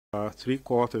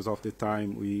3/4 of the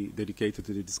time we dedicated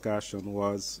to the discussion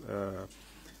was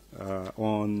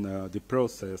on the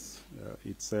process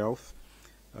itself.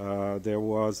 There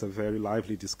was a very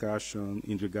lively discussion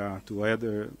in regard to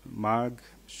whether MAG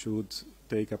should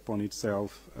take upon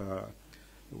itself,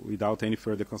 without any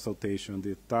further consultation,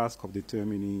 the task of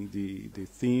determining the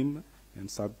theme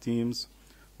and sub-themes,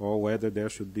 or whether there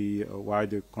should be a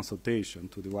wider consultation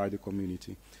to the wider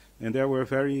community. And there were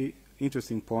very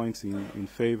interesting points in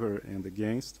favor and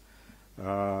against.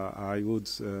 I would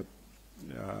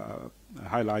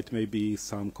highlight maybe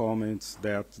some comments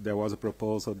that there was a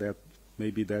proposal that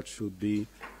maybe that should be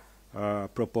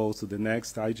proposed to the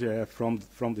next IGF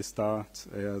from the start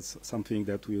as something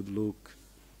that we would look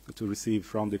to receive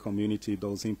from the community,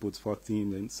 those inputs for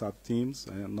theme and sub-themes,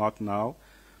 and not now.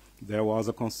 There was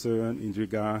a concern in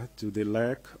regard to the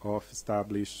lack of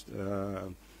established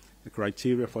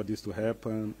criteria for this to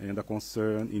happen, and a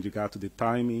concern in regard to the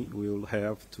timing. We will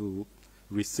have to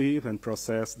receive and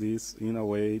process this in a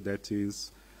way that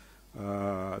is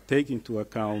taking into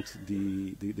account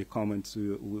the comments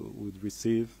we would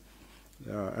receive.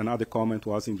 Another comment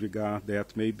was in regard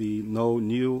that maybe no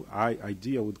new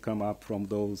idea would come up from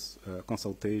those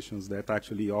consultations, that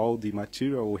actually all the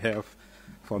material we have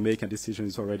for making a decision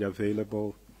is already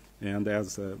available. And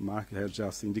as Mark has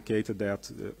just indicated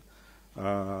that,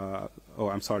 I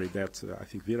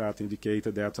think Virat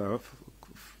indicated that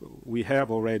we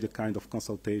have already kind of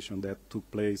consultation that took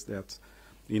place that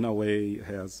in a way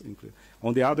has included.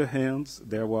 On the other hand,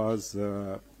 there was,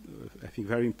 I think,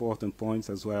 very important points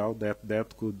as well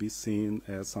that could be seen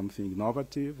as something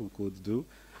innovative we could do,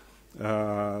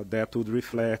 that would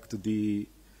reflect the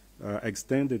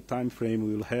extended time frame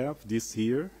we will have this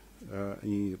year,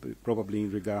 probably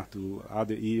in regard to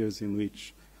other years in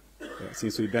which,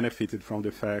 since we benefited from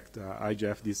the fact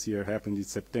IGF this year happened in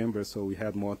September, so we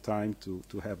had more time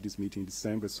to have this meeting in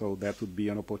December, so that would be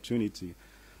an opportunity.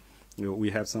 We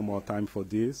have some more time for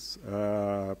this,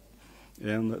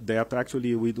 and that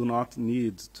actually we do not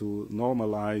need to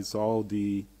normalize all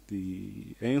the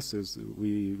answers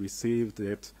we received,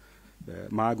 that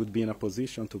MAG would be in a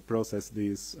position to process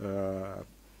this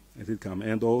as it comes.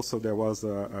 And also there was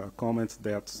a comment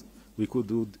that we could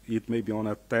do it maybe on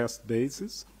a test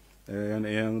basis,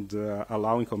 and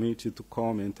allowing community to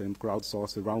comment and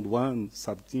crowdsource around one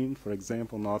sub-team, for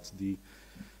example, not the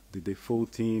full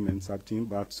team and sub-team,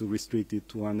 but to restrict it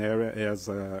to an area as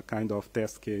a kind of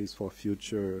test case for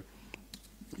future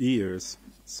years.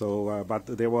 So, but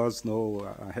there was no,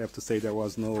 I have to say, there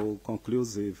was no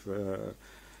conclusive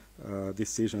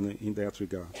decision in that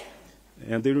regard.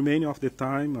 And the remaining of the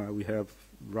time, we have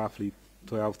roughly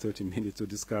 12, 13 minutes to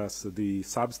discuss the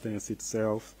substance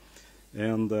itself.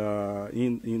 And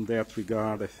in that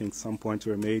regard, I think some points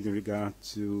were made in regard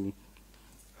to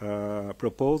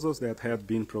proposals that had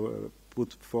been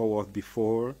put forward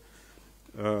before,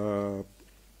 and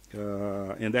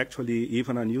actually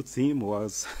even a new theme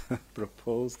was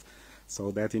proposed,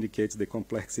 so that indicates the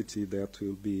complexity that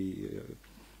will be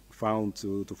found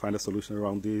to find a solution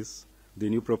around this. The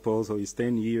new proposal is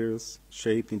 10 years,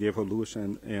 shaping the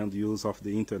evolution and use of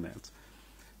the internet.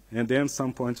 And then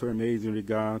some points were made in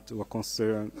regard to a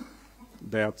concern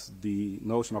that the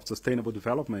notion of sustainable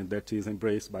development that is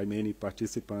embraced by many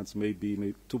participants may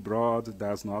be too broad,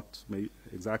 does not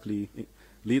exactly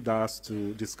lead us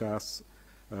to discuss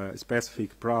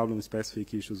specific problems,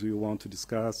 specific issues we want to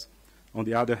discuss. On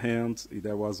the other hand,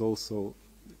 there was also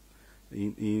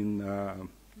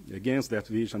against that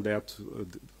vision that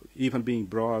even being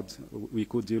broad, we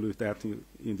could deal with that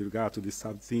in regard to the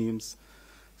sub-themes.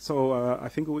 So I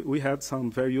think we had some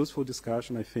very useful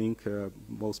discussion. I think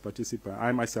most participants,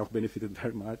 I myself benefited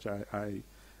very much. I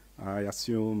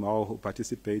assume all who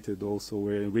participated also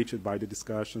were enriched by the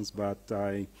discussions, but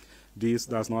this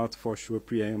does not for sure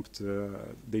preempt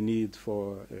the need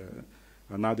for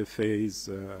another phase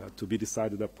to be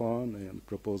decided upon and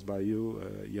proposed by you,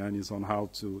 Yanis, on how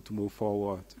to move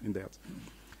forward in that.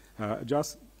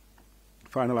 Just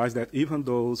finalize that even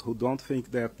those who don't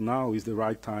think that now is the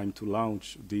right time to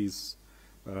launch this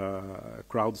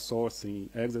crowdsourcing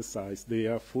exercise, they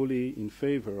are fully in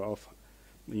favor of,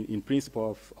 in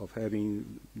principle, of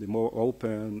having the more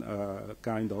open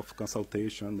kind of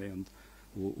consultation. And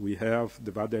we have,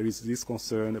 but there is this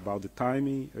concern about the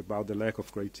timing, about the lack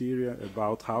of criteria,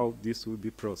 about how this will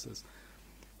be processed.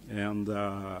 And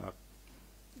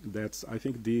that's, I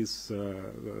think this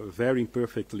very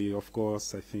imperfectly, of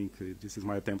course, I think this is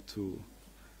my attempt to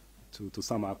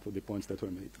sum up the points that were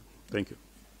made. Thank you.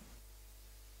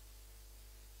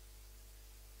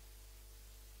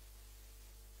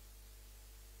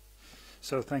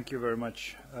 So thank you very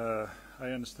much. I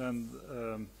understand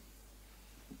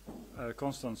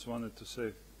Constance wanted to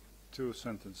say 2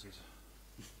 sentences.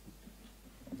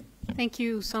 Thank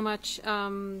you so much.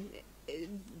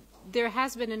 There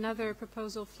has been another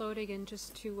proposal floating, and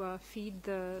just to feed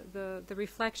the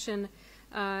reflection,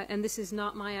 and this is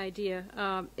not my idea,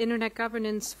 Internet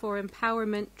governance for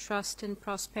empowerment, trust, and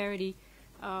prosperity,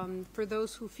 for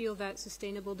those who feel that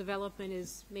sustainable development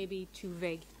is maybe too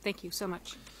vague. Thank you so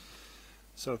much.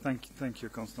 So thank you,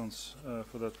 Constance,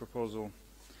 for that proposal.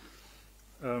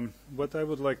 What I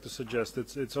would like to suggest,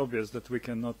 it's obvious that we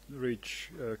cannot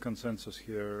reach consensus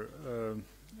here.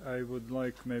 I would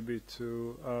like maybe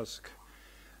to ask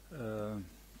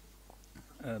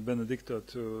Benedicto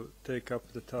to take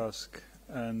up the task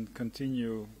and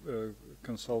continue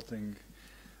consulting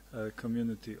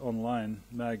community online,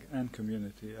 MAG and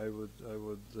community. I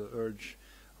would urge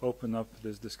open up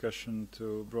this discussion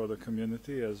to broader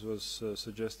community, as was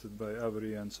suggested by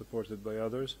Avri and supported by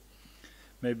others.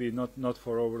 Maybe not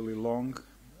for overly long,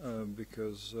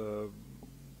 because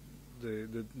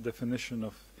the definition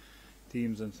of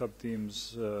teams and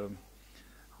sub-teams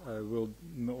will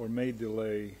or may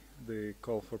delay the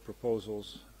call for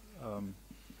proposals,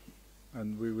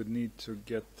 and we would need to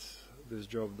get this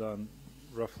job done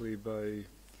roughly by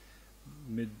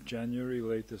mid-January,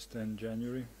 latest end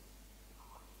January.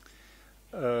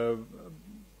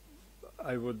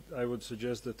 I would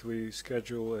suggest that we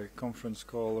schedule a conference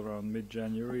call around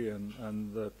mid-January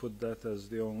and put that as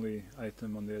the only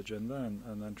item on the agenda,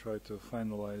 and then try to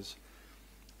finalize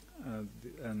and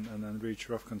then reach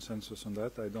rough consensus on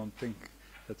that. I don't think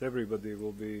that everybody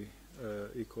will be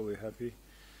equally happy.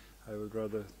 I would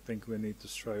rather think we need to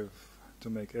strive to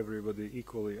make everybody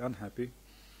equally unhappy,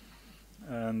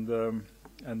 and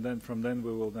then from then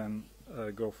we will then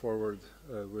go forward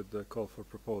with the call for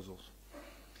proposals.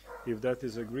 If that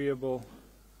is agreeable,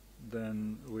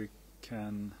 then we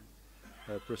can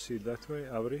proceed that way.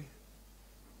 Avri,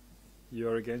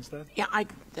 you're against that? Yeah,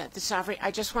 this is Avri.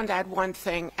 I just want to add one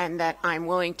thing, and that I'm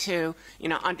willing to,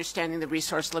 understanding the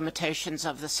resource limitations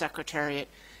of the Secretariat,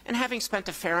 and having spent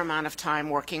a fair amount of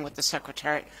time working with the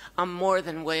Secretariat, I'm more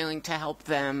than willing to help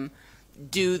them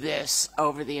do this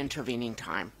over the intervening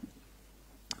time.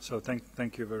 So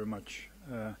thank you very much,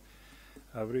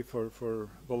 Avri, for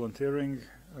volunteering.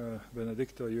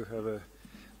 Benedicto, you have a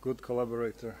good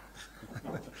collaborator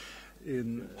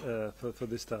for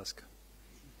this task.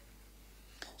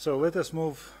 So let us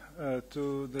move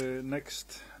to the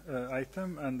next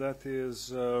item, and that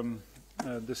is a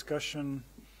discussion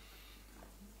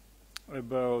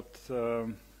about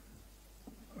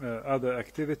other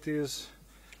activities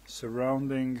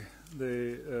surrounding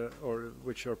the or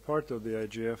which are part of the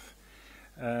IGF,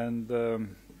 and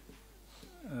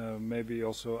maybe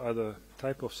also other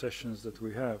type of sessions that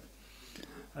we have.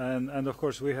 And of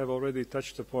course we have already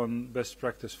touched upon best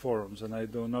practice forums, and I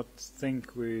do not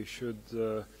think we should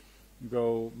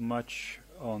go much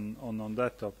on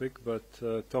that topic,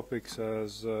 but topics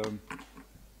as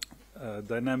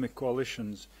dynamic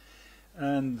coalitions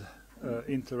and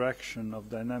interaction of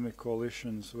dynamic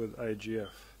coalitions with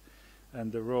IGF,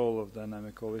 and the role of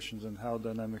dynamic coalitions, and how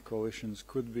dynamic coalitions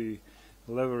could be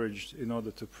leveraged in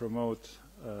order to promote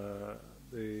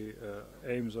the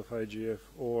aims of IGF,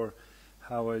 or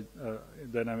how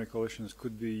dynamic coalitions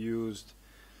could be used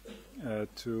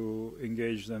to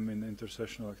engage them in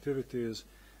intersessional activities,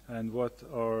 and what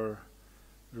are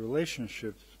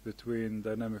relationships between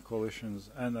dynamic coalitions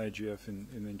and IGF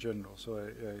in general. So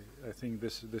I think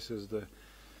this is the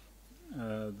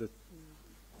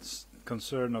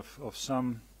concern of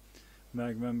some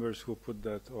MAG members who put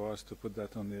that, or asked to put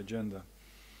that on the agenda.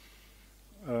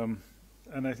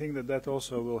 And I think that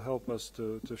also will help us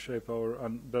to shape our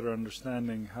better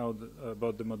understanding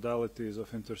about the modalities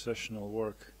of intercessional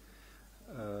work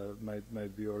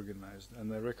might be organized.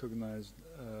 And I recognize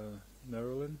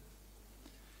Marilyn.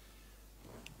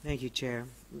 Thank you, Chair.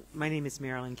 My name is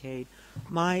Marilyn Cade.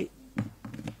 I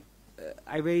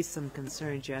raised some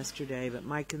concerns yesterday, but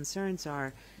my concerns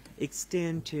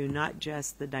extend to not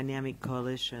just the dynamic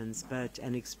coalitions, but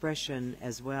an expression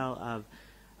as well of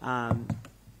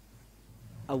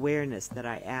awareness that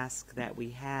I ask that we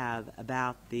have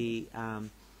about the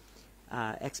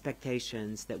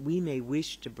expectations that we may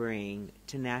wish to bring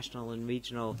to national and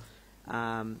regional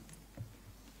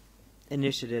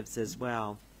initiatives as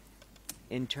well,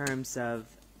 in terms of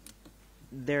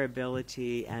their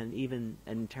ability and even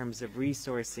in terms of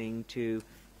resourcing to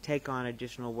take on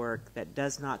additional work that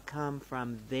does not come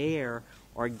from their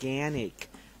organic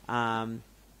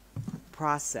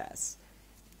process.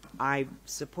 I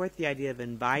support the idea of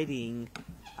inviting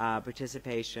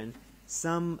participation.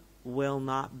 Some will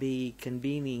not be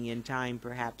convening in time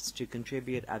perhaps to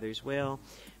contribute, others will.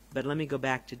 But let me go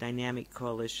back to dynamic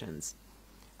coalitions.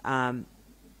 The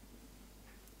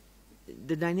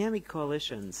dynamic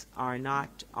coalitions are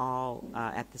not all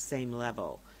at the same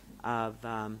level of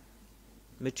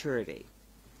maturity.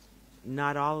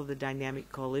 Not all of the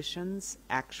dynamic coalitions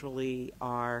actually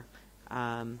are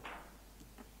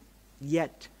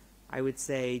yet, I would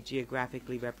say,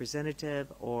 geographically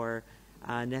representative or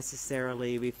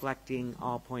necessarily reflecting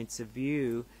all points of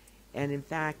view. And in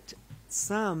fact,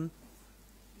 some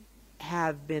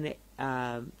have been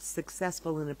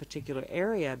successful in a particular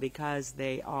area because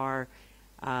they are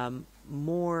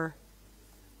more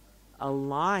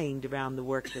aligned around the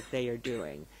work that they are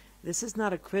doing. This is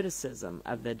not a criticism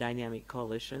of the dynamic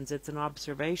coalitions, it's an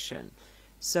observation.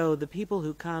 So the people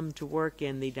who come to work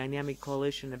in the dynamic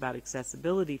coalition about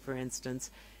accessibility, for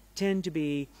instance, tend to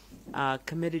be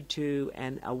committed to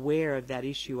and aware of that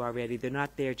issue already. They're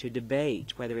not there to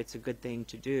debate whether it's a good thing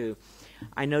to do.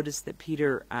 I noticed that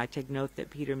Peter, I take note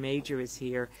that Peter Major is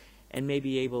here and may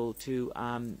be able to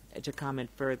comment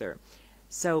further.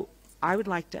 So I would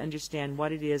like to understand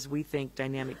what it is we think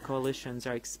dynamic coalitions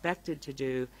are expected to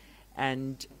do,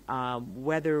 and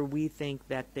whether we think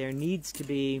that there needs to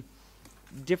be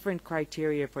different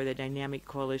criteria for the dynamic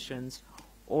coalitions,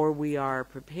 or we are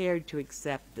prepared to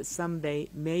accept that some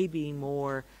may be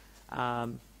more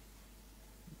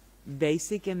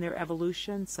basic in their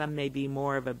evolution, some may be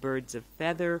more of a birds of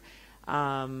feather,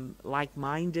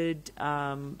 like-minded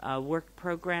work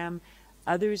program,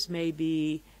 others may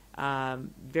be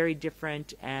very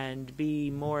different and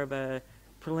be more of a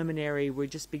preliminary, we're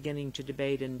just beginning to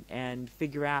debate and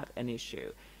figure out an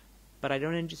issue. But I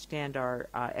don't understand our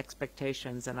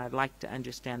expectations, and I'd like to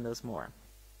understand those more.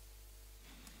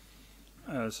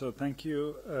 So thank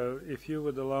you. If you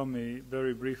would allow me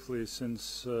very briefly,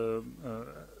 since the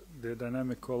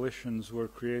dynamic coalitions were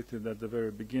created at the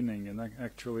very beginning, and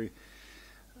actually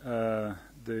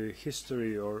the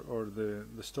history or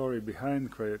the story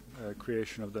behind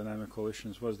creation of dynamic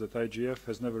coalitions was that IGF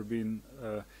has never been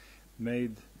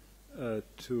made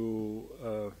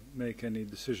to make any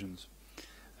decisions.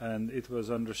 And it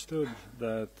was understood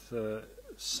that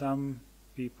some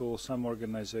people, some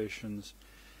organizations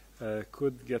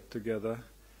could get together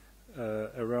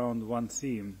around one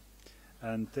theme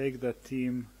and take that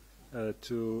theme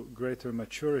to greater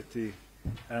maturity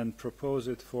and propose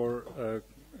it for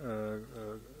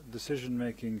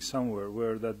decision-making somewhere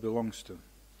where that belongs to.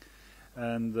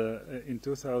 And in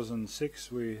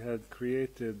 2006 we had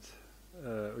created,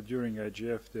 during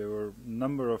IGF, there were a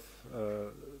number of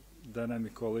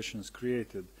dynamic coalitions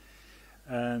created,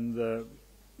 and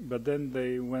but then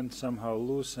they went somehow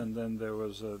loose, and then there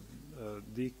was a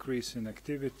decrease in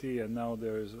activity, and now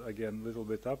there is again a little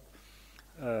bit up,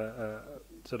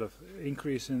 sort of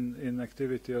increase in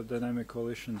activity of dynamic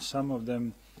coalitions. Some of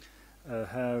them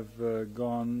have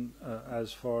gone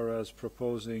as far as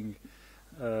proposing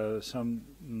some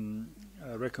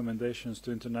recommendations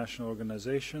to international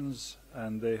organizations,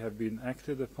 and they have been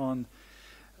acted upon.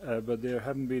 But there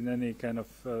haven't been any kind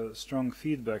of strong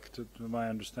feedback, to my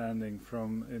understanding,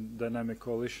 from dynamic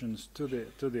coalitions to the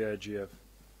IGF,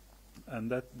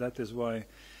 and that is why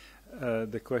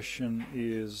the question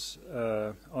is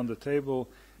on the table: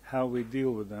 how we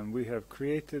deal with them. We have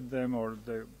created them, or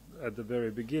at the very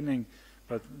beginning,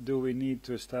 but do we need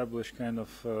to establish kind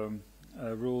of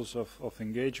rules of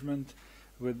engagement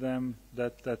with them?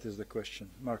 That is the question.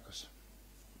 Marcus.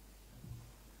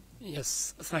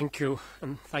 Yes, thank you,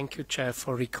 and thank you, Chair,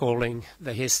 for recalling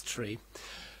the history.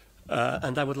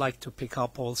 And I would like to pick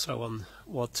up also on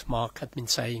what Mark had been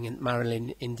saying, and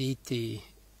Marilyn, indeed the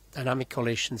dynamic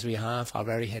coalitions we have are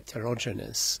very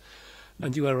heterogeneous.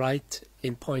 And you are right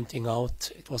in pointing out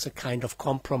it was a kind of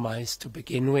compromise to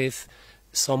begin with.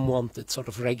 Some wanted sort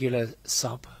of regular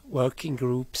sub-working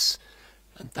groups,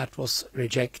 and that was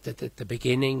rejected at the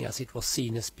beginning as it was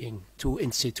seen as being too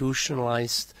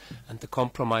institutionalized, and the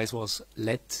compromise was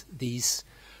let these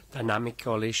dynamic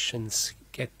coalitions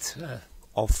get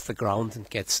off the ground and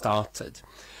get started.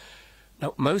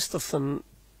 Now, most of them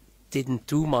didn't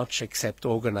do much except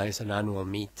organize an annual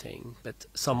meeting, but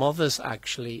some others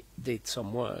actually did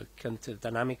some work, and the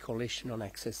Dynamic Coalition on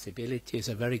Accessibility is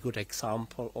a very good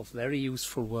example of very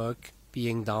useful work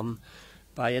being done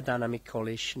by a dynamic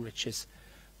coalition, which is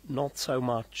not so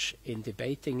much in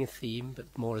debating a theme, but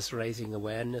more as raising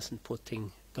awareness and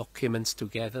putting documents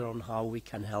together on how we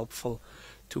can helpful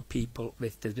to people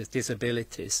with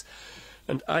disabilities.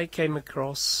 And I came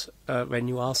across, when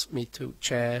you asked me to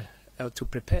chair, to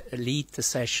lead the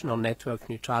session on network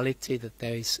neutrality, that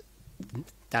there is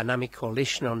dynamic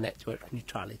coalition on network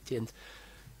neutrality. And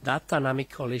that dynamic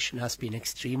coalition has been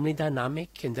extremely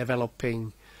dynamic in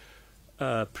developing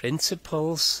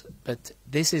principles, but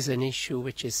this is an issue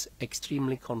which is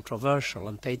extremely controversial,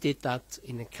 and they did that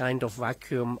in a kind of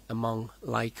vacuum among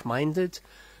like-minded,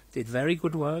 did very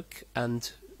good work,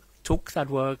 and took that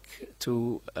work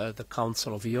to the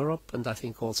Council of Europe, and I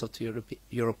think also to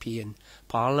European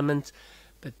Parliament,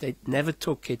 but they never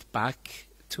took it back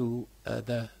to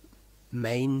the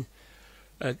main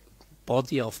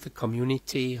body of the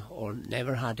community, or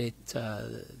never had it.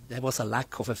 There was a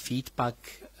lack of a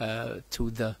feedback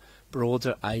to the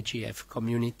broader IGF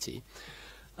community.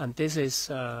 And this is,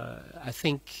 I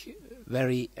think,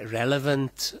 very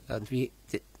relevant, and we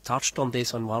touched on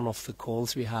this on one of the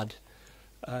calls we had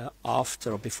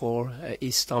after or before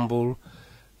Istanbul.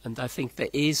 And I think there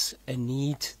is a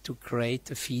need to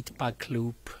create a feedback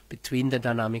loop between the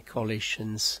dynamic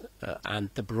coalitions and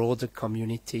the broader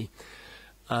community.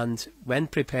 And when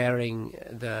preparing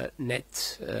the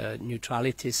net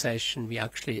neutrality session, we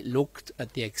actually looked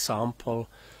at the example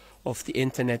of the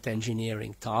Internet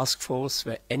Engineering Task Force,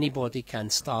 where anybody can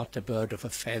start a bird of a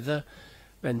feather.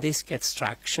 When this gets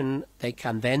traction, they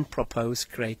can then propose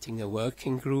creating a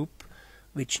working group,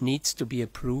 which needs to be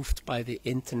approved by the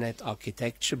Internet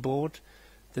Architecture Board.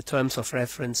 The terms of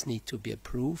reference need to be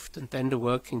approved, and then the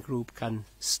working group can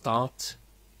start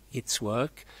its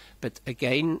work. But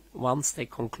again, once they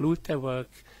conclude their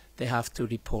work, they have to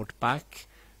report back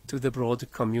to the broader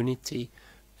community,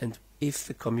 and if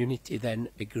the community then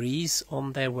agrees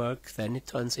on their work, then it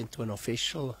turns into an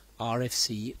official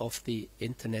RFC of the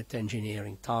Internet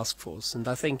Engineering Task Force. And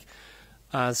I think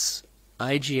as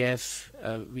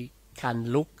IGF we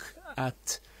can look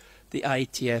at the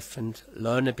IETF and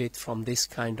learn a bit from this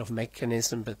kind of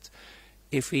mechanism, but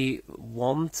if we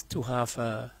want to have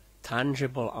a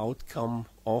tangible outcome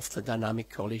of the dynamic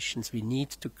coalitions, we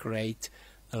need to create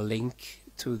a link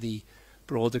to the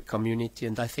broader community,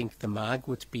 and I think the MAG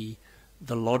would be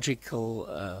the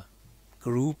logical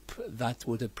group that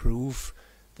would approve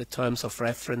the terms of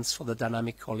reference for the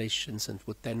dynamic coalitions and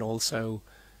would then also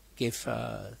give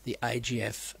the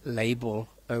IGF label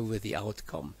over the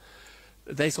outcome.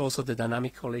 There's also the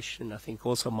dynamic coalition, I think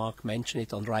also Mark mentioned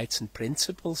it, on rights and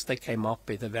principles. They came up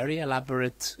with a very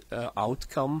elaborate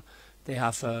outcome. They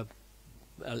have a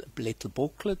little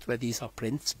booklet where these are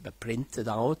printed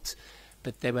out,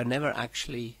 but they were never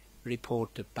actually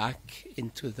reported back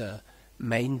into the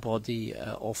main body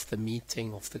of the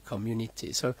meeting of the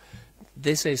community. So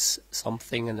this is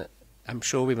something, and I'm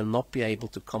sure we will not be able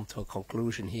to come to a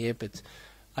conclusion here, but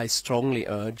I strongly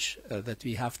urge that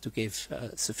we have to give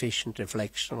sufficient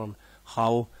reflection on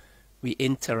how we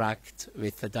interact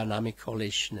with the dynamic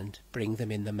coalition and bring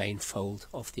them in the main fold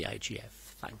of the IGF.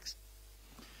 Thanks.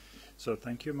 So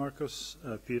thank you, Marcus.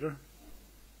 Peter?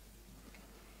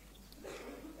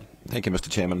 Thank you, Mr.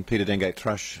 Chairman. Peter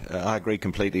Dengate-Thrush. I agree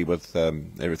completely with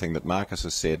everything that Marcus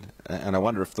has said, and I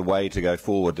wonder if the way to go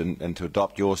forward and to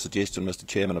adopt your suggestion, Mr.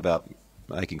 Chairman, about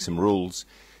making some rules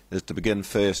is to begin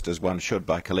first, as one should,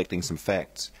 by collecting some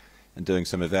facts and doing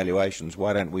some evaluations.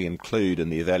 Why don't we include in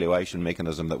the evaluation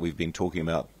mechanism that we've been talking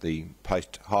about, the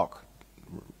post hoc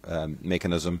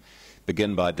mechanism,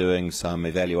 begin by doing some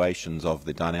evaluations of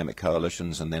the dynamic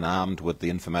coalitions, and then armed with the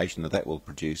information that will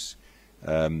produce,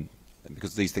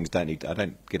 because these things I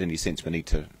don't get any sense we need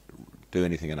to do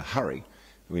anything in a hurry.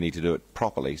 We need to do it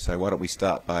properly. So why don't we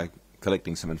start by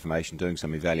collecting some information, doing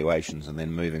some evaluations, and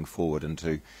then moving forward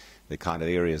into the kind of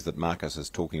areas that Marcus is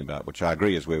talking about, which I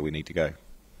agree is where we need to go.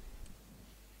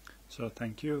 So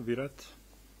thank you. Virat?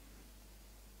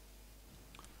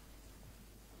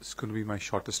 It's going to be my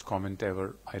shortest comment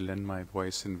ever. I lend my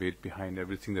voice and weight behind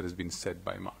everything that has been said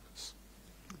by Marcus.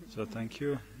 So thank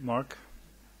you. Mark?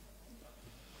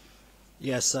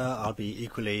 Yes, I'll be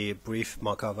equally brief.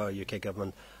 Mark Carver, UK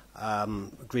Government.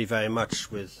 Agree very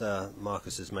much with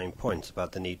Marcus's main points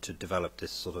about the need to develop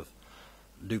this sort of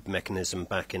loop mechanism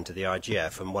back into the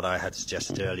IGF, and what I had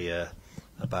suggested earlier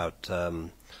about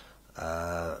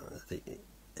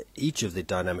each of the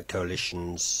dynamic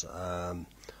coalitions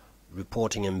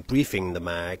reporting and briefing the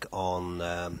MAG on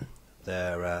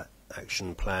their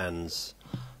action plans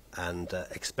and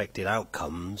expected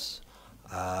outcomes.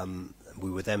 We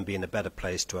would then be in a better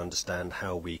place to understand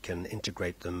how we can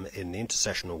integrate them in the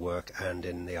intersessional work and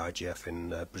in the IGF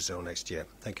in Brazil next year.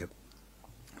 Thank you.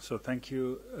 So thank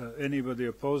you. Anybody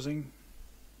opposing?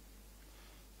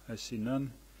 I see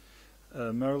none.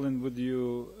 Marilyn, would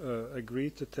you agree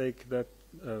to take that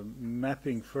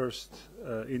mapping first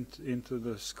into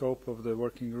the scope of the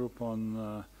working group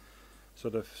on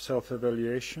sort of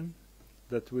self-evaluation,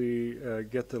 that we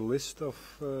get a list of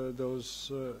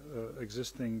those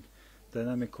existing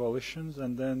dynamic coalitions,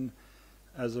 and then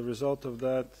as a result of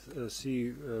that see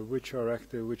which are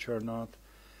active, which are not.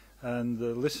 And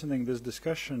listening this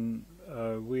discussion,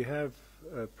 we have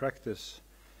practice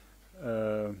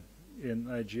in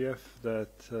IGF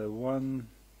that one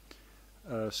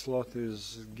slot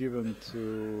is given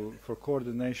for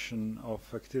coordination of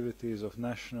activities of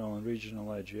national and regional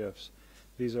IGFs.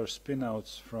 These are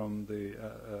spin-outs from the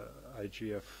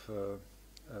IGF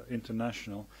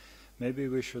International. Maybe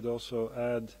we should also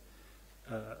add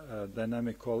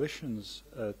dynamic coalitions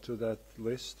to that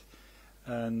list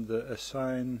and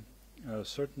assign a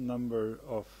certain number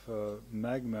of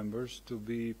MAG members to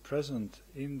be present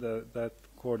in that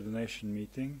coordination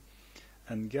meeting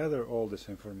and gather all this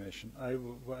information. I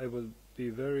would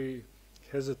be very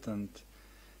hesitant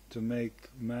to make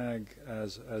MAG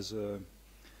as a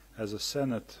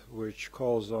Senate which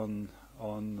calls on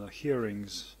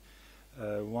hearings,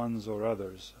 ones or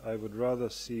others. I would rather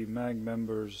see MAG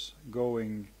members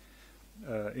going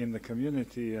in the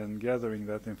community and gathering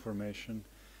that information,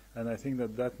 and I think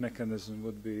that mechanism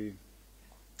would be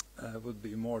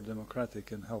more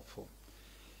democratic and helpful.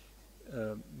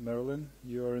 Marilyn,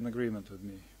 you are in agreement with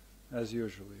me, as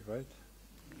usually, right?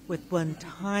 With one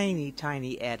tiny,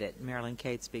 tiny edit, Marilyn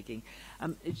Kate speaking.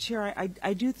 Chair,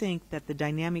 I do think that the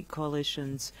dynamic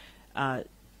coalitions,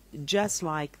 just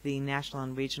like the national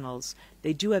and regionals,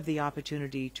 they do have the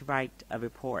opportunity to write a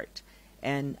report.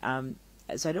 And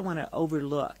so I don't want to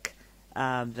overlook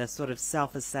the sort of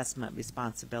self-assessment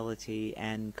responsibility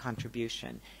and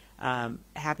contribution.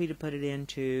 Happy to put it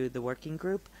into the working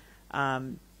group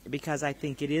because I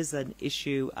think it is an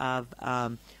issue of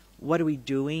what are we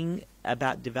doing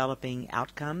about developing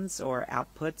outcomes or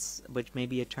outputs, which may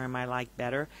be a term I like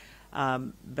better.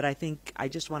 But I think I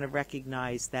just want to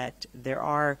recognize that there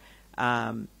are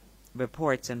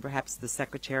reports, and perhaps the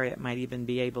Secretariat might even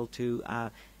be able to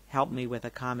help me with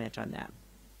a comment on that.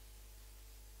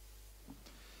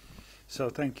 So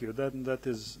thank you. That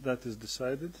is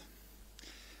decided.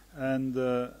 And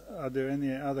are there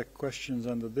any other questions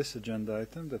under this agenda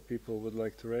item that people would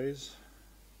like to raise?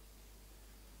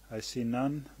 I see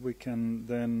none. We can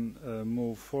then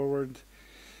move forward.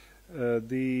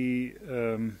 I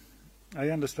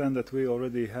understand that we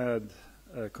already had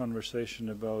a conversation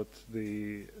about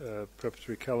the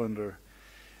preparatory calendar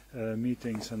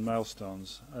meetings and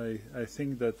milestones. I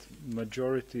think that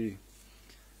majority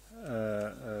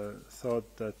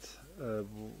thought that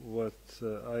what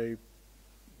I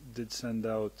did send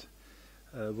out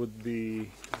would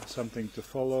be something to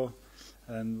follow,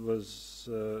 and was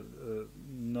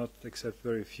not, except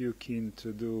very few, keen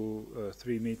to do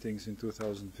 3 meetings in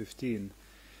 2015.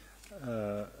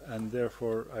 And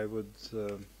therefore I would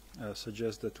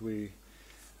suggest that we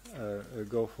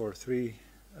go for 3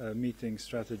 meeting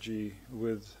strategy,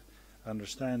 with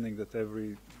understanding that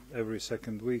every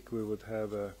second week we would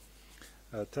have a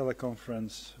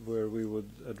teleconference where we would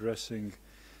addressing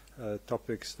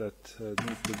topics that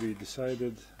need to be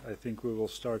decided. I think we will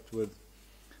start with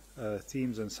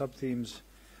themes and sub-themes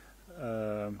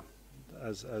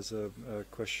as a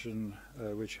question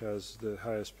which has the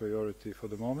highest priority for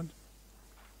the moment.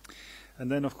 And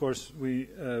then, of course,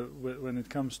 when it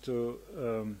comes to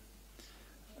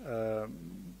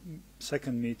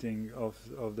second meeting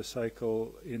of the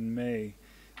cycle in May,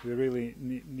 we really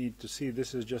need to see.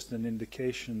 This is just an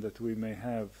indication that we may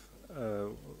have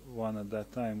one at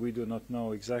that time. We do not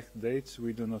know exact dates.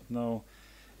 We do not know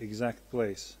exact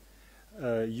place.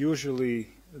 Usually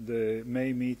the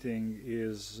May meeting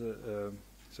is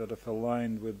sort of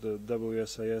aligned with the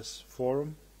WSIS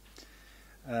forum,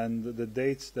 and the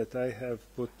dates that I have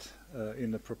put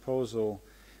in the proposal,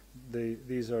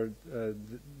 these are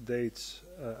dates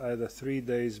either 3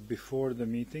 days before the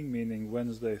meeting, meaning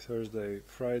Wednesday, Thursday,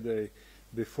 Friday,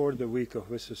 before the week of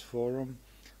WSIS forum,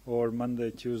 or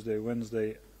Monday, Tuesday,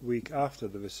 Wednesday, week after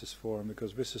the WSIS forum,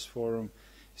 because WSIS forum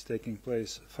is taking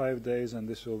place 5 days, and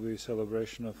this will be a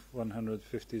celebration of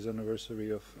 150th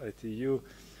anniversary of ITU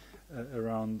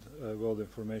around World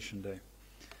Information Day.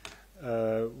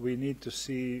 We need to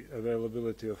see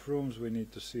availability of rooms. We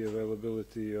need to see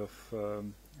availability of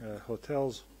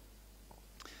hotels.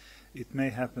 It may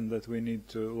happen that we need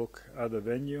to look at a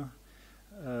venue.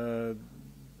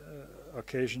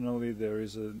 Occasionally there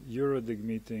is a Eurodig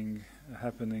meeting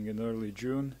happening in early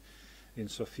June in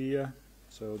Sofia,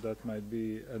 so that might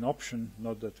be an option.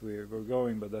 Not that we're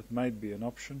going, but that might be an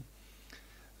option.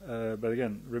 But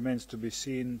again, remains to be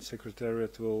seen.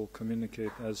 Secretariat will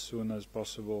communicate as soon as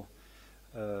possible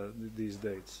these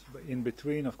dates. But in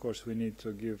between, of course, we need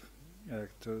to give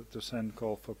to send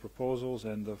call for proposals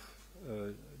end of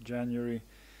January,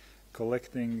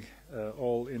 collecting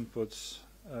all inputs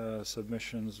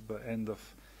submissions by end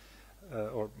of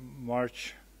or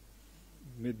March,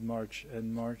 mid-March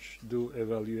and March, do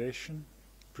evaluation,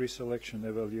 pre-selection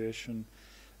evaluation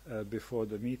before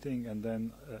the meeting, and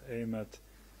then aim at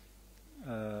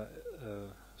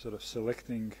sort of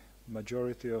selecting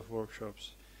majority of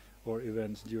workshops or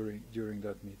events during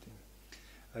that meeting.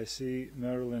 I see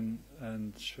Marilyn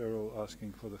and Cheryl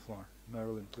asking for the floor.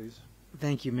 Marilyn, please.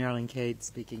 Thank you, Marilyn Cade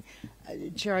speaking.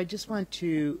 Chair, I just want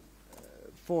to,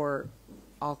 for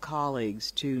all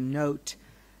colleagues, to note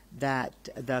that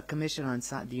the Commission on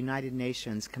the United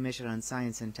Nations Commission on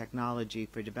Science and Technology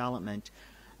for Development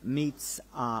meets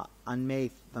from May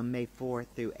 4th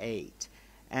through 8.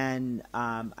 And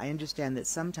I understand that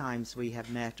sometimes we have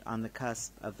met on the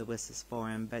cusp of the WSIS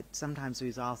Forum, but sometimes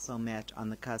we've also met on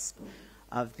the cusp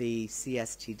of the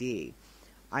CSTD.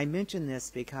 I mention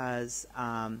this because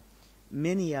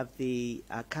many of the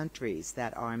countries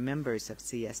that are members of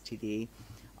CSTD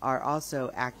are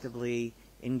also actively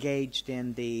engaged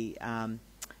in the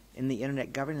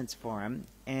Internet Governance Forum,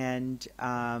 and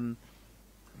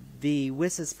the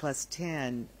WSIS Plus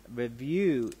 10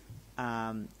 review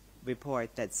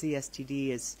report that CSTD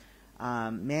is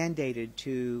mandated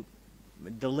to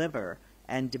deliver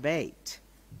and debate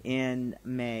in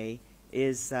May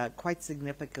is quite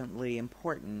significantly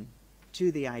important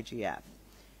to the IGF.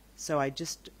 So I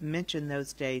just mentioned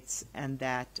those dates and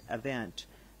that event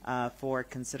for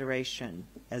consideration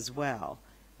as well.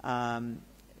 The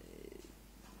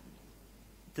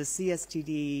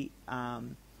CSTD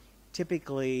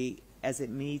typically, as it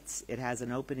meets, it has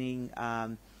an opening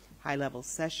high-level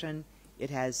session.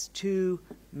 It has two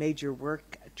major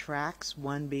work tracks,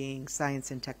 one being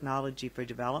Science and Technology for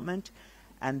Development,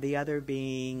 and the other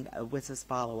being a WSIS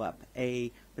follow-up,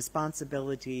 a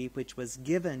responsibility which was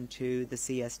given to the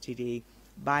CSTD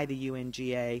by the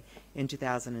UNGA in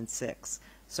 2006.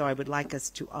 So I would like us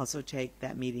to also take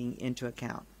that meeting into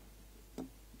account.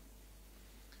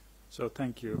 So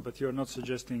thank you, but you're not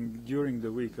suggesting during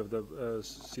the week of the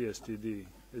CSTD.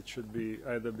 It should be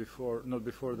either before, not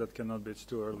before, that cannot be, it's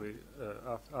too early,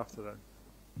 after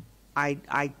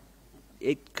that.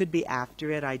 It could be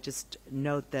after it. I just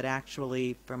note that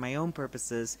actually, for my own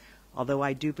purposes, although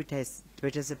I do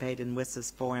participate in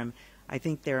WSIS Forum, I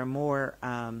think there are more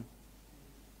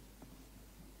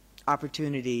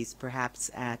opportunities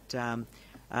perhaps at to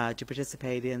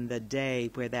participate in the day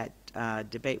where that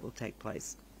debate will take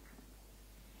place.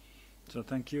 So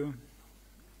thank you.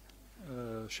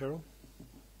 Cheryl?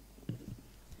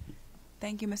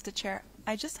 Thank you, Mr. Chair.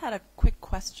 I just had a quick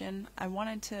question. I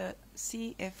wanted to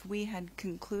see if we had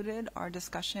concluded our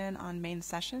discussion on main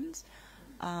sessions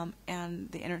and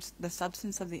the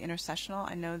substance of the intersessional.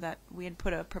 I know that we had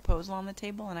put a proposal on the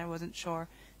table, and I wasn't sure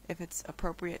if it's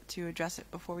appropriate to address it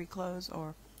before we close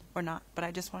or not. But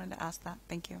I just wanted to ask that.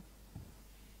 Thank you.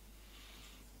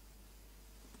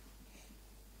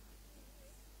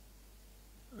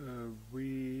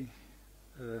 We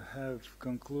have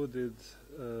concluded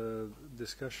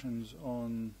discussions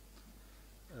on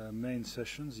main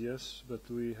sessions, yes, but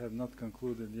we have not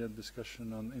concluded yet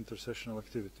discussion on intersessional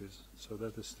activities, so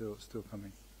that is still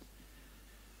coming.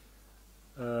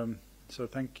 So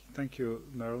thank you,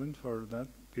 Marilyn, for that.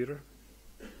 Peter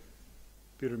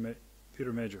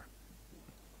Major.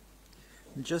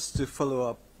 Just to follow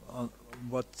up on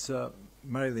what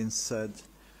Marilyn said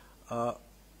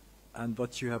and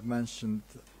what you have mentioned,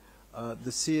 the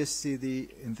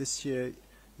CSTD in this year,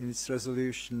 in its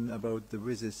resolution about the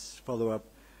WSIS follow-up,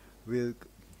 will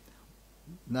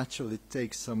naturally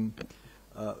take some,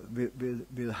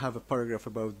 will have a paragraph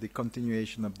about the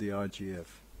continuation of the RGF.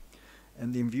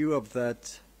 And in view of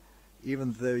that,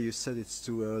 even though you said it's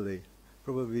too early,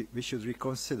 probably we should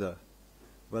reconsider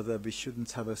whether we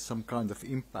shouldn't have some kind of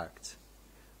impact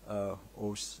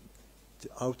or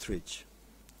outreach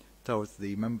towards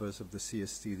the members of the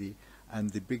CSTD and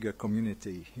the bigger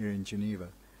community here in Geneva.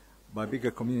 By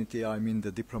bigger community, I mean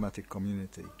the diplomatic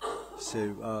community.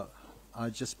 So I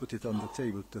just put it on the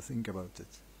table to think about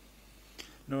it.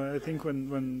 No, I think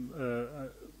when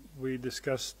we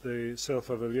discussed the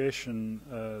self-evaluation,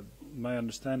 my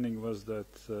understanding was that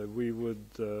we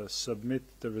would submit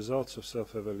the results of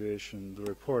self-evaluation, the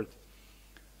report,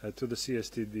 to the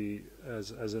CSTD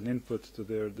as an input to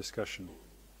their discussion.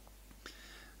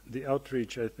 The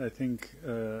outreach, I think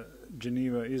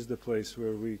Geneva is the place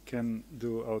where we can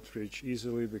do outreach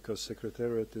easily because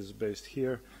Secretariat is based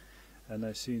here, and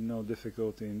I see no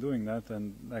difficulty in doing that.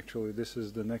 And actually, this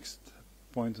is the next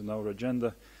point on our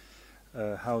agenda,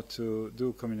 how to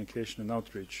do communication and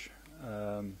outreach.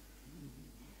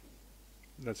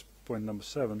 That's point number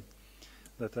 7,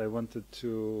 that I wanted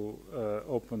to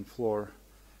open floor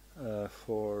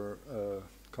for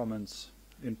comments,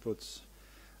 inputs.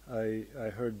 I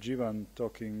heard Jivan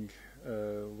talking,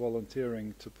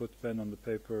 volunteering to put pen on the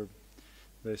paper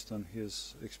based on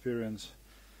his experience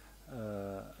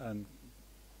and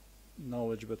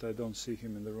knowledge, but I don't see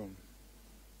him in the room.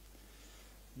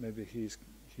 Maybe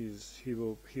he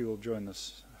will join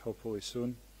us hopefully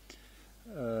soon.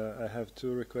 I have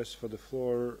two requests for the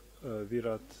floor,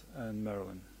 Virat and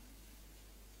Marilyn.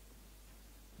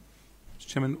 Mr.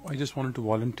 Chairman, I just wanted to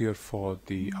volunteer for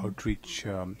the outreach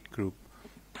group.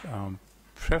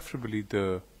 Preferably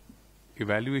the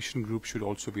evaluation group should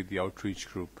also be the outreach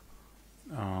group.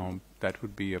 That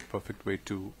would be a perfect way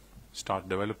to start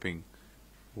developing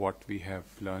what we have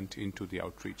learned into the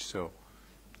outreach. So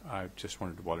I just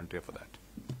wanted to volunteer for that.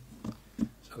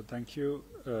 So thank you.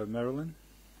 Marilyn?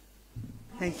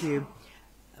 Thank you.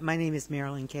 My name is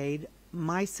Marilyn Cade.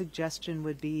 My suggestion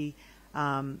would be,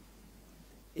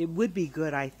 it would be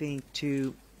good, I think,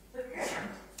 to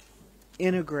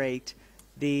integrate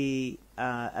the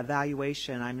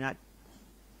evaluation.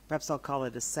 Perhaps I'll call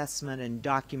it assessment and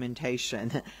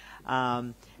documentation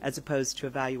as opposed to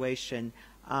evaluation,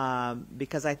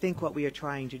 because I think what we are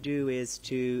trying to do is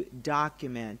to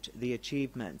document the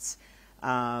achievements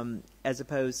as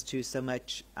opposed to so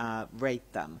much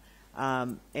rate them.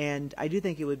 And I do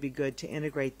think it would be good to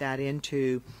integrate that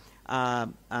into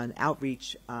an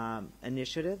outreach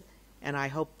initiative. And I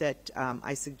hope that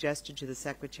I suggested to the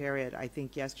Secretariat, I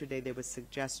think yesterday there was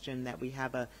suggestion that we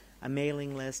have a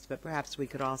mailing list, but perhaps we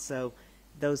could also,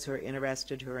 those who are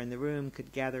interested who are in the room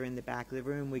could gather in the back of the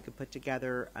room. We could put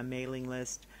together a mailing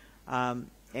list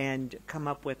and come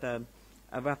up with a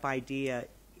rough idea.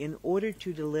 In order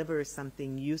to deliver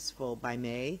something useful by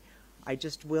May, I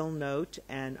just will note,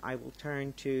 and I will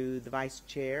turn to the Vice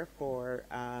Chair for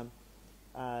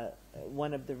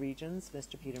one of the regions,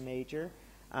 Mr. Peter Major,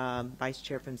 Vice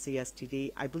Chair from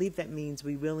CSTD. I believe that means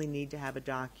we really need to have a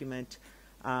document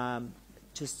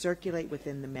to circulate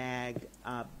within the MAG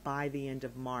by the end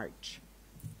of March.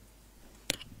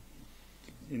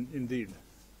 Indeed,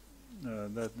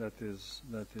 that is.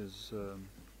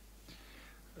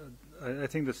 I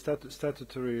think the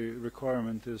statutory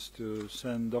requirement is to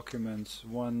send documents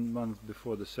 1 month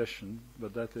before the session,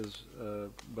 but that is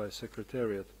by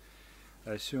Secretariat.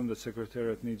 I assume that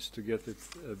Secretariat needs to get it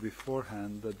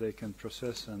beforehand, that they can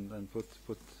process and put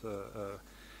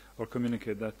or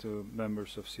communicate that to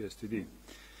members of CSTD.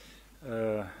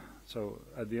 So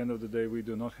at the end of the day, we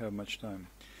do not have much time.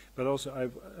 But also,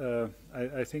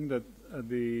 I think that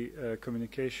the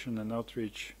communication and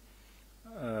outreach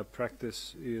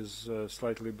practice is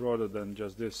slightly broader than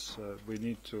just this. We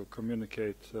need to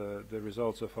communicate the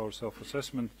results of our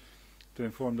self-assessment to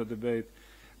inform the debate.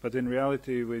 But in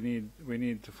reality, we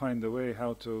need to find a way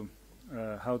how to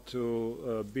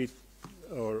beat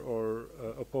or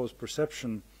oppose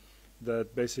perception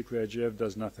that basically IGF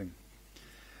does nothing.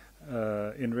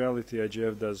 In reality,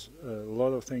 IGF does a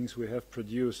lot of things. We have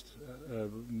produced a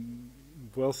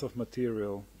wealth of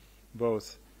material,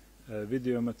 both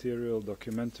video material,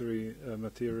 documentary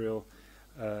material.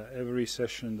 Every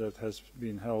session that has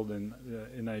been held in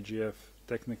IGF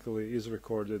technically is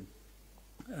recorded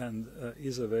and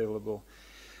is available.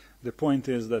 The point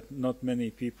is that not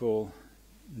many people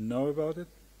know about it,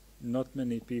 not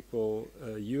many people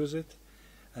use it,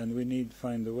 and we need to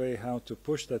find a way how to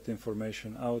push that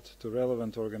information out to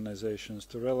relevant organizations,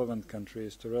 to relevant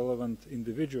countries, to relevant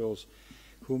individuals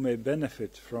who may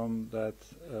benefit from that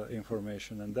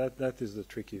information, and that is the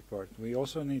tricky part. We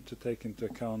also need to take into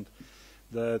account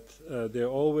that there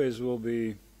always will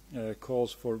be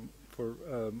calls for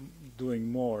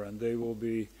doing more, and they will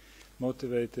be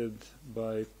motivated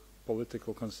by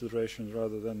political considerations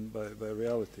rather than by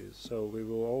realities. So we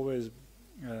will always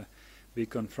be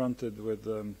confronted with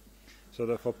sort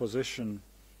of opposition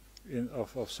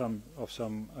of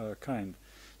some kind.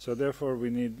 So therefore, we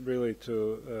need really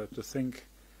to think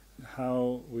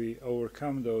how we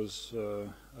overcome those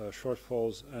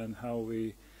shortfalls and how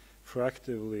we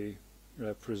proactively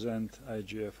present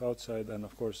IGF outside, and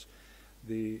of course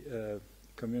the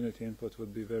community input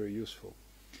would be very useful.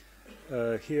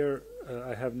 Here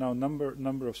I have now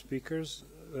number of speakers.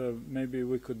 Maybe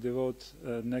we could devote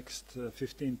next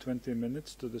 15-20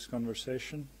 minutes to this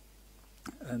conversation,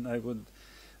 and I would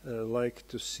like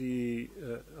to see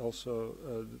also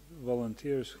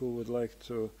volunteers who would like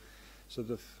to sort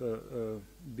of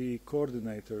be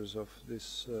coordinators of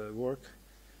this work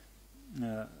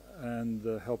and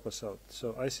help us out.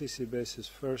 So ICC basis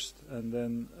first, and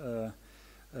then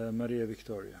Maria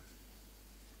Victoria.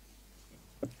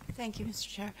 Thank you, Mr.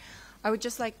 Chair. I would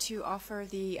just like to offer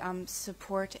the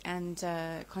support and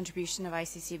contribution of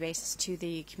ICC Basis to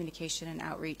the communication and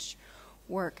outreach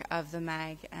work of the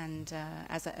MAG, and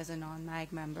as a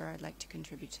non-MAG member, I'd like to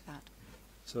contribute to that.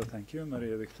 So thank you.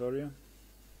 Maria Victoria.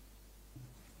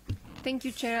 Thank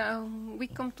you, Chair. We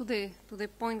come to the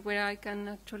point where I can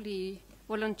actually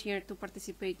volunteer to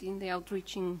participate in the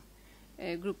outreaching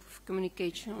group of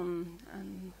communication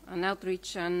and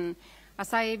outreach. And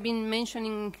as I've been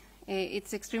mentioning,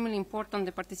 it's extremely important,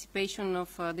 the participation of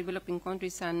developing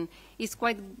countries, and it's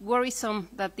quite worrisome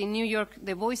that in New York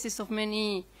the voices of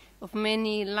many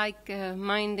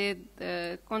like-minded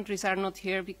countries are not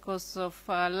here because of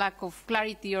lack of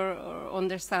clarity or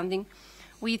understanding.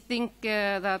 We think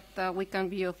that we can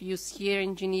be of use here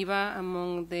in Geneva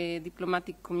among the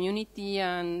diplomatic community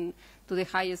and to the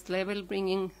highest level,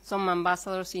 bringing some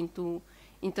ambassadors into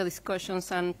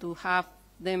discussions and to have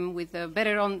them with a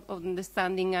better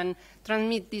understanding and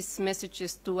transmit these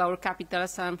messages to our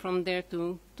capitals and from there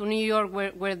to New York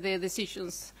where the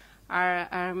decisions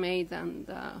are made. And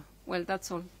well, that's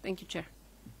all. Thank you, Chair.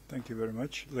 Thank you very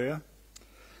much. Leah?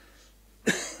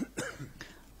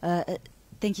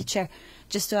 Thank you, Chair.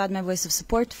 Just to add my voice of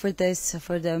support for this,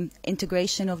 for the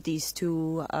integration of these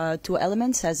two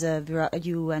elements, as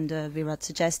you and Virat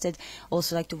suggested.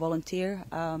 Also like to volunteer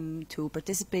to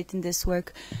participate in this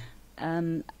work.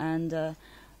 And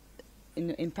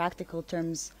in practical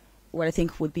terms, what I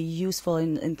think would be useful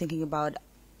in thinking about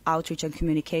outreach and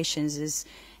communications is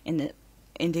in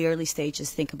the early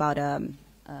stages, think about an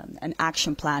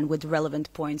action plan with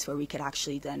relevant points where we could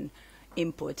actually then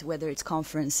input, whether it's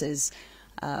conferences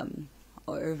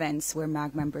or events where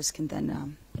MAG members can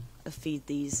then feed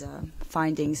these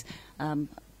findings.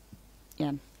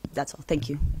 Yeah, that's all. Thank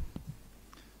you.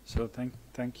 So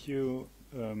thank you.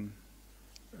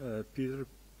 Peter,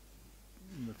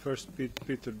 first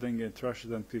Peter Denge-Trush,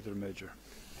 then Peter Major.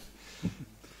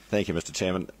 Thank you, Mr.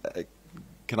 Chairman.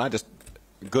 Can I just,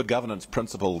 good governance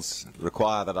principles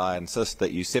require that I insist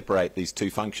that you separate these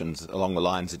two functions along the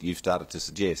lines that you've started to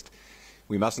suggest.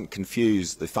 We mustn't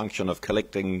confuse the function of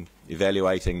collecting,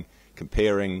 evaluating,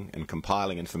 comparing and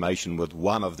compiling information with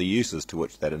one of the uses to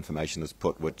which that information is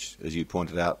put, which, as you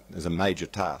pointed out, is a major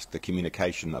task, the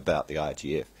communication about the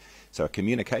IGF. So a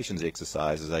communications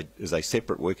exercise is a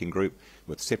separate working group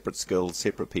with separate skills,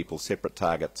 separate people, separate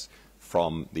targets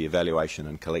from the evaluation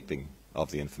and collecting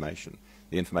of the information.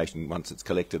 The information, once it's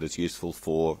collected, is useful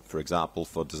for example,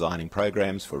 for designing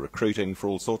programs, for recruiting, for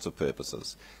all sorts of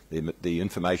purposes. The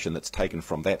information that's taken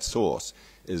from that source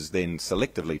is then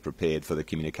selectively prepared for the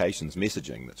communications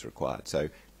messaging that's required. So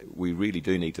we really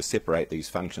do need to separate these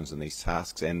functions and these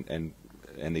tasks and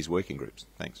these working groups.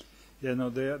 Thanks. Yeah,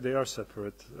 no, they are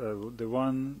separate. The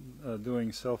one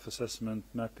doing self-assessment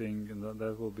mapping, and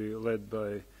that will be led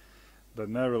by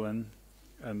Marilyn,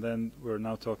 and then we're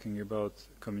now talking about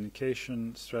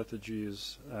communication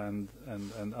strategies and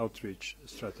outreach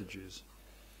strategies.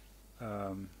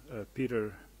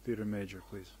 Peter Major,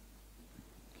 please.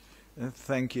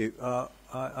 Thank you.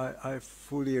 I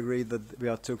fully agree that we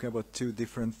are talking about two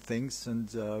different things,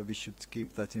 and we should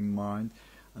keep that in mind.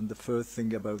 And the first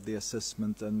thing about the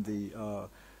assessment and the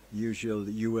usual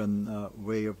UN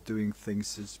way of doing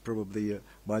things is probably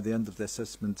by the end of the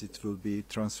assessment it will be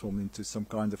transformed into some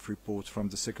kind of report from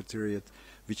the Secretariat,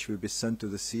 which will be sent to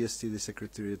the CSTD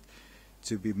Secretariat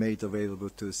to be made available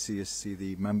to the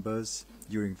CSTD members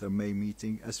during the May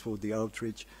meeting. As for the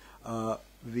outreach,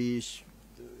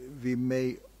 we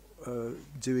may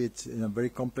do it in a very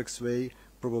complex way.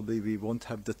 Probably we won't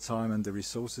have the time and the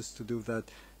resources to do that.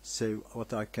 So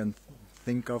what I can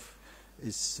think of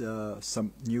is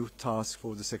some new task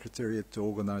for the Secretariat to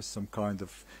organize some kind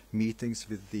of meetings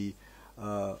with the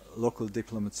local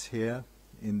diplomats here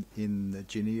in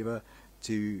Geneva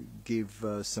to give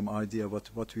some idea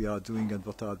what we are doing and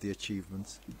what are the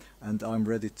achievements. And I'm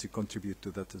ready to contribute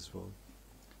to that as well.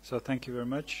 So thank you very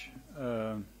much.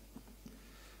 I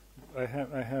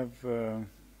have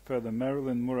further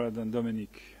Marilyn, Murad, and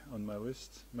Dominique on my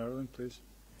list. Marilyn, please.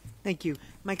 Thank you.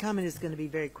 My comment is going to be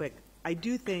very quick. I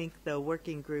do think the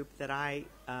working group that I,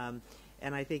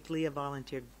 and I think Leah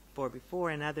volunteered for before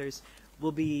and others,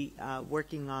 will be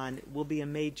working on, will be a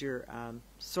major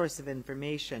source of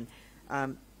information.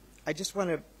 I just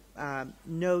want to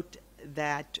note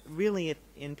that really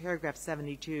in paragraph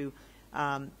 72,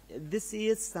 this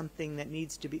is something that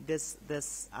needs to be,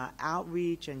 this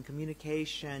outreach and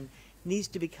communication needs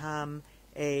to become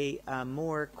a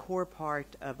more core part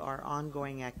of our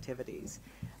ongoing activities.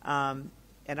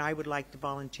 And I would like to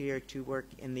volunteer to work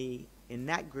in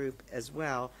that group as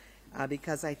well,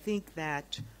 because I think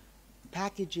that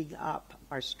packaging up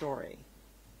our story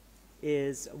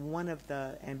is one of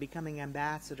the, and becoming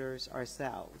ambassadors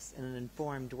ourselves in an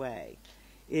informed way,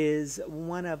 is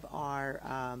one of our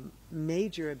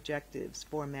major objectives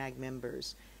for MAG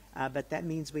members. But that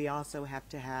means we also have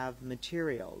to have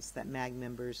materials that MAG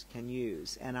members can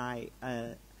use. And I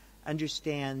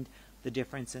understand the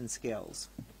difference in skills.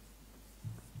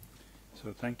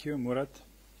 So thank you. Murat?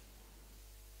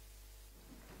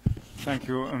 Thank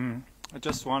you. I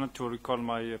just wanted to recall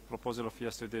my proposal of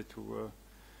yesterday to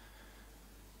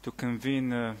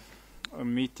convene a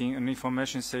meeting, an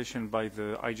information session by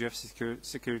the IGF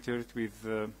Secretariat with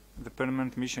the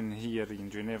permanent mission here in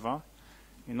Geneva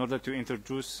in order to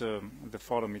introduce the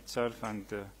forum itself and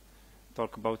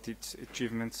talk about its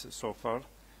achievements so far.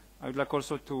 I would like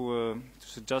also to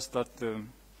suggest that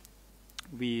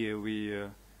we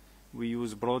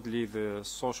use broadly the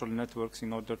social networks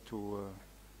in order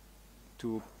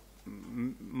to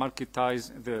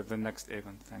marketize the next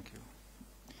event. Thank you.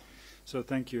 So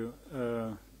thank you.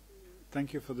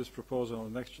 Thank you for this proposal.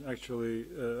 And actually,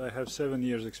 I have 7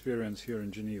 years experience here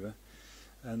in Geneva,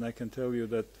 and I can tell you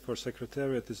that for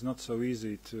Secretariat it's not so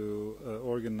easy to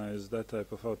organize that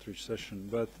type of outreach session,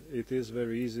 but it is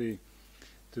very easy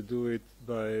to do it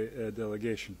by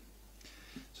delegation.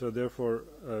 So therefore,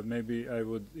 maybe I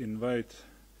would invite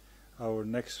our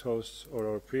next hosts or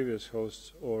our previous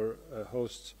hosts or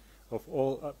hosts of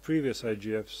all previous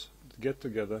IGFs to get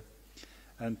together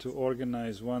and to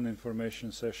organize one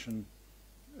information session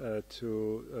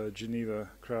to Geneva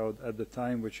crowd at the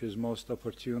time which is most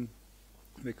opportune,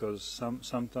 because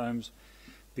sometimes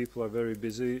people are very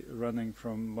busy running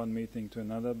from one meeting to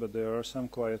another, but there are some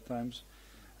quiet times.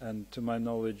 And to my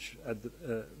knowledge, at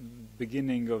the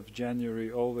beginning of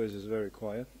January always is very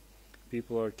quiet.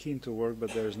 People are keen to work,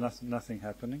 but there is nothing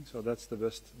happening, so that's the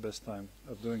best time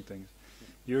of doing things.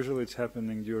 Usually it's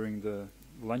happening during the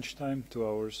lunchtime, 2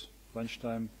 hours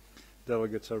lunchtime.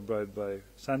 Delegates are brought by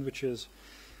sandwiches.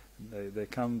 They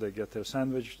come, they get their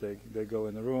sandwich, they go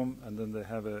in a room, and then they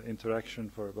have an interaction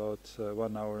for about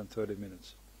 1 hour and 30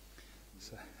 minutes.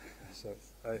 So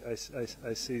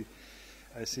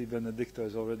I see Benedicto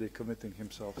is already committing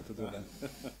himself to do that.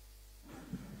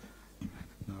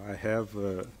 No, I have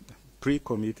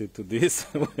pre-committed to this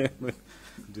when we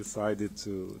decided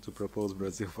to propose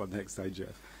Brazil for next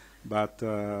IGF. But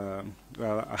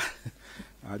well,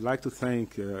 I'd like to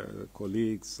thank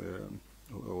colleagues,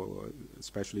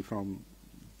 especially from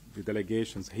the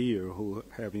delegations here, who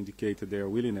have indicated their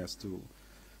willingness to,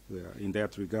 in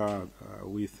that regard.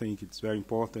 We think it's very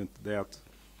important that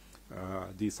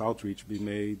this outreach be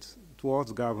made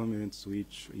towards governments,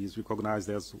 which is recognized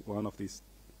as one of these,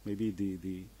 maybe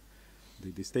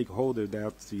the stakeholder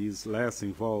that is less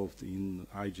involved in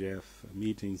IGF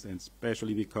meetings, and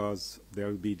especially because there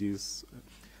will be this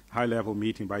high-level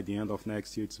meeting by the end of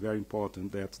next year. It's very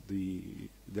important that the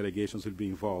delegations will be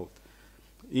involved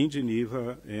in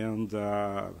Geneva and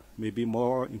maybe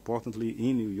more importantly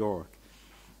in New York.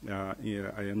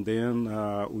 And then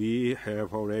we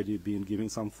have already been giving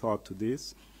some thought to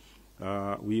this.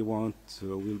 We'll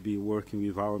be working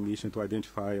with our mission to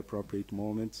identify appropriate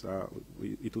moments.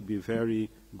 It would be very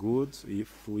good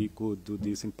if we could do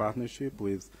this in partnership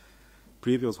with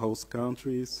previous host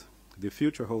countries, the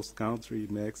future host country,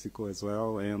 Mexico as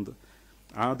well, and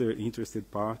other interested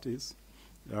parties.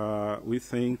 We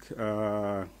think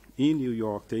in New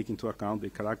York, taking into account the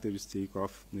characteristic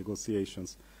of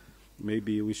negotiations,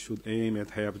 maybe we should aim at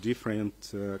have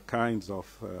different kinds of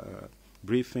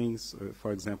briefings.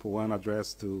 For example, one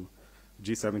addressed to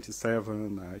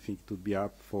G77. I think it would be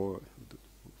up for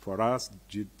us,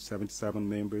 G77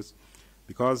 members,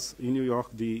 because in New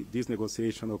York this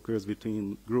negotiation occurs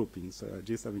between groupings,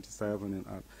 G77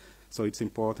 and so it's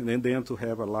important. And then to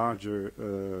have a larger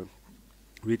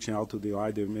reaching out to the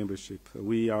wider membership.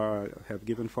 We have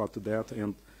given thought to that,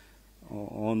 and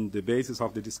on the basis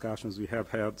of the discussions we have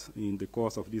had in the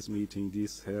course of this meeting,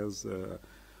 this has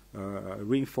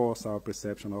reinforced our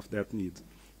perception of that need.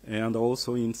 And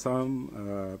also in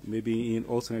some, maybe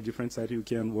also in a different setting, you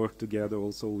can work together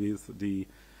also with you,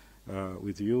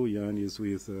 Yanis,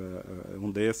 with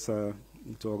UNDESA,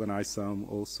 to organize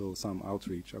some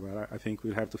outreach. But I think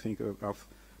we have to think of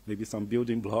maybe some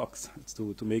building blocks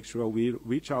to make sure we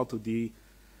reach out to the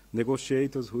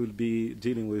negotiators who will be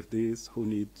dealing with this, who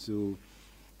need to,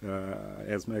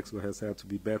 as Mexico has said, to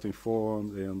be better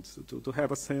informed and to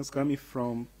have a sense coming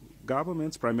from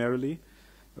governments primarily,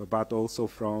 but also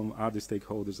from other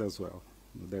stakeholders as well.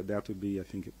 That would be, I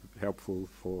think, helpful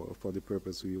for the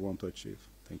purpose we want to achieve.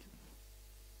 Thank you.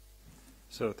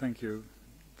 So thank you,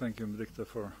 Benedicta,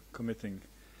 for committing.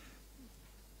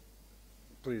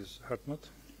 Please, Hartmut.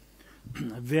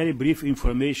 very brief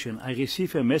information. I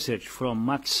received a message from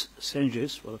Max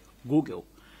Senges for Google,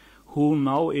 who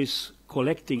now is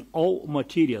collecting all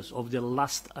materials of the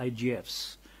last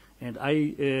IGFs. And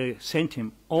I sent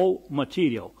him all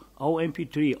material, all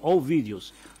MP3, all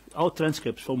videos, all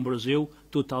transcripts from Brazil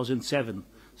 2007.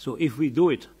 So if we do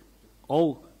it,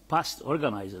 all past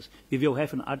organizers, we will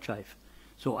have an archive.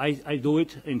 So I do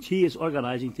it, and he is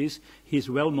organizing this. He is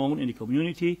well known in the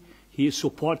community. He is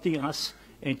supporting us,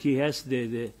 and he has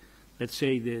let's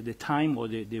say, the time or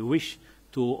the wish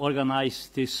to organize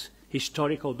these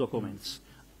historical documents.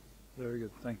 Very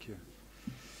good, thank you.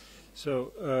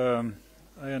 So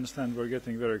I understand we're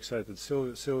getting very excited.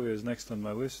 Sylvia is next on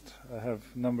my list. I have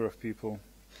a number of people.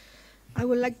 I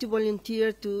would like to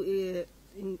volunteer to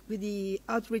with the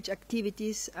outreach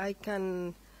activities. I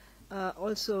can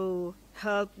also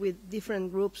help with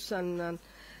different groups and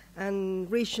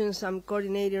regions. I'm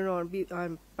coordinating or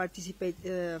participate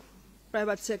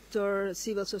private sector,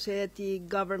 civil society,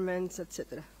 governments,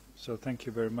 etc. So thank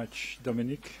you very much,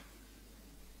 Dominique.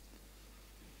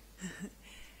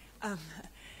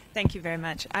 Thank you very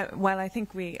much. While I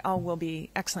think we all will be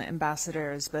excellent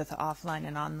ambassadors, both offline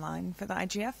and online, for the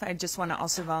IGF, I just want to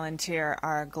also volunteer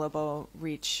our global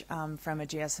reach from a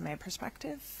GSMA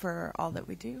perspective for all that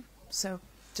we do. So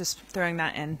just throwing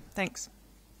that in. Thanks.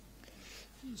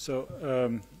 So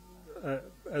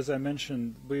as I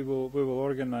mentioned, we will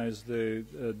organize the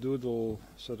doodle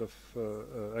sort of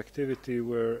activity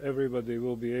where everybody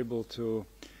will be able to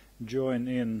join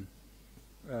in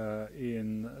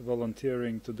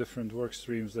volunteering to different work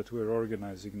streams that we're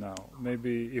organizing now.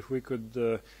 Maybe if we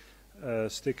could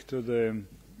stick to the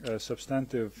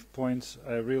substantive points.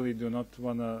 I really do not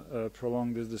want to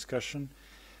prolong this discussion.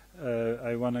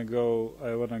 I want to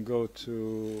go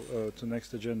to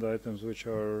next agenda items, which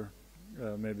are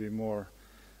maybe more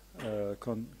not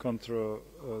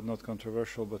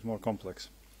controversial, but more complex.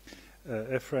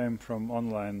 Ephraim from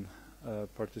online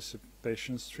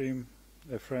participation stream.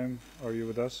 Ephraim, are you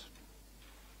with us?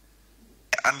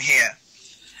 I'm here.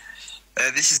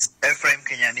 This is Ephraim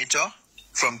Kenyanito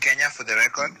from Kenya, for the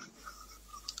record.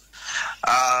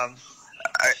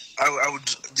 I would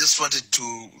just wanted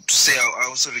to say I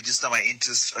also register my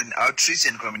interest in outreach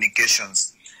and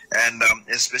communications, and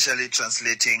especially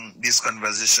translating these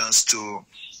conversations to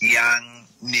young,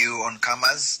 new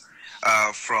on-comers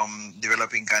from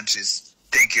developing countries.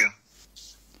 Thank you.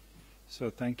 So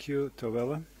thank you,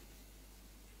 Tovela.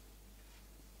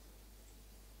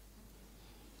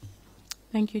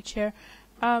 Thank you, Chair.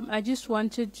 I just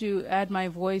wanted to add my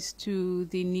voice to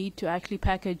the need to actually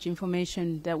package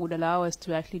information that would allow us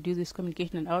to actually do this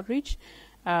communication and outreach.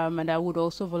 And I would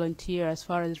also volunteer as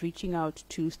far as reaching out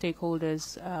to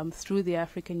stakeholders through the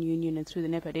African Union and through the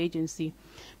NEPAD agency.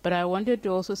 But I wanted to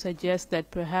also suggest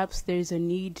that perhaps there's a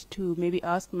need to maybe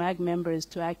ask MAG members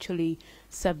to actually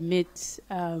submit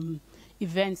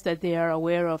events that they are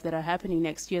aware of that are happening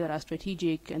next year that are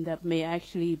strategic and that may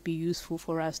actually be useful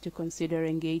for us to consider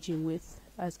engaging with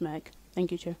as MAG.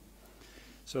 Thank you, Chair.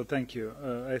 So thank you.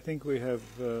 I think we have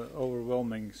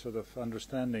overwhelming sort of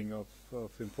understanding of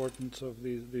importance of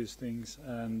these things,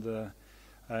 and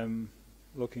I'm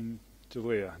looking to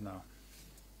Leah now.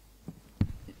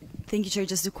 Thank you, Chair.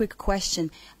 Just a quick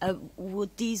question.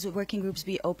 Would these working groups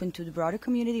be open to the broader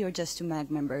community or just to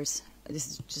MAG members? This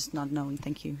is just not known.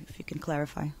 Thank you. If you can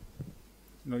clarify.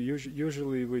 No,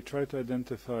 usually we try to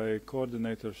identify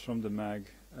coordinators from the MAG,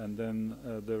 and then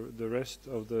the rest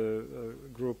of the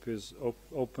group is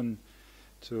open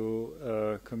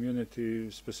to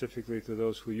community, specifically to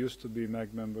those who used to be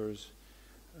MAG members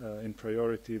in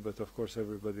priority, but of course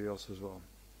everybody else as well.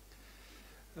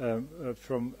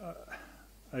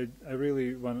 I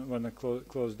really want to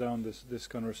close down this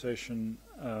conversation,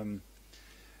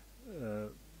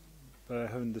 but I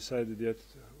haven't decided yet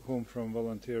whom from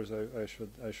volunteers I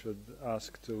should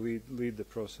ask to lead the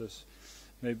process.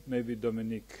 Maybe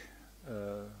Dominique,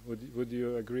 would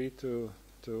you agree to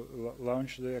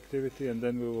launch the activity, and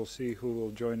then we will see who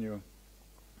will join you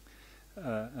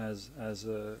as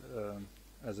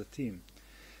a team.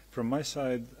 From my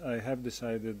side, I have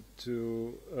decided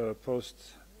to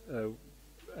post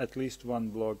at least one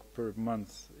blog per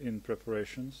month in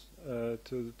preparations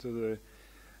to the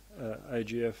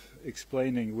IGF,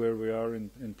 explaining where we are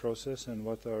in process and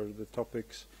what are the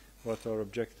topics, what are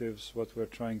objectives, what we're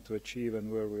trying to achieve,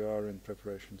 and where we are in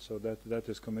preparation. So that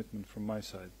is commitment from my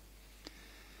side.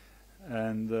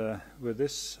 And with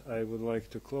this, I would like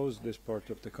to close this part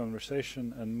of the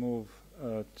conversation and move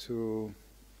to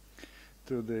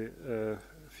the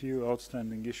few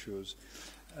outstanding issues.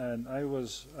 And I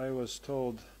was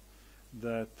told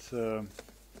that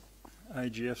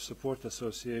IGF Support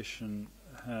Association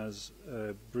has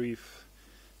a brief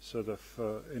sort of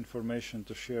information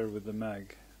to share with the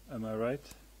MAG. Am I right?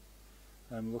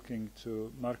 I'm looking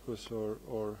to Marcus or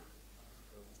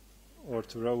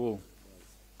to Raul.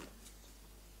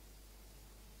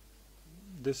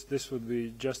 This would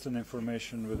be just an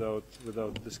information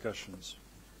without discussions.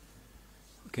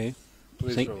 Okay.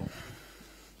 Please, Raul.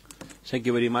 Thank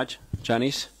you very much,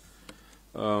 Janice.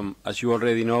 As you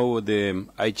already know, the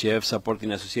IGF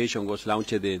Supporting Association was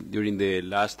launched during the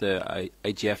last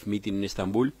IGF meeting in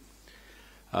Istanbul.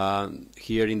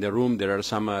 Here in the room, there are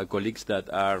some colleagues that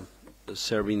are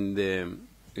serving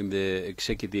in the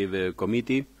executive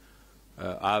committee.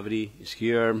 Avri is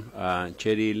here,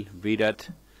 Cheryl, Virat,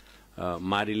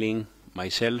 Marilyn,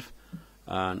 myself,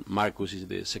 and Marcus is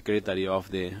the secretary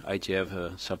of the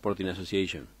IGF Supporting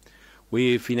Association.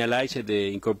 We finalized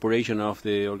the incorporation of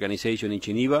the organization in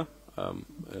Geneva.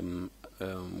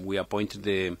 We appointed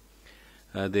the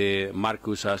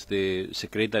Marcus as the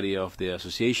secretary of the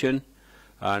association,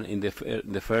 and in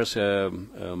the first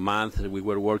month we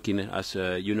were working, as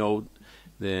you know,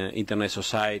 the Internet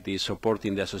Society is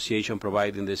supporting the association,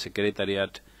 providing the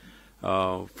secretariat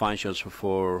functions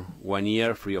for 1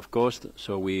 year free of cost.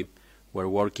 So we were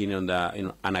working on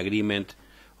an agreement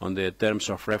on the terms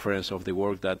of reference of the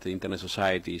work that the Internet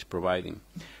Society is providing.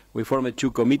 We formed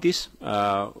 2 committees,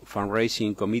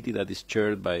 fundraising committee that is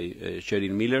chaired by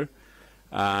Cheryl Miller,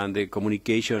 and the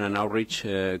communication and outreach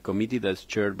committee that's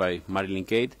chaired by Marilyn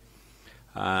Kate.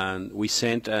 And we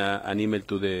sent an email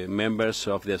to the members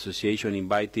of the association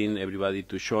inviting everybody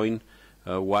to join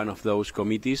one of those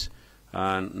committees.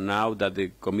 And now that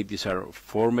the committees are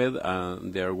formed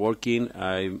and they are working,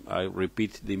 I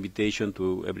repeat the invitation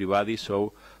to everybody.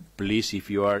 So please, if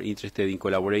you are interested in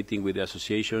collaborating with the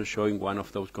association, join one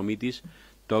of those committees,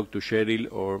 talk to Cheryl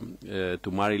or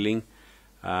to Marilyn,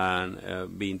 and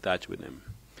be in touch with them.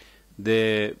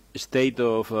 The state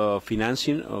of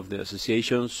financing of the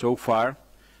association so far,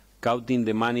 counting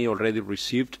the money already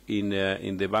received in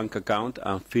the bank account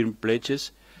and firm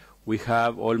pledges, we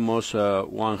have almost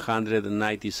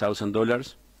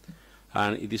 $190,000,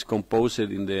 and it is composed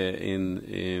in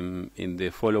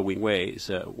the following ways: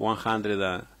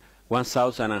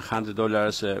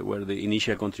 $1,100 were the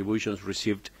initial contributions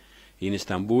received in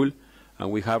Istanbul,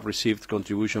 and we have received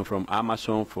contribution from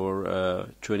Amazon for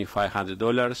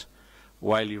 $2,500,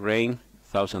 Wiley Rain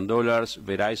 $1,000,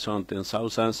 Verizon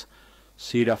 $10,000,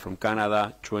 Sierra from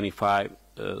Canada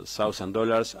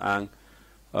 $25,000, and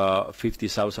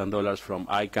 $50,000 from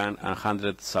ICANN and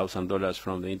 $100,000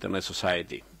 from the Internet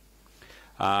Society.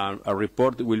 A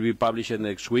report will be published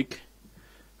next week,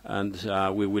 and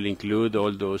we will include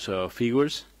all those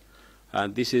figures.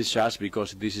 And this is just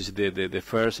because this is the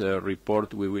first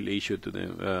report we will issue to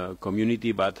the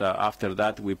community, but after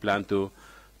that we plan to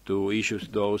issue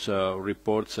those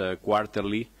reports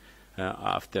quarterly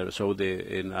so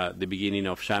in the beginning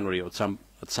of January, or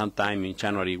at some time in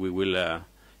January, we will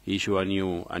issue a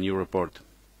new report.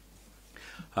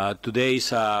 Today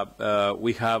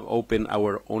we have opened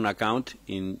our own account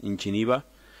in Geneva.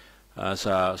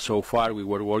 So far we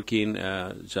were working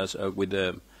just with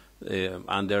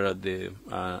under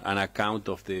an account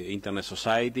of the Internet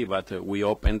Society, but we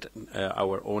opened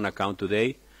our own account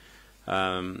today.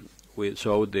 Now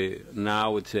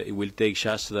it will take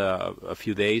just a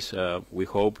few days, we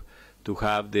hope, to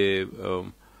have the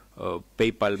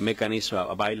PayPal mechanism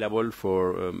available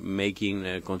for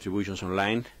making contributions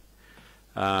online.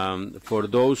 For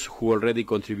those who already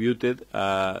contributed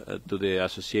to the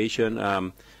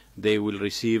association, they will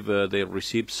receive their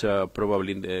receipts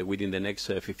probably within the next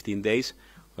 15 days.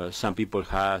 Some people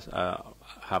have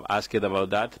asked about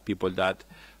that, people that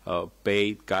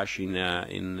paid cash in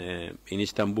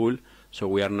Istanbul. So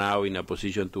we are now in a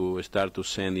position to start to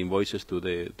send invoices to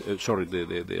the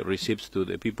receipts to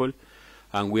the people.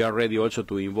 And we are ready also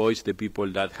to invoice the people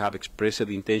that have expressed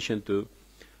the intention to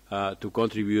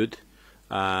contribute.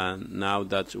 Now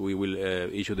that we will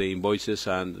issue the invoices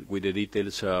and with the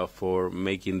details for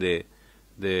making the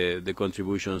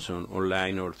contributions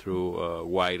online or through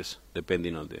wires,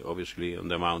 depending on obviously on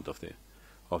the amount of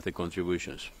the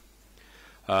contributions.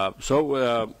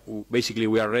 Basically,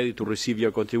 we are ready to receive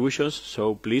your contributions.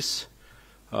 So please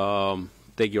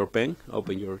take your pen,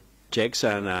 open your checks,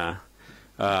 and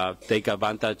take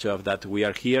advantage of that we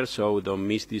are here, so don't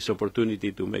miss this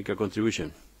opportunity to make a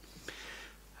contribution.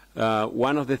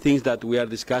 One of the things that we are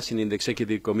discussing in the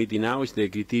executive committee now is the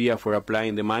criteria for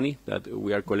applying the money that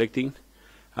we are collecting.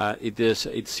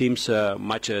 It seems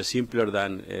much simpler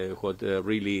than what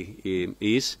really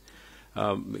is,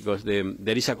 because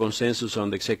there is a consensus on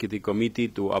the executive committee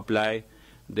to apply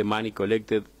the money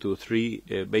collected to three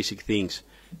basic things: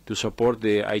 to support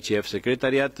the IGF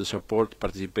Secretariat, to support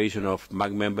participation of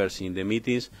MAG members in the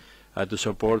meetings, to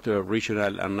support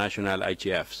regional and national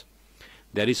IGFs.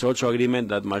 There is also agreement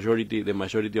that the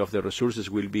majority of the resources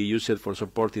will be used for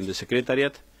supporting the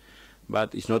Secretariat,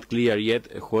 but it's not clear yet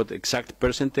what exact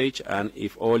percentage and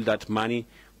if all that money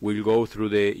will go through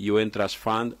the UN Trust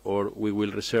Fund or we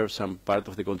will reserve some part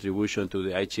of the contribution to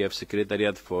the IGF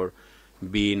Secretariat for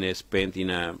being spent in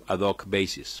an ad hoc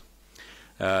basis.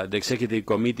 The Executive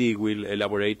Committee will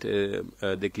elaborate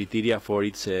the criteria for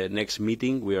its next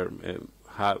meeting. We are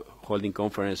holding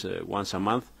conference once a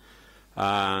month.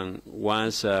 And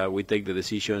once we take the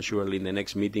decision, surely in the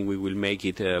next meeting we will make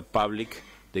it public,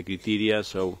 the criteria,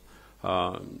 so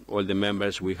all the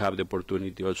members will have the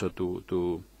opportunity also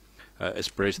to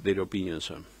express their opinions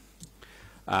on.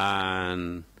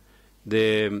 And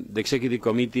the Executive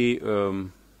Committee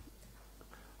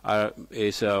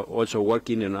is also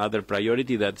working on other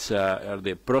priority that are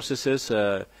the processes,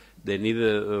 the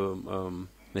needed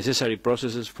necessary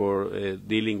processes for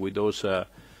dealing with those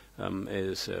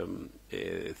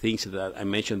things that I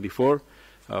mentioned before.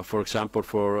 For example,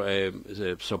 for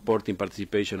supporting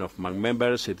participation of MAG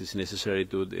members, it is necessary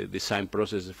to design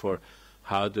processes for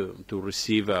how to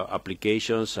receive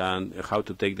applications and how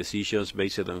to take decisions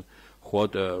based on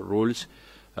what rules.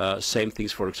 Same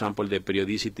things, for example, the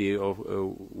periodicity of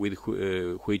with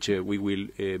which we will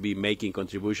be making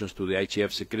contributions to the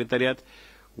IGF Secretariat.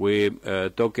 We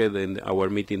talked in our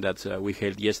meeting that we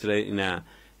held yesterday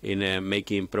in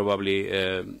making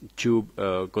probably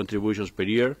 2 contributions per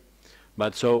year.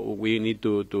 But so we need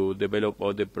to develop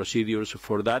all the procedures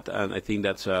for that, and I think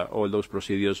that all those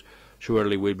procedures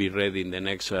surely will be ready in the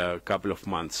next couple of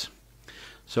months.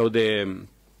 So the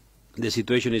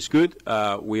situation is good.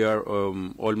 We are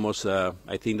almost,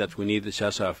 I think that we need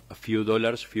just a few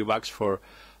dollars, few bucks for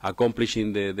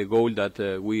accomplishing the goal that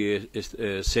we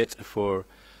set for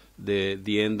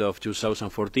the end of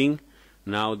 2014.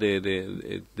 Now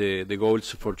the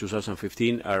goals for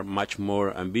 2015 are much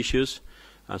more ambitious.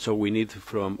 And so we need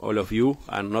from all of you,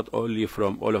 and not only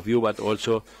from all of you, but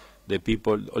also the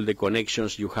people, all the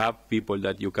connections you have, people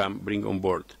that you can bring on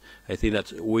board. I think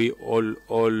that we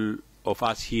all of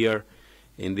us here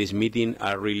in this meeting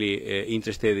are really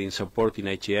interested in supporting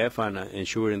IGF and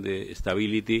ensuring the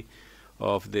stability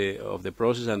of the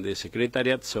process and the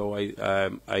Secretariat. So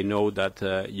I know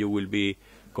that you will be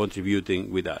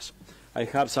contributing with us. I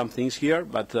have some things here,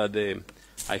 but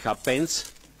I have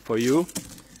pens for you.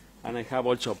 And I have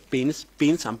also pins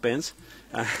and pens,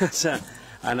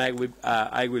 and I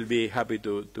will be happy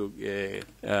to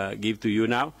give to you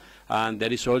now. And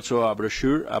there is also a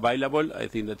brochure available. I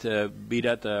think that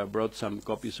Virat brought some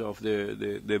copies of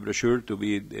the brochure to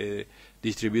be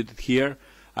distributed here,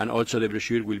 and also the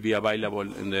brochure will be available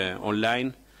in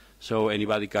online, so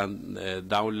anybody can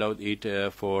download it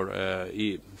for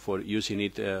using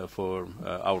it for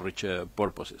outreach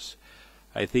purposes.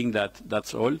 I think that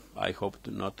that's all. I hope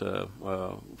to not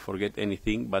forget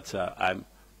anything, but I'm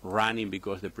running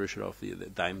because the pressure of the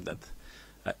time that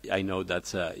I know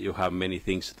that you have many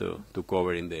things to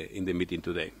cover in the meeting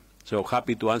today. So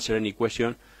happy to answer any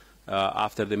question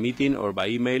after the meeting or by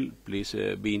email. Please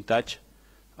be in touch.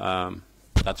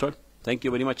 That's all. Thank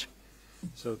you very much.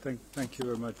 So thank you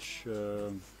very much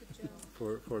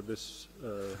for this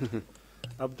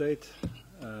update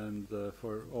and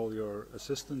for all your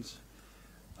assistance.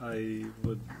 I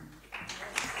would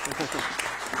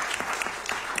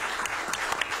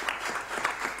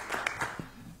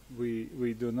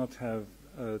we do not have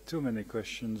too many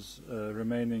questions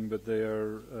remaining, but they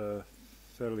are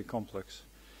fairly complex,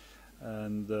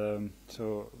 and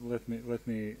so let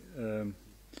me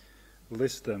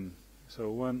list them. So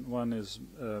one is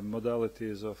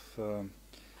modalities of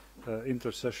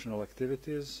intersessional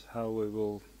activities, how we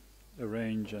will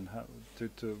arrange and how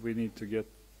we need to get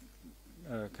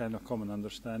kind of common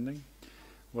understanding,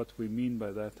 what we mean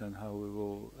by that and how we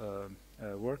will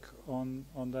work on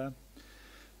that.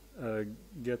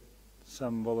 Get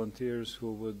some volunteers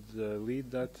who would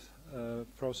lead that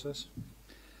process.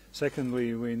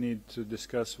 Secondly, we need to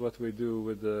discuss what we do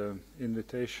with the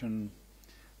invitation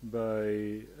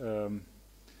by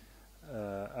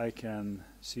ICANN,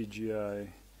 CGI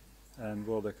and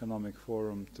World Economic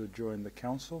Forum to join the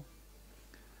Council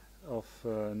of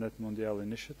Net Mondial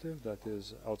Initiative. That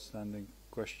is outstanding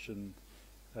question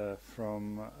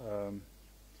from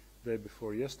day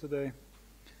before yesterday.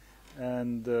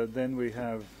 And then we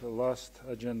have the last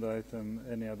agenda item,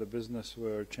 any other business,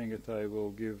 where Chengetai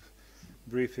will give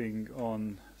briefing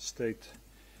on state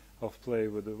of play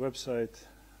with the website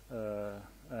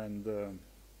and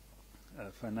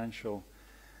financial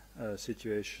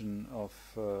situation of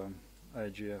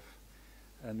IGF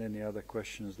and any other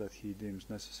questions that he deems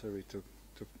necessary to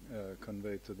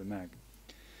convey to the MAG.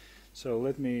 So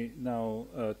let me now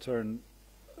turn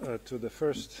to the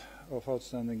first of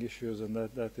outstanding issues, and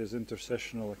that is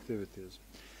intersessional activities.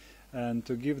 And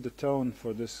to give the tone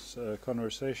for this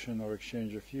conversation or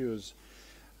exchange of views,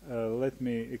 let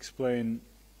me explain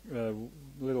a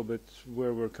little bit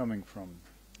where we're coming from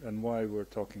and why we're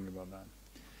talking about that.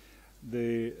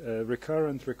 The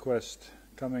recurrent request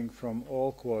coming from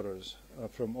all quarters,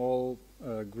 from all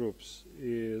groups,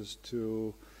 is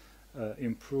to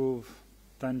improve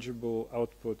tangible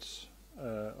outputs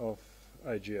of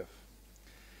IGF.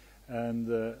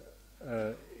 And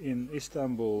in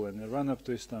Istanbul and the run-up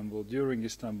to Istanbul, during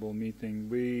Istanbul meeting,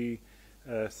 we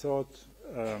thought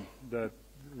that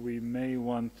we may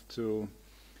want to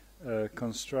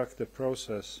construct a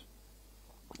process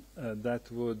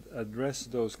that would address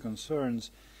those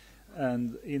concerns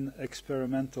and in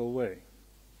experimental way.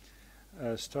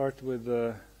 Start with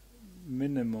the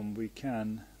minimum we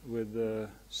can, with a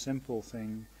simple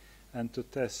thing, and to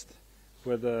test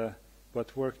whether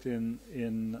what worked in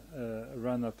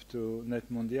run-up to Net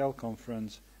Mundial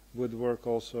conference would work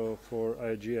also for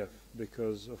IGF,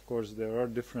 because of course there are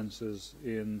differences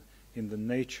in the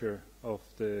nature of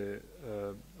the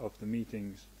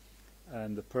meetings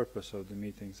and the purpose of the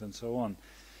meetings and so on.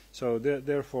 So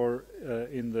therefore,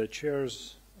 in the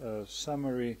chair's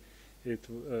summary,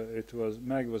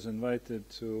 MAG was invited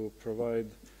to provide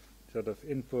sort of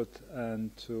input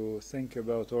and to think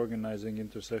about organizing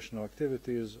intersessional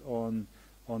activities on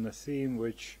a theme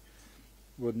which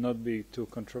would not be too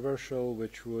controversial,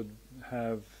 which would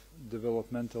have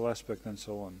developmental aspect and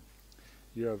so on.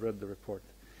 You have read the report.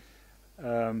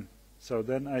 So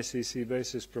then ICC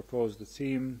Basis proposed a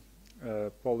theme,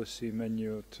 policy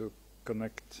menu to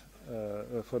connect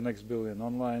for next billion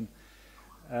online,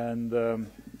 and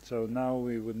so now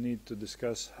we would need to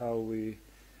discuss how we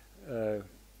will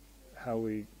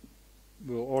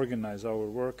organize our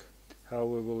work, how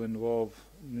we will involve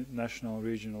national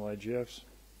regional IGFs,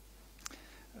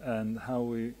 and how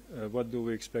what do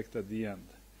we expect at the end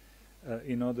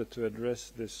in order to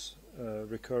address this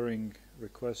recurring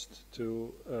request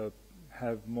to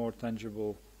have more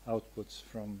tangible outputs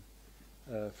from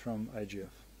IGF.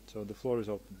 So the floor is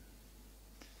open.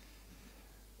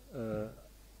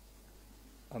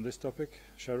 On this topic,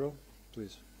 Cheryl,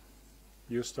 please.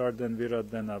 You start, then Virat,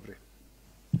 then Avri.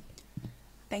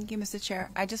 Thank you, Mr.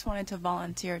 Chair. I just wanted to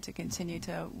volunteer to continue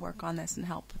to work on this and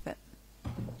help with it.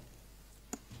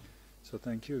 So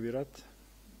thank you, Virat.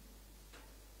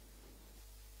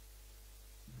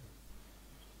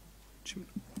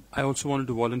 I also wanted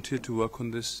to volunteer to work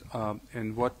on this,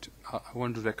 and what I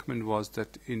wanted to recommend was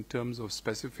that in terms of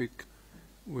specific,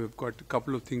 we've got a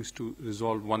couple of things to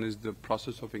resolve. One is the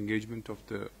process of engagement of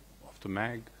the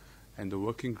MAG and the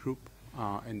working group,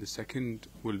 and the second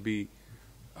will be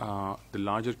the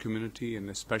larger community and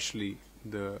especially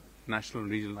the national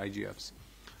and regional IGFs.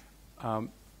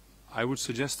 I would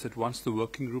suggest that once the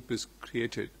working group is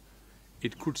created,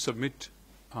 it could submit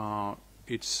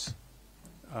its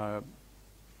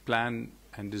plan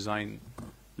and design,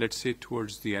 let's say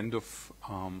towards the end of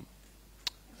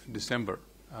December.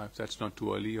 If that's not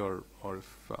too early, or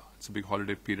if it's a big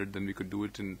holiday period, then we could do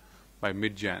it by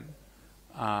mid-Jan.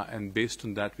 And based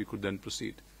on that, we could then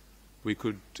proceed. We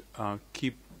could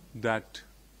keep that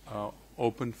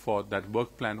open for that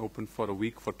work plan open for a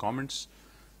week for comments,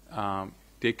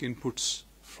 take inputs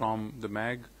from the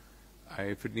MAG.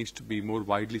 If it needs to be more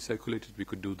widely circulated, we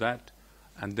could do that,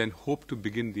 and then hope to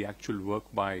begin the actual work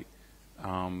by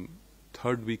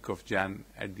third week of Jan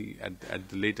at the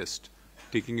latest,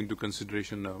 taking into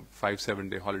consideration a 5-7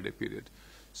 day holiday period.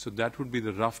 So that would be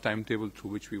the rough timetable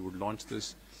through which we would launch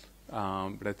this.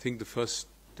 But I think the first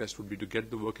test would be to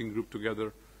get the working group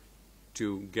together,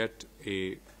 to get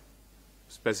a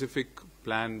specific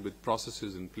plan with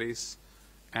processes in place,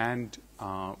 and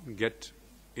get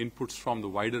inputs from the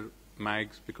wider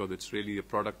MAGs, because it's really a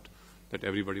product that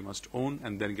everybody must own,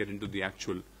 and then get into the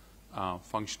actual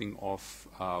functioning of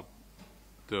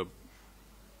the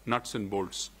nuts and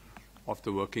bolts of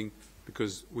the working,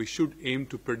 because we should aim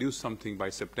to produce something by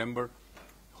September.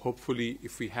 Hopefully,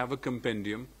 if we have a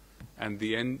compendium, and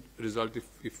the end result,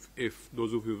 if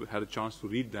those of you had a chance to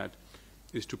read that,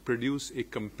 is to produce a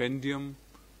compendium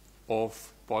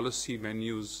of policy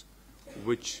menus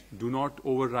which do not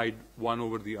override one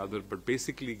over the other, but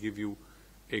basically give you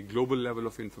a global level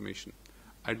of information.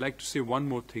 I'd like to say one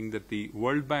more thing, that the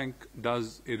World Bank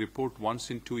does a report once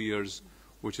in 2 years,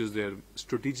 which is their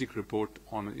strategic report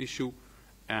on an issue.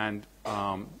 And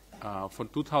for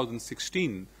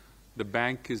 2016, the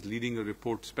bank is leading a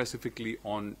report specifically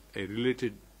on a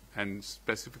related and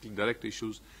specifically direct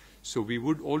issues. So we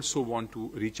would also want to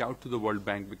reach out to the World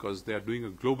Bank, because they are doing a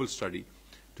global study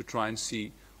to try and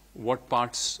see what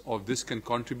parts of this can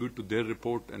contribute to their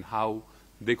report and how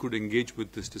they could engage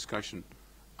with this discussion.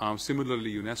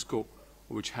 Similarly, UNESCO,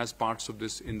 which has parts of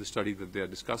this in the study that they are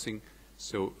discussing.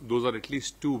 So those are at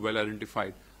least two well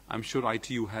identified. I'm sure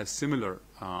ITU has similar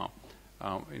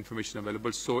information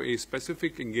available. So a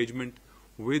specific engagement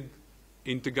with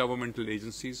intergovernmental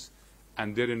agencies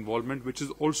and their involvement, which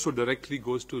is also directly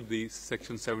goes to the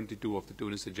Section 72 of the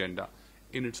Tunis Agenda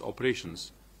in its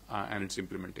operations and its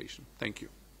implementation. Thank you.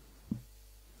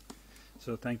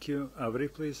 So thank you.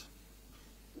 Avri, please.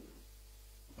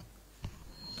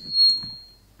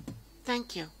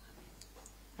 Thank you.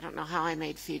 I don't know how I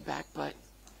made feedback, but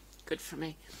good for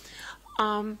me.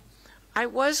 I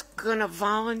was going to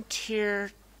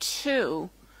volunteer too,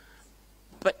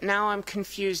 but now I'm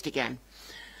confused again.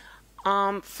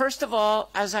 First of all,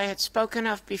 as I had spoken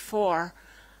of before,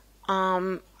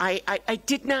 I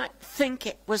did not think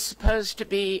it was supposed to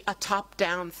be a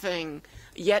top-down thing,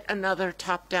 yet another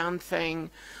top-down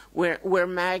thing where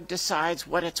MAG decides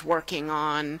what it's working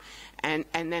on and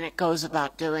then it goes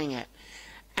about doing it.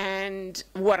 And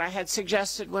what I had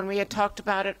suggested when we had talked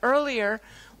about it earlier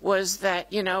was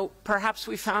that, you know, perhaps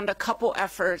we found a couple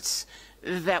efforts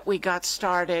that we got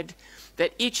started,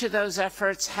 that each of those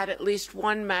efforts had at least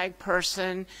one MAG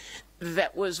person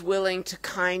that was willing to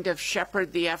kind of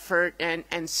shepherd the effort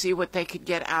and see what they could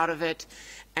get out of it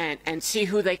and see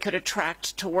who they could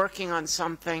attract to working on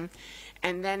something.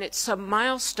 And then at some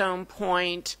milestone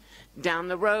point down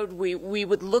the road, we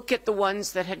would look at the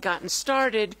ones that had gotten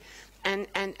started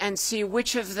and see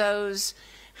which of those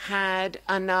had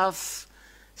enough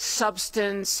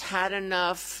substance, had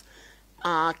enough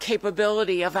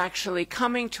capability of actually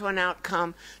coming to an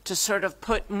outcome to sort of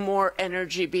put more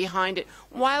energy behind it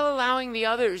while allowing the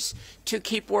others to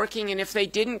keep working. And if they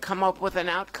didn't come up with an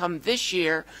outcome this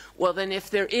year, well, then if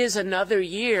there is another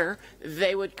year,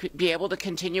 they would be able to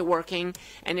continue working.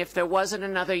 And if there wasn't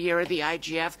another year of the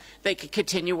IGF, they could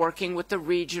continue working with the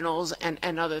regionals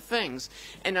and other things.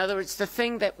 In other words, the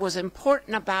thing that was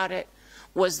important about it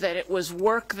was that it was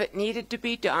work that needed to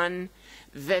be done,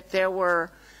 that there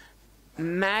were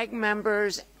MAG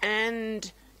members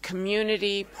and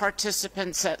community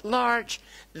participants at large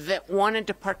that wanted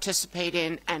to participate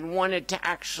in and wanted to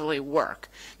actually work.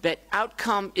 That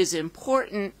outcome is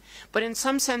important, but in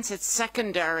some sense it's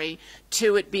secondary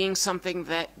to it being something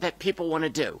that people want to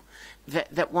do,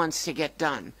 that wants to get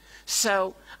done.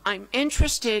 So I'm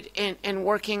interested in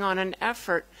working on an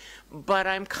effort, but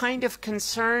I'm kind of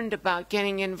concerned about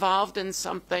getting involved in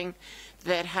something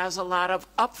that has a lot of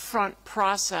upfront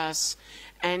process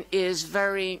and is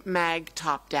very MAG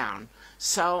top-down.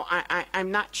 So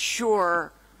I'm not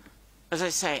sure, as I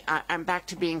say, I'm back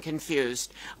to being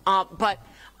confused. But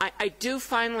I do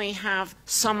finally have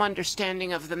some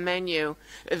understanding of the menu,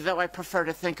 though I prefer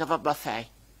to think of a buffet.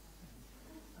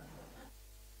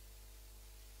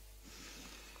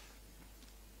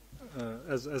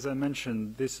 As I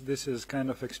mentioned, this is kind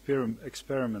of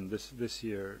experiment this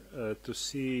year to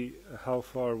see how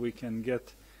far we can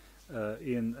get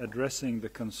in addressing the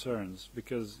concerns,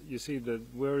 because you see that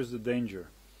where is the danger?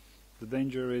 The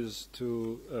danger is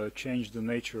to change the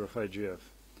nature of IGF,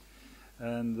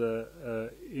 and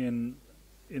in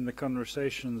the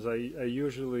conversations I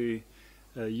usually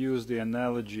use the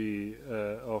analogy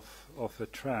of a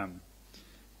tram.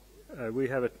 We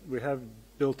have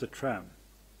built a tram.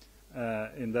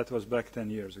 And that was back 10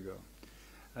 years ago.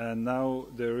 And now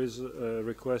there is a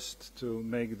request to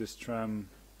make this tram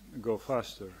go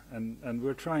faster. And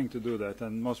we're trying to do that.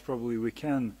 And most probably we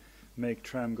can make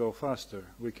tram go faster.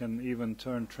 We can even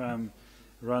turn tram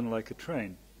run like a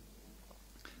train.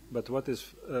 But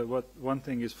one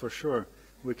thing is for sure,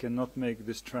 we cannot make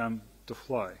this tram to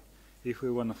fly. If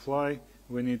we want to fly,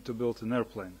 we need to build an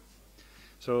airplane.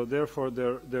 So therefore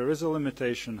there is a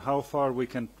limitation how far we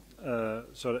can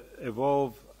sort of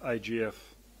evolve IGF,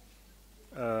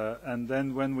 and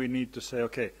then when we need to say,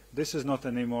 okay, this is not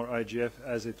anymore IGF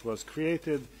as it was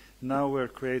created, now we're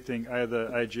creating either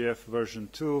IGF version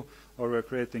 2 or we're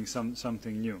creating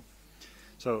something new.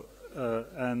 So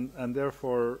and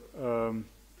therefore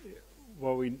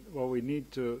what we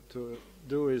need to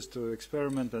do is to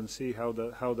experiment and see how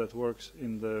that works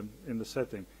in the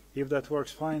setting. If that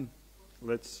works fine,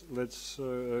 let's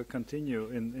continue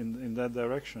in that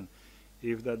direction.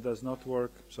 If that does not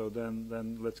work, so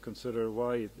then let's consider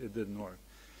why it didn't work.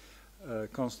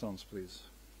 Constance, please.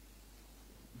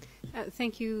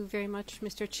 Thank you very much,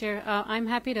 Mr. Chair. I'm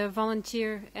happy to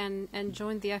volunteer and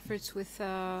join the efforts with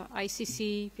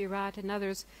ICC, Virat, and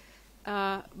others,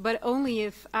 but only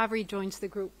if Avri joins the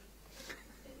group.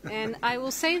 And I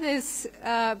will say this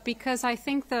because I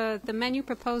think the menu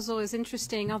proposal is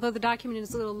interesting, although the document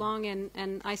is a little long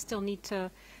and I still need to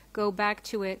go back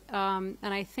to it. And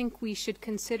I think we should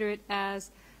consider it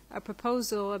as a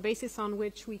proposal, a basis on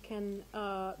which we can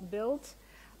build.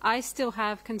 I still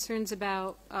have concerns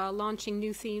about launching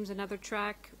new themes, another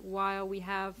track, while we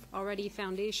have already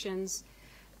foundations,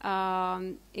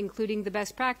 including the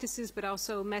best practices, but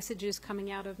also messages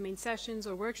coming out of main sessions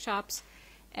or workshops.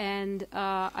 And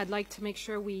I'd like to make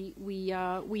sure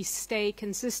we stay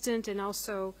consistent and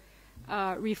also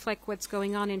reflect what's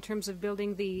going on in terms of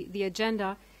building the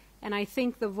agenda. And I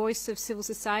think the voice of civil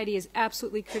society is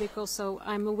absolutely critical, so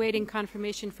I'm awaiting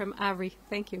confirmation from Avri.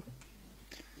 Thank you.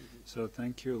 So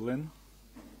thank you. Lynn?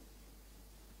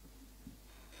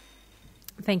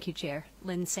 Thank you, Chair.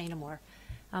 Lynn Sainamore.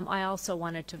 I also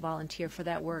wanted to volunteer for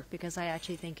that work because I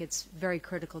actually think it's very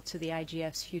critical to the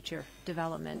IGF's future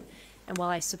development. And while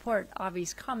I support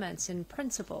Avi's comments in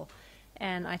principle,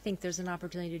 and I think there's an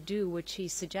opportunity to do what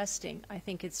she's suggesting, I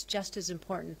think it's just as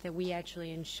important that we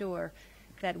actually ensure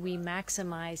that we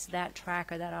maximize that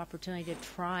track or that opportunity to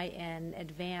try and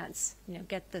advance,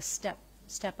 get the step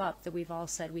up that we've all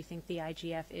said we think the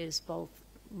IGF is both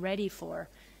ready for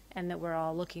and that we're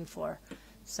all looking for.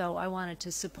 So I wanted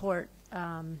to support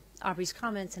Aubrey's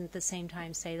comments and at the same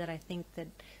time say that I think that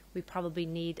we probably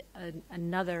need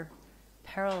another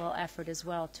parallel effort as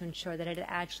well to ensure that it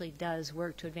actually does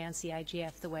work to advance the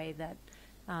IGF the way that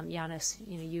Yanis,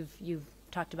 you've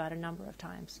talked about a number of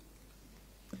times.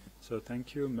 So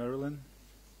thank you. Marilyn?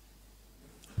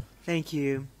 Thank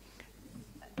you.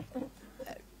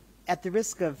 At the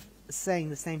risk of saying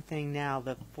the same thing now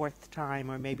the fourth time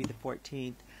or maybe the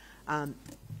 14th,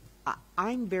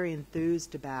 I'm very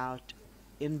enthused about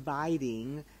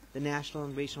inviting the national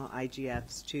and regional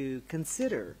IGFs to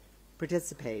consider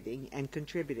participating and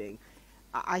contributing.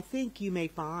 I think you may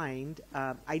find,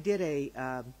 I did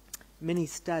a mini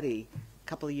study a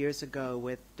couple of years ago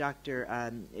with Dr.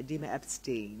 Dima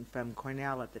Epstein from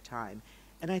Cornell at the time,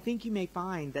 and I think you may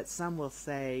find that some will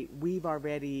say, we've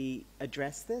already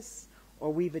addressed this,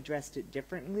 or we've addressed it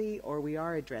differently, or we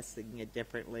are addressing it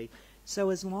differently. So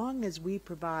as long as we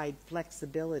provide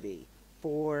flexibility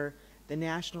for the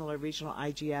national or regional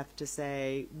IGF to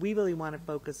say, we really want to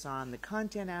focus on the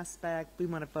content aspect, we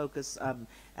want to focus on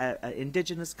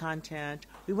indigenous content,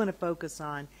 we want to focus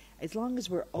on, as long as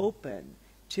we're open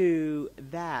to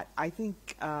that, I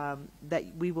think that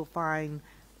we will find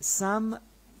some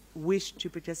wish to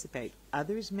participate.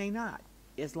 Others may not.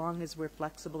 As long as we're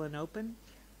flexible and open,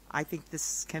 I think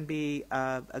this can be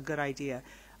a good idea.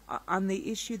 On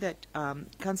the issue that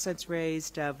Constance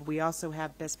raised of we also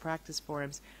have best practice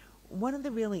forums, one of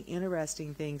the really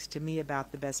interesting things to me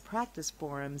about the best practice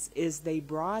forums is they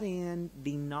brought in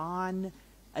the non-attendee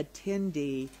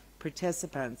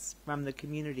participants from the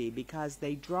community because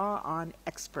they draw on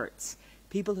experts,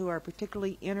 people who are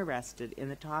particularly interested in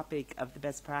the topic of the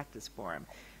best practice forum.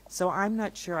 So I'm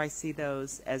not sure I see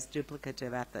those as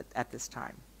duplicative at this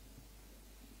time.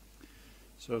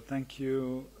 So thank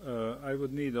you. I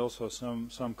would need also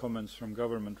some comments from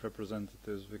government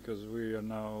representatives because we are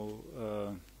now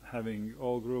having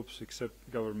all groups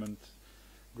except government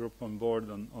group on board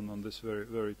on this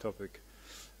very topic.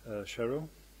 Cheryl?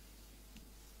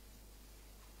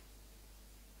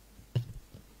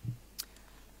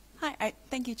 Hi,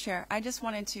 thank you, Chair. I just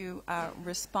wanted to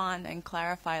respond and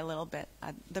clarify a little bit.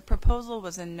 The proposal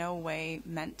was in no way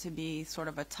meant to be sort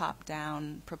of a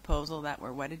top-down proposal that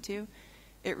we're wedded to.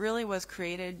 It really was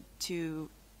created to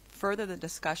further the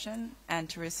discussion and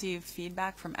to receive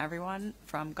feedback from everyone,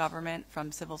 from government,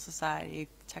 from civil society,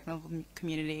 technical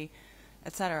community,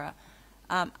 etc.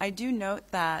 I do note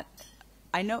that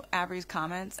I note Avery's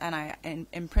comments, and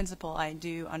in principle, I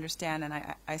do understand and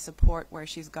I support where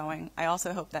she's going. I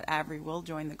also hope that Avery will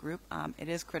join the group. It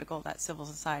is critical that civil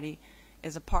society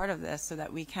is a part of this so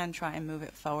that we can try and move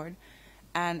it forward.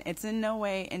 And it's in no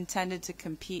way intended to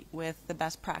compete with the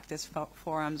best practice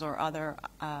forums or other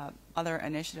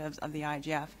initiatives of the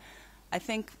IGF. I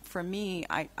think for me,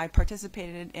 I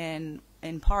participated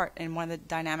in part in one of the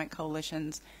dynamic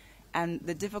coalitions, and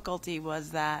the difficulty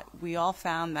was that we all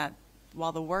found that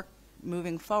while the work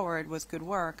moving forward was good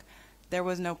work, there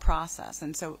was no process.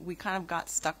 And so we kind of got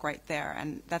stuck right there,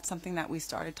 and that's something that we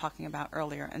started talking about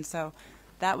earlier. And so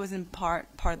that was in part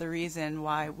of the reason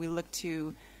why we looked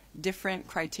to different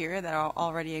criteria that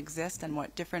already exist and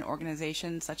what different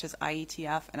organizations such as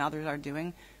IETF and others are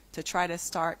doing to try to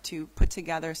start to put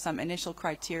together some initial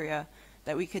criteria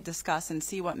that we could discuss and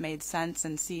see what made sense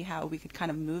and see how we could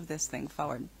kind of move this thing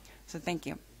forward. So thank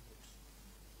you.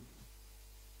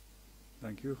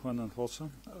 Thank you. Juan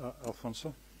Alfonso.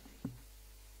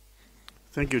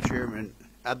 Thank you, Chairman.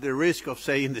 At the risk of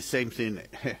saying the same thing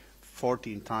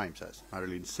 14 times, as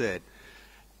Marilyn said,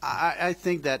 I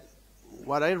think that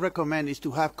what I recommend is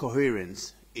to have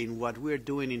coherence in what we're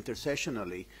doing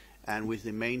intersessionally and with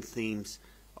the main themes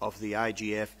of the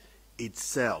IGF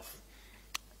itself.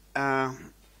 I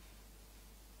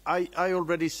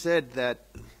already said that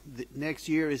the next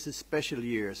year is a special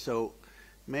year, so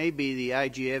maybe the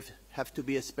IGF have to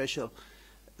be a special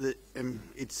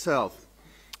itself.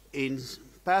 In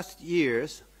past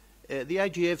years, the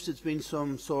IGF has been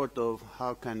some sort of,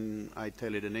 how can I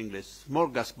tell it in English,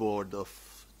 smorgasbord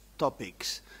of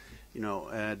topics,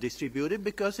 distributed,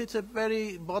 because it's a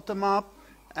very bottom-up,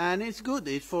 and it's good.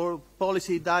 It's for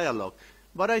policy dialogue.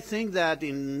 But I think that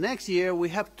in next year we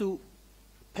have to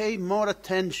pay more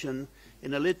attention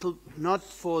in a little, not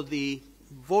for the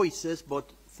voices, but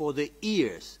for the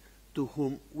ears to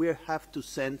whom we have to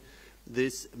send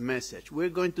this message. We're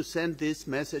going to send this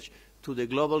message to the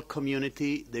global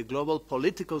community, the global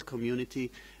political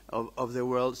community of the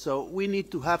world, so we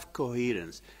need to have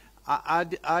coherence.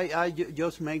 I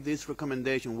just make this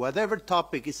recommendation. Whatever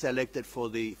topic is selected for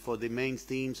the main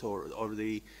themes or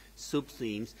the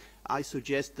sub-themes, I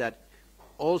suggest that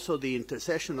also the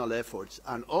intersessional efforts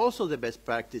and also the best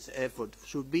practice effort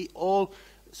should be all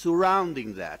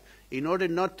surrounding that in order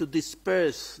not to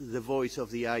disperse the voice of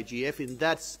the IGF in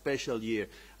that special year.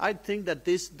 I think that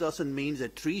this doesn't mean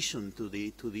attrition to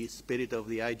the spirit of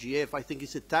the IGF. I think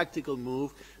it's a tactical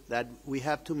move that we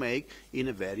have to make in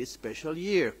a very special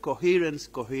year. Coherence,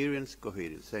 coherence,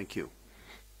 coherence. Thank you.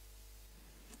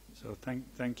 So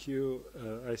thank you,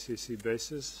 ICC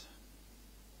Basis.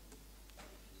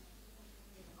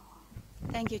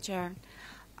 Thank you, Chair.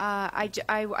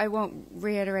 I won't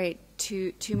reiterate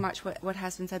too much what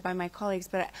has been said by my colleagues,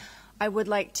 but I would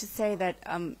like to say that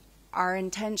our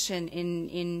intention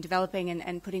in developing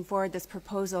and putting forward this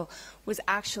proposal was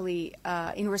actually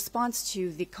in response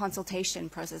to the consultation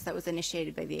process that was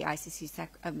initiated by the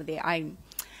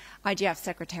IGF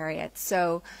Secretariat.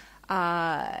 So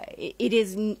it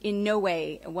is in no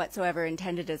way whatsoever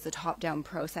intended as a top-down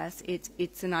process.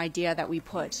 It's an idea that we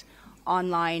put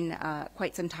online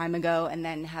quite some time ago and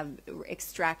then have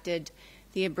extracted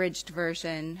the abridged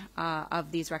version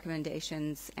of these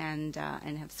recommendations and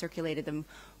have circulated them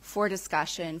for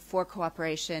discussion, for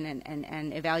cooperation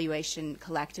and evaluation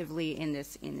collectively in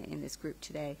this group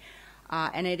today.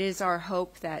 And it is our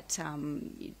hope that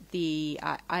the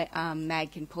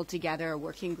MAG can pull together a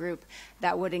working group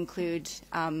that would include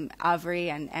AVRI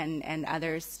and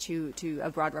others to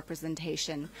a broad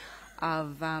representation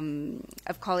of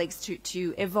colleagues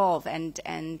to evolve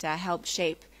and help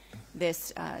shape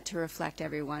this to reflect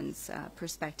everyone's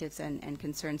perspectives and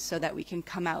concerns so that we can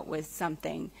come out with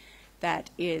something that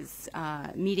is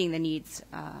meeting the needs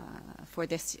for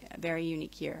this very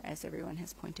unique year, as everyone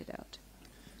has pointed out.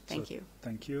 Thank you.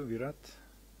 Thank you. Virat?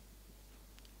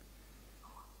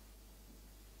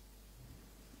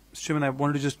 Mr. Chairman, I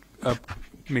wanted to just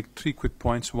make 3 quick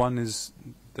points. One is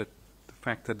that the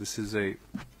fact that this is a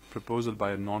proposal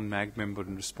by a non-MAG member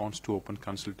in response to open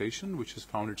consultation, which has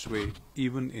found its way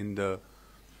even in the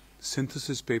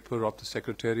synthesis paper of the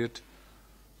Secretariat.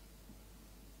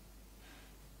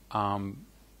 And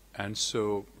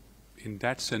so in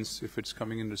that sense, if it's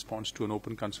coming in response to an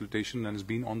open consultation and has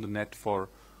been on the net for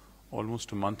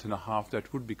almost a month and a half,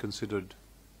 that would be considered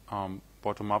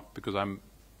bottom-up, because I'm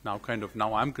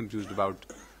confused about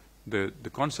the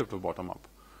concept of bottom-up.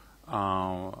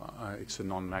 It's a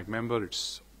non-MAG member,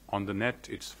 it's on the net,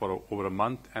 it's for over a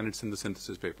month, and it's in the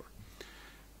synthesis paper.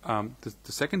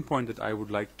 The second point that I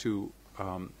would like to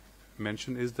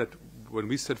mention is that when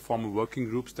we said form working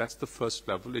groups, that's the first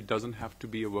level. It doesn't have to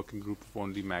be a working group of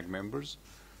only MAG members.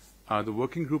 The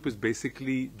working group is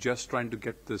basically just trying to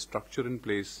get the structure in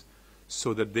place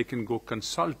so that they can go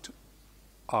consult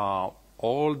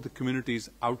all the communities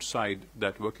outside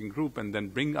that working group and then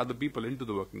bring other people into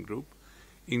the working group,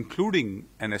 including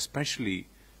and especially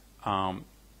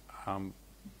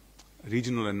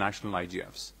regional and national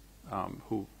IGFs,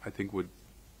 who I think would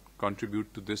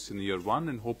contribute to this in year 1,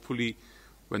 and hopefully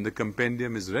when the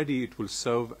compendium is ready, it will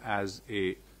serve as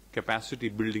a capacity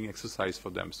building exercise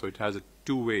for them. So it has a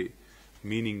two-way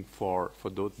meaning for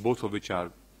those, both of which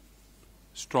are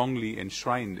strongly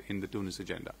enshrined in the Tunis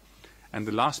agenda. And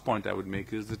the last point I would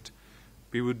make is that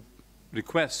we would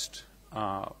request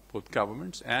both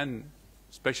governments and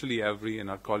especially AVRI and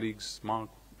our colleagues, Mark,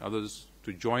 others,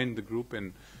 to join the group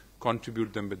in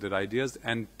contribute them with their ideas,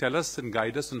 and tell us and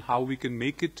guide us on how we can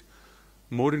make it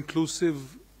more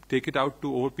inclusive, take it out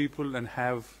to all people, and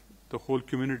have the whole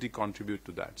community contribute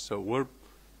to that. So we're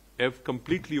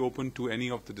completely open to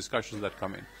any of the discussions that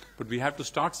come in. But we have to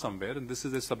start somewhere, and this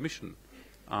is a submission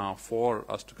for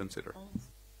us to consider.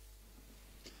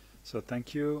 So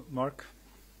thank you. Mark?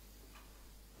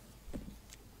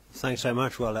 Thanks so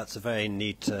much. Well, that's a very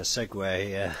neat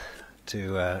segue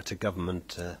to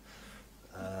government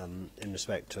in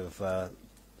respect of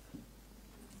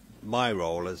my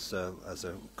role as a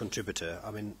contributor.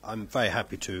 I mean, I'm very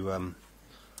happy to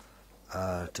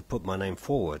put my name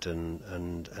forward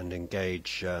and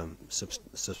engage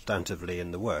substantively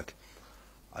in the work.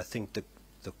 I think the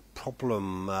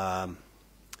problem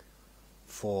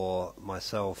for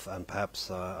myself, and perhaps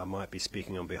I might be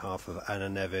speaking on behalf of Anna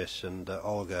Neves and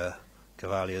Olga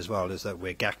Cavalli as well, is that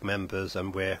we're GAC members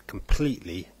and we're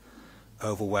completely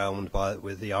overwhelmed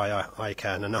with the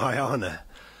ICANN and IANA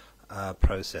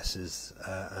processes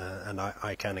and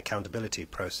ICANN accountability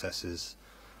processes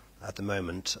at the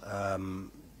moment.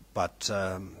 But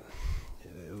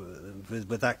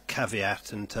with that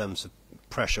caveat in terms of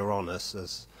pressure on us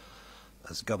as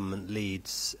government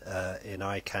leads in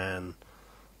ICANN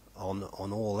on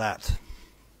all that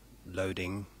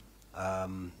loading,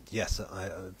 yes,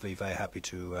 I'd be very happy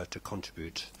to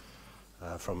contribute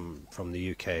from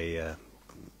the UK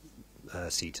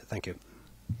seat. Thank you.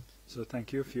 So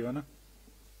thank you, Fiona.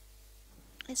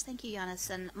 Yes, thank you, Giannis,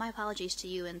 and my apologies to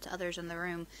you and to others in the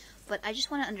room, but I just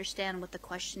want to understand what the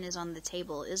question is on the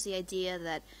table. Is the idea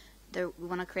that we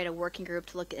want to create a working group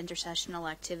to look at intersessional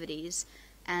activities,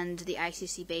 and the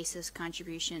ICC basis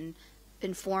contribution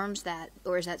informs that,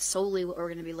 or is that solely what we're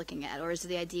going to be looking at? Or is it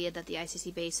the idea that the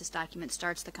ICC basis document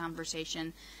starts the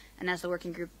conversation, and as the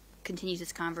working group continues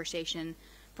its conversation,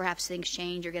 perhaps things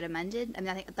change or get amended? I mean,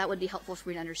 I think that would be helpful for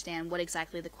me to understand what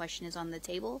exactly the question is on the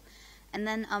table. And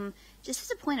then just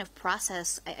as a point of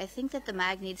process, I think that the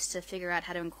MAG needs to figure out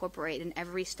how to incorporate in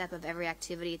every step of every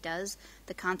activity it does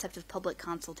the concept of public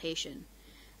consultation.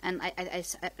 And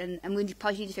we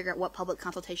probably need to figure out what public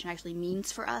consultation actually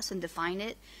means for us and define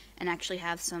it, and actually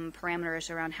have some parameters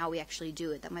around how we actually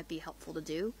do it. That might be helpful to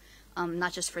do,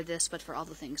 not just for this, but for all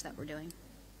the things that we're doing.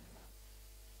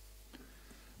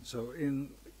 So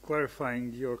in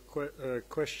clarifying your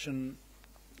question,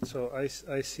 so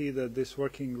I see that this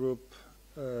working group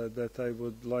that I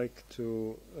would like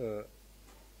to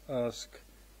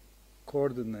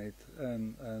coordinate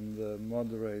and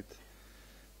moderate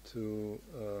to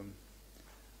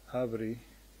Avri,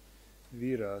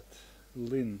 Virat,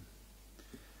 Lynn,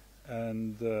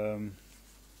 and the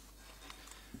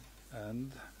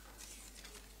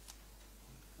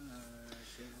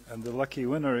lucky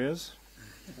winner is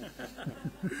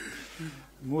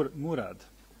Murad.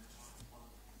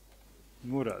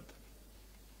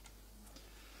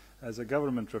 As a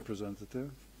government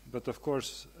representative, but of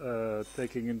course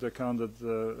taking into account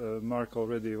that Mark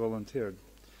already volunteered,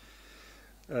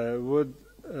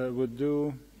 would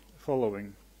do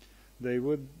following. They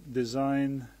would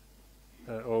design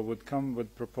or would come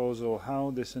with proposal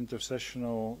how this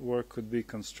intercessional work could be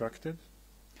constructed,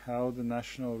 how the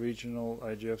national, regional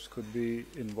IGFs could be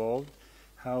involved,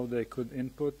 how they could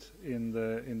input in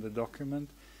the document,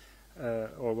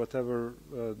 or whatever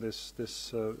this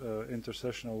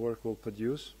intercessional work will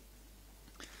produce.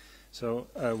 So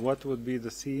what would be the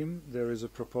theme? There is a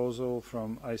proposal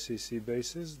from ICC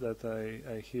basis that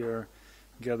I hear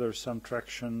gather some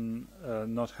traction,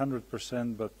 not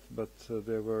 100%, but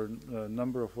there were a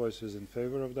number of voices in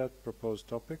favor of that proposed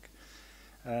topic,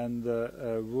 and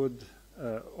would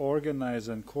organize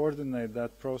and coordinate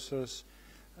that process,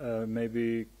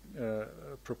 maybe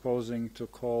proposing to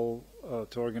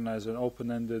organize an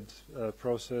open-ended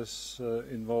process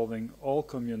involving all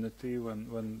community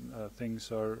when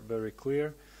things are very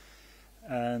clear,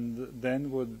 and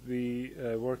then would be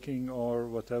working, or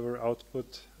whatever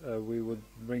output we would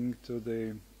bring to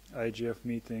the IGF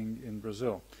meeting in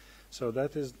Brazil. So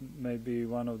that is maybe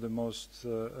one of the most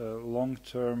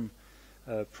long-term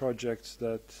projects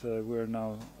that we're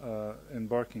now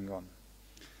embarking on.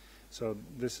 So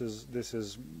this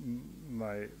is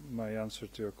my answer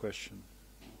to your question.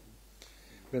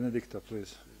 Benedicta,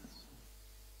 please.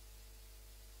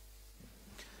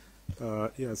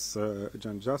 Yes,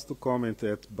 John, just to comment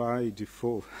that by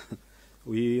default,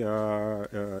 we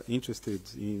are interested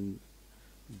in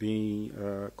being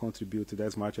contributed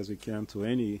as much as we can to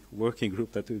any working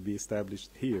group that will be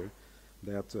established here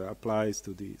that applies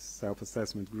to the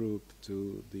self-assessment group,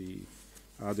 to the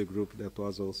other group that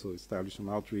was also established on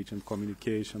outreach and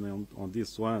communication, and on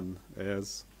this one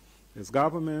as as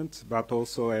government, but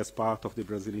also as part of the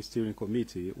Brazilian Steering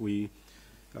Committee. We,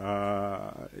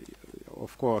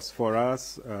 of course, for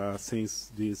us,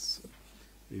 since this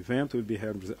event will be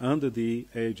held under the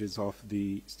aegis of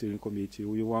the Steering Committee,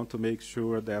 we want to make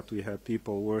sure that we have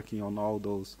people working on all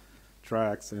those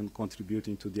tracks and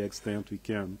contributing to the extent we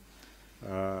can.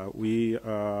 We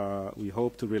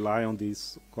hope to rely on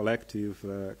this collective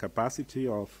capacity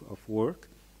of work,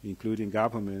 including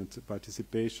government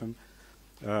participation,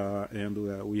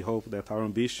 and we hope that our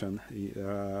ambition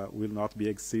will not be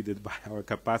exceeded by our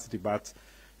capacity, but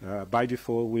by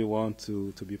default we want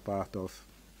to be part of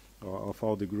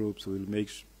all the groups. We'll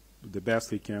make the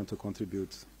best we can to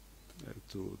contribute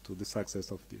to the success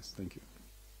of this. Thank you.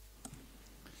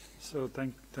 So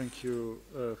thank you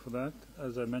for that.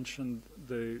 As I mentioned,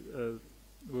 we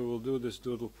will do this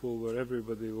doodle pool where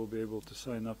everybody will be able to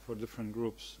sign up for different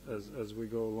groups as we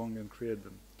go along and create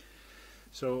them.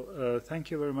 So thank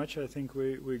you very much. I think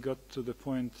we got to the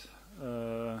point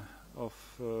of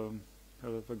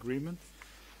agreement.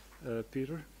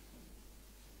 Peter?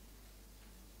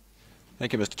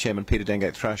 Thank you, Mr. Chairman. Peter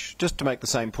Dengate-Thrush. Just to make the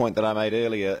same point that I made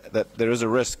earlier, that there is a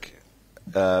risk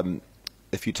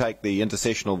if you take the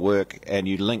intersessional work and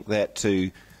you link that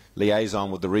to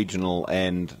liaison with the regional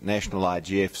and national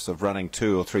IGFs of running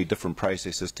 2 or 3 different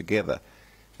processes together.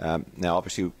 Now,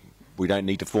 obviously, we don't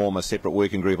need to form a separate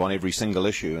working group on every single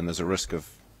issue, and there's a risk of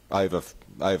over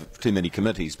too many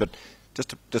committees. But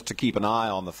just to keep an eye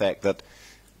on the fact that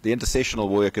the intersessional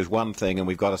work is one thing, and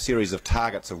we've got a series of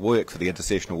targets of work for the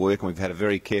intersessional work, and we've had a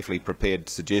very carefully prepared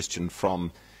suggestion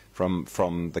from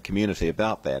the community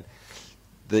about that.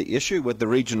 The issue with the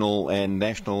regional and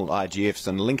national IGFs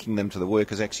and linking them to the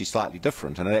work is actually slightly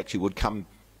different, and it actually would come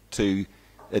to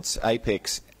its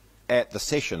apex at the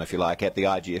session, if you like, at the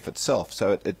IGF itself.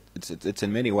 So it's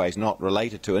in many ways not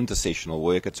related to intersessional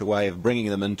work. It's a way of bringing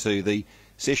them into the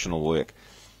sessional work.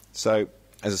 So,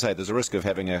 as I say, there's a risk of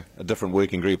having a different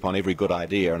working group on every good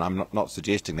idea, and I'm not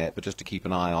suggesting that, but just to keep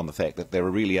an eye on the fact that there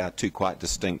really are 2 quite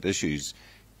distinct issues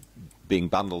being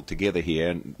bundled together here,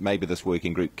 and maybe this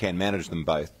working group can manage them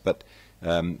both, but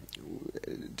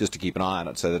just to keep an eye on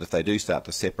it so that if they do start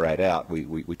to separate out,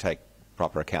 we take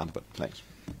proper account of it. Thanks.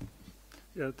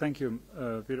 Yeah, thank you,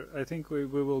 Peter. I think we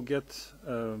will get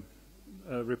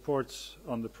reports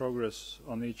on the progress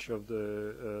on each of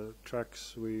the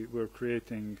tracks we're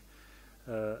creating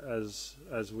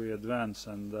as we advance,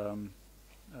 and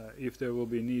if there will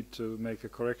be need to make a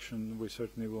correction, we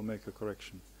certainly will make a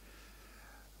correction.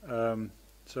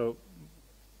 So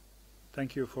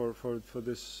thank you for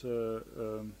this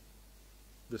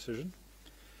decision.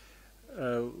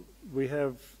 We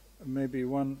have maybe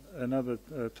another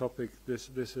topic. This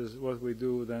is what we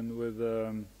do then with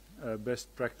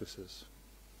best practices.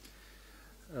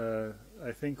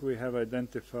 I think we have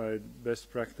identified best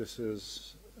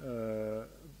practices,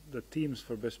 the themes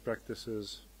for best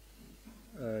practices.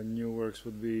 New works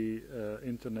would be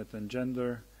internet and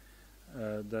gender.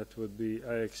 That would be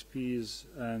IXPs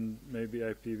and maybe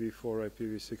IPv4,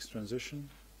 IPv6 transition.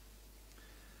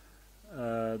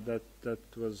 That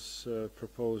was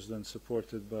proposed and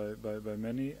supported by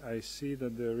many. I see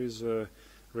that there is a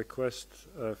request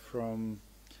from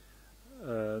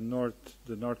the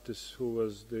Nortis, who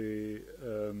was the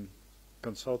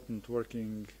consultant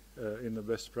working in the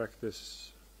best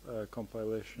practice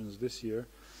compilations this year,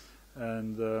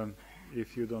 and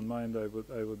if you don't mind, I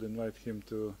would invite him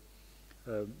to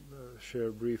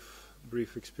share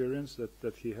brief experience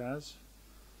that he has.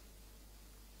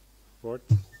 Bart?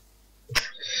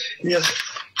 Yes,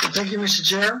 thank you, Mr.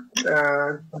 Chair.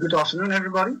 Good afternoon,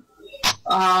 everybody.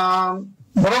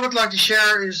 What I would like to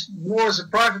share is more as a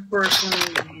private person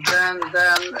than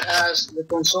as the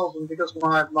consultant, because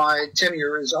my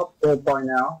tenure is up by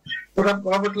now. What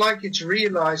I would like you to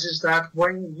realize is that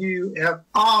when you have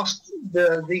asked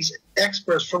these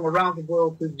experts from around the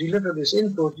world to deliver this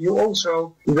input, you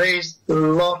also raised a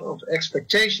lot of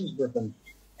expectations with them.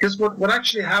 Because what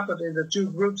actually happened in the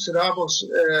 2 groups that I was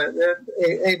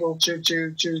able to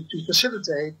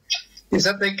facilitate is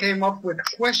that they came up with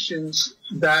questions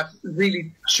that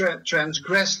really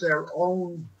transgressed their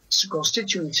own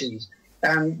constituencies,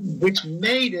 and which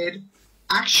made it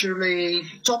actually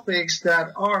topics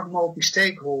that are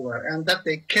multi-stakeholder and that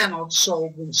they cannot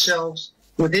solve themselves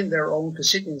within their own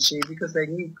constituency, because they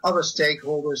need other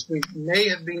stakeholders who may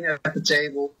have been at the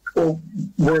table or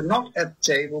were not at the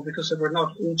table because they were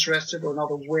not interested or not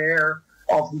aware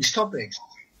of these topics.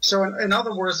 So in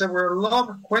other words, there were a lot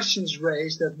of questions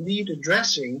raised that need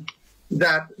addressing,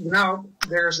 that now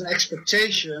there's an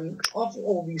expectation of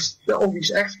all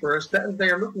these experts that they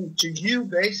are looking to you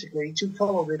basically to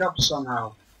follow it up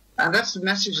somehow. And that's the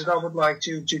message that I would like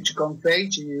to convey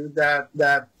to you,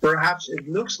 that perhaps it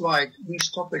looks like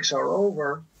these topics are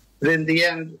over, but in the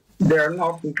end, they're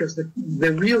not, because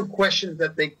the real questions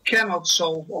that they cannot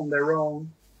solve on their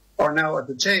own are now at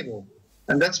the table.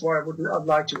 And that's why I'd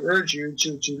like to urge you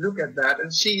to look at that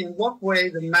and see in what way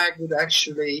the MAG would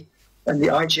actually, and the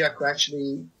IGF could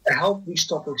actually help these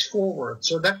topics forward.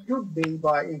 So that could be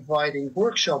by inviting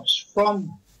workshops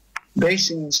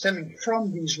stemming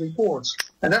from these reports.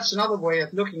 And that's another way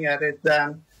of looking at it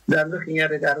than looking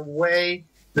at it at a way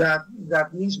that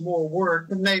needs more work,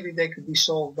 and maybe they could be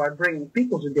solved by bringing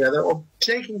people together or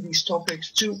taking these topics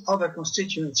to other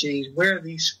constituencies where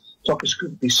these topics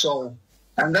could be solved.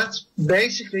 And that's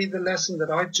basically the lesson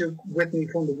that I took with me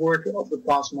from the work of the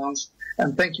past months.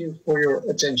 And thank you for your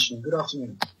attention. Good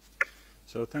afternoon.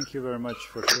 So thank you very much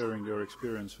for sharing your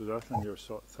experience with us and your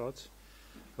thoughts.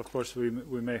 Of course, we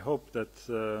may hope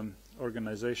that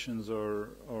organizations or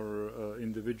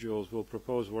individuals will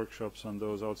propose workshops on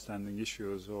those outstanding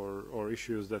issues or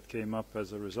issues that came up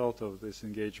as a result of this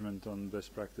engagement on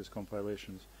best practice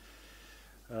compilations.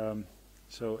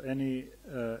 So any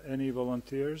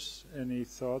volunteers, any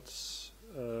thoughts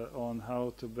on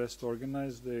how to best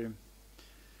organize the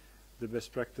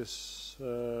best practice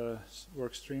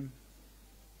work stream?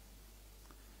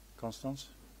 Constance?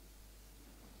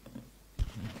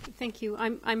 Thank you.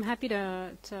 I'm happy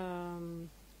to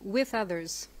with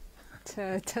others,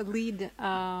 to lead,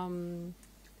 to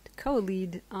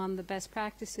co-lead on the best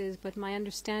practices. But my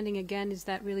understanding again is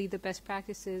that really the best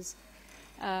practices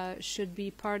should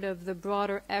be part of the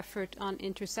broader effort on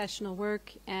intersessional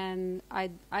work, and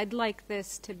I'd like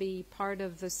this to be part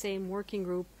of the same working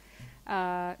group.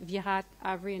 Virat,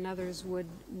 Avri, and others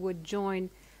would join.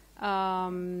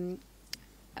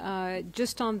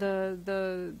 Just on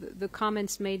the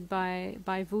comments made by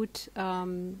Wout,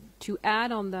 to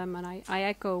add on them, and I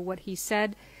echo what he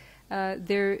said,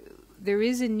 there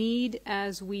is a need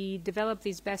as we develop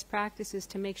these best practices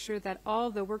to make sure that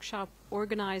all the workshop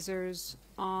organizers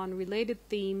on related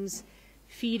themes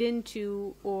feed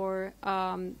into or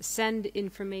send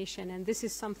information, and this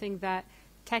is something that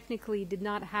technically did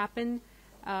not happen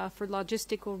for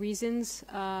logistical reasons,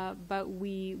 but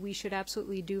we should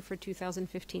absolutely do for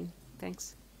 2015.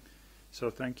 Thanks. So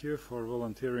thank you for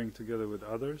volunteering together with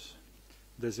others.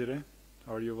 Desiree,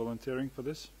 are you volunteering for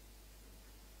this?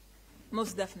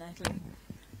 Most definitely.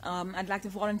 I'd like to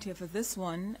volunteer for this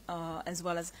one, as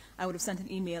well as I would have sent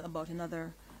an email about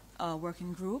another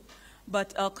working group.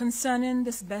 But concerning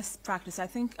this best practice, I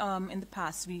think in the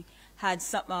past we had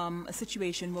some, a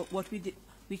situation where what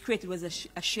we created was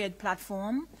a shared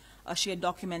platform, a shared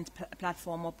document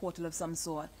platform or portal of some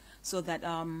sort, so that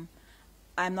I'm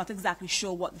not exactly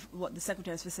sure what the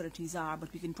Secretary's facilities are,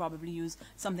 but we can probably use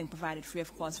something provided free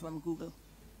of cost from Google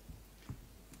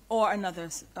or another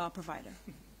provider.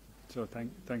 So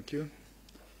thank you.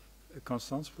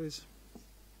 Constance, please.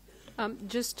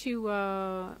 Just to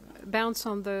bounce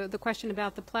on the question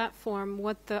about the platform,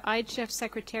 what the IGF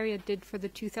Secretariat did for the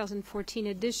 2014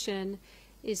 edition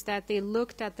is that they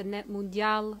looked at the Net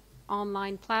Mundial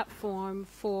online platform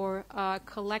for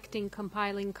collecting,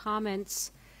 compiling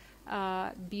comments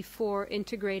before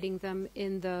integrating them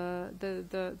in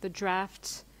the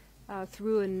drafts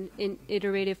through an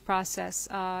iterative process.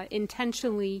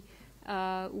 Intentionally,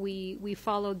 we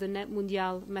followed the Net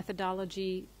Mundial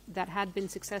methodology that had been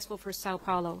successful for Sao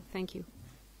Paulo. Thank you.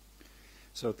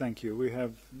 So thank you. We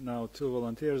have now 2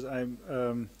 volunteers.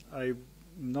 I'm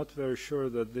not very sure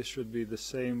that this should be the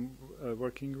same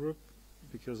working group,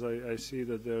 because I see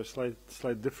that there are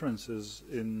slight differences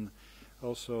in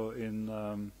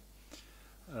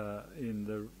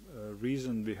the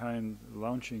reason behind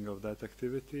launching of that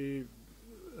activity.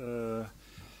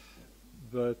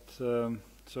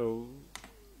 So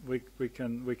we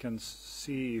can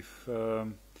see if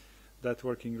that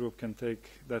working group can take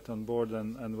that on board,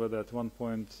 and whether at one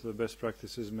point the best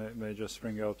practices may just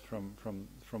spring out from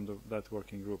that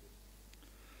working group,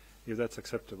 if that's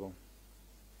acceptable.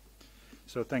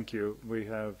 So thank you. We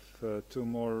have 2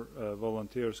 more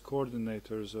volunteers,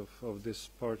 coordinators of this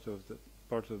part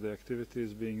of the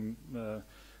activities, being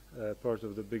part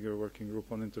of the bigger working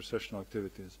group on intersessional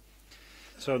activities.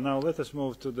 So now let us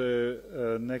move to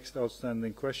the next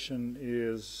outstanding question,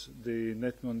 is the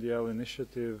Net Mundial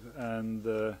initiative and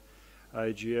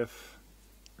IGF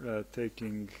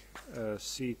taking a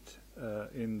seat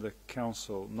in the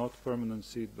council, not permanent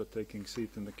seat, but taking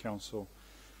seat in the council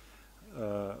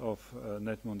of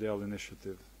Net Mundial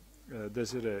initiative.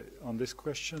 Desiree, on this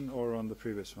question or on the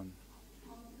previous one?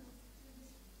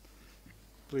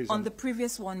 Please. On the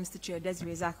previous one, Mr. Chair,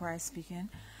 Desiree Zacharias speaking.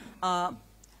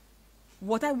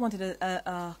 what I wanted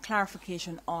a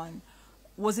clarification on,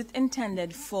 was it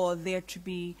intended for there to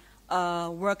be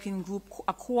a working group,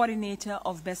 a coordinator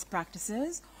of best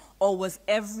practices, or was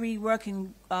every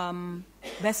working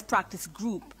best practice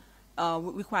group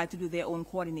required to do their own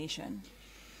coordination?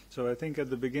 So I think at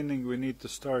the beginning we need to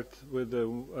start with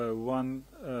two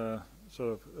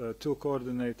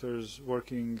coordinators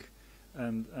working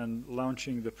and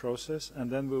launching the process, and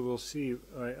then we will see.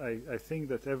 I think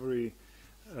that every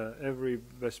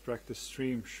best practice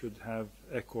stream should have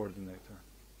a coordinator.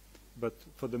 But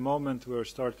for the moment, we're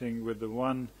starting with the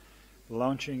one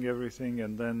launching everything,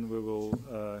 and then we will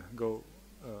go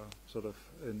sort of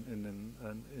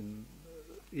in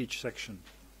each section,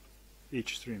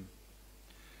 each stream.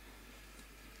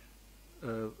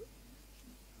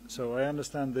 So I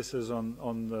understand this is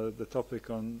on the topic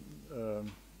on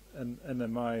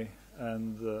NMI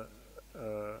and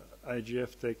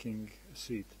IGF taking a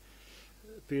seat.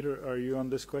 Peter, are you on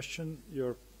this question?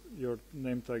 Your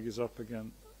name tag is up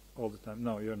again all the time.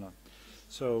 No, you're not.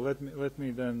 So let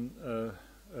me then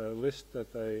list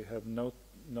that I have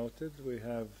noted. We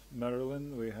have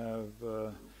Marilyn, we have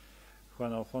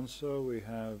Juan Alfonso, we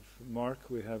have Mark,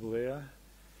 we have Leah,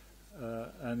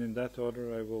 and in that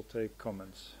order I will take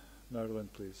comments. Marilyn,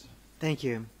 please. Thank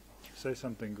you. Say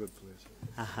something good, please.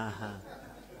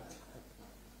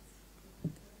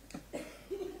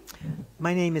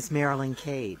 My name is Marilyn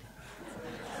Cade.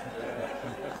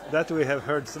 That we have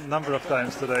heard some number of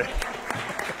times today.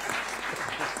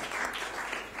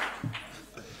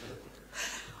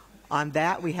 On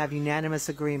that, we have unanimous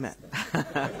agreement.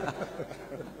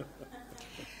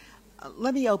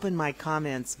 Let me open my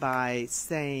comments by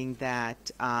saying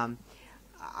that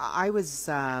I was,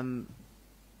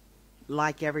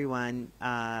 like everyone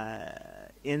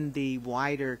in the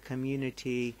wider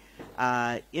community,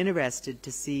 interested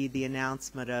to see the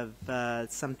announcement of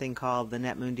something called the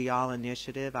Net Mundial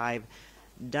Initiative. I've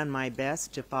done my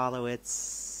best to follow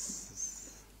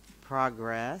its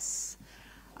progress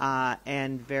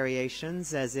and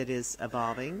variations as it is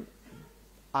evolving.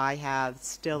 I have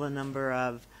still a number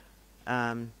of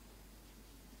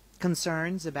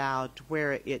concerns about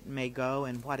where it may go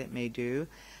and what it may do.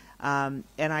 And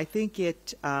I think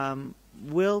it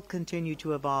will continue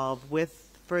to evolve with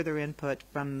further input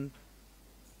from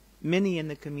many in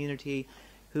the community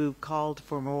who called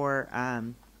for more,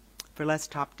 for less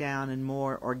top-down and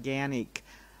more organic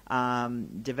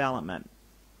development.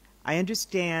 I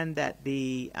understand that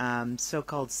the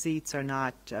so-called seats are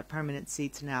not permanent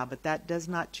seats now, but that does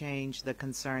not change the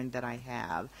concern that I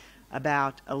have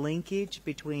about a linkage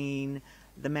between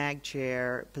the MAG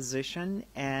chair position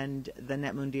and the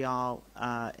Net Mundial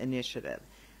initiative.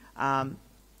 I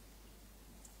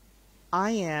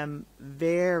am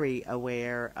very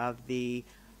aware of the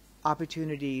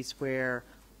opportunities where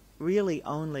really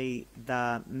only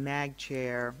the MAG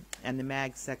chair and the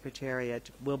MAG secretariat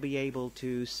will be able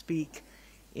to speak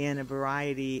in a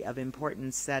variety of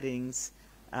important settings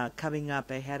coming up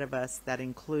ahead of us. That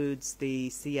includes the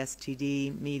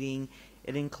CSTD meeting.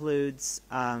 It includes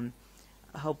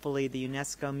hopefully the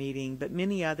UNESCO meeting, but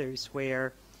many others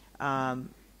where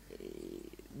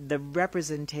the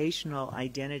representational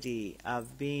identity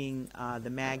of being the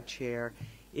MAG chair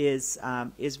is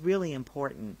really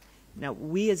important. Now,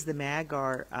 we as the MAG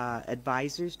are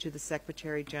advisors to the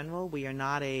Secretary General. We are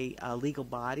not a legal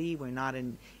body. We're not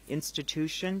an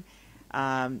institution.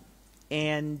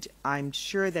 And I'm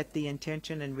sure that the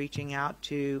intention in reaching out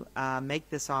to make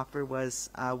this offer was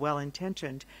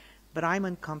well-intentioned, but I'm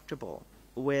uncomfortable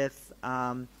with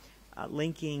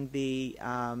linking the,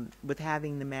 with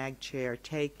having the MAG chair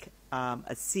take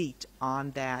a seat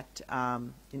on that,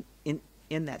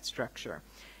 in that structure.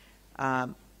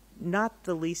 Not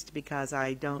the least because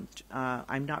I don't,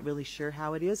 I'm not really sure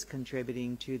how it is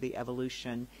contributing to the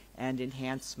evolution and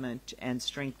enhancement and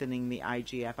strengthening the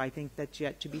IGF. I think that's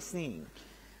yet to be seen.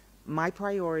 My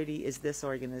priority is this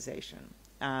organization.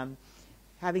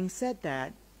 Having said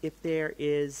that, if there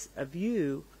is a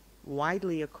view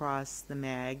widely across the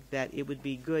MAG that it would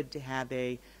be good to have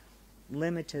a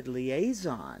limited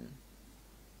liaison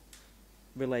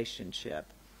relationship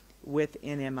with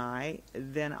NMI,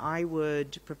 then I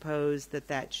would propose that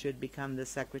that should become the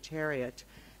Secretariat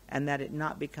and that it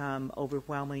not become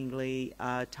overwhelmingly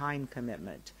time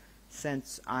commitment,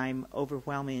 since I'm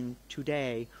overwhelming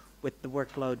today with the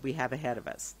workload we have ahead of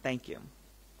us. Thank you.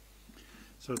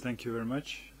 So thank you very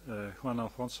much. Juan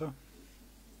Alfonso.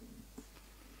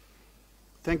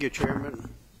 Thank you, Chairman.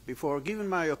 Before giving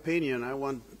my opinion, I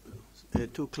want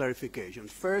two clarifications.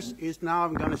 First is now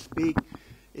I'm going to speak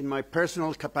in my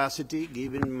personal capacity,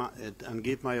 and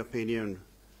give my opinion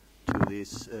to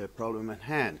this problem at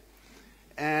hand.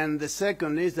 And the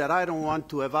second is that I don't want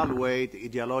to evaluate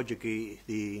ideologically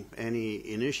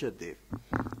any initiative.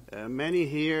 Many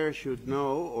here should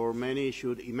know, or many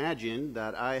should imagine,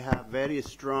 that I have very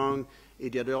strong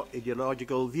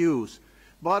ideological views.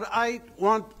 But I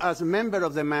want, as a member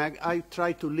of the MAG, I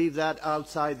try to leave that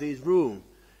outside this room,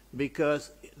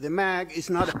 because the MAG is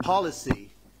not a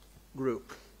policy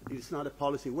group. It's not a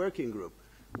policy working group.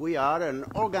 We are an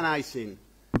organizing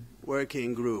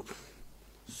working group,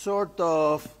 sort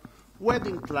of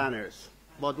wedding planners,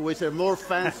 but with a more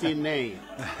fancy name.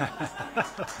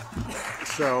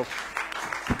 So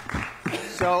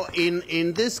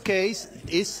in this case,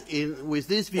 with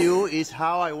this view, is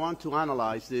how I want to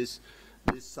analyze this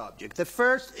subject. The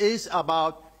first is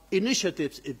about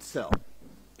initiatives itself.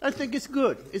 I think it's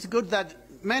good. It's good that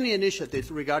many initiatives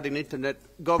regarding Internet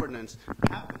governance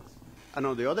happen. And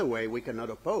on the other way, we cannot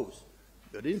oppose.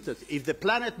 For instance, if the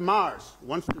planet Mars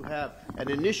wants to have an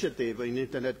initiative in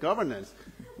Internet governance,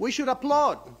 we should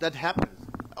applaud that happens.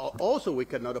 Also, we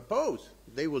cannot oppose.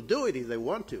 They will do it if they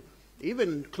want to.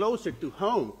 Even closer to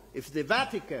home, if the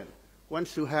Vatican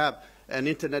wants to have an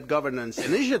Internet governance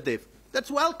initiative,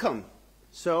 that's welcome.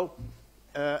 So,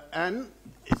 and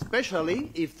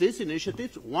especially if this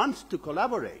initiative wants to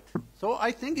collaborate. So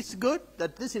I think it's good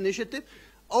that this initiative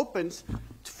opens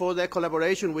for the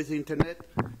collaboration with the Internet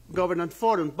Governance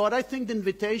Forum. But I think the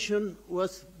invitation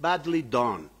was badly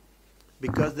done,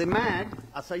 because the MAG,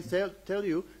 as I tell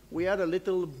you, we are a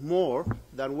little more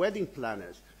than wedding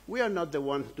planners. We are not the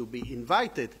ones to be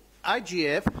invited.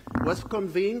 IGF was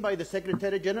convened by the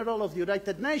Secretary General of the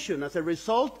United Nations as a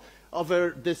result of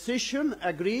a decision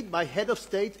agreed by head of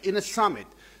state in a summit.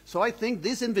 So I think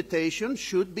this invitation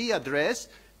should be addressed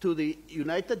to the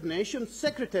United Nations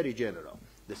Secretary General.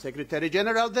 The Secretary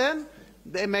General then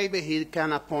maybe he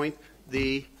can appoint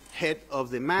the head of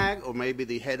the MAG, or maybe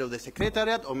the head of the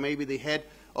Secretariat, or maybe the head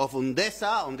of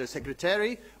UNDESA,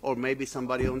 Undersecretary, or maybe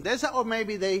somebody on UNDESA, or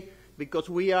maybe they, because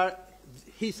we are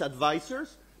his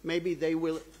advisors, maybe they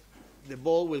will, the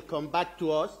ball will come back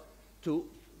to us to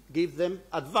give them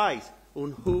advice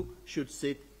on who should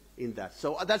sit in that.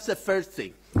 So that's the first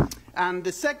thing. And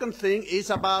the second thing is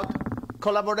about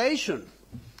collaboration.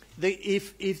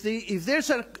 If there's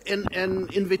an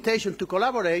invitation to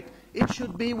collaborate, it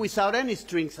should be without any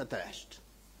strings attached.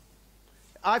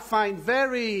 I find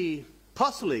very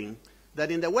puzzling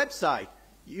that in the website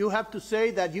you have to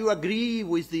say that you agree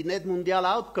with the Net Mundial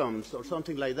outcomes or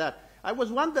something like that. I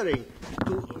was wondering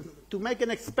to make an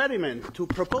experiment, to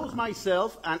propose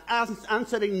myself and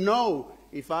answering no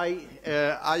if I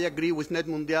agree with Net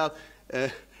Mundial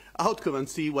outcome and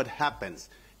see what happens.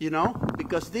 You know,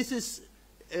 because this is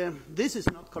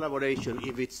not collaboration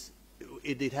if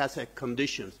it has I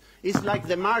It's like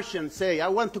the Martians say, I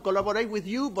want to collaborate with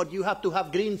you, but you have to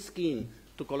have green skin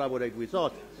to collaborate with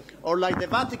us. Or like the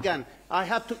Vatican,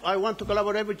 I want to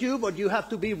collaborate with you, but you have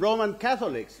to be Roman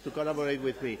Catholics to collaborate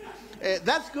with me.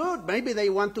 That's good. Maybe they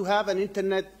want to have an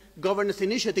Internet governance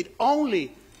initiative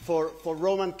only for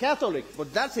Roman Catholics,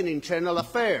 but that's an internal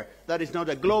affair. That is not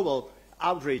a global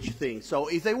outreach thing. So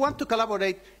if they want to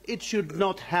collaborate, it should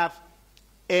not have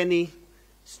any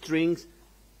strings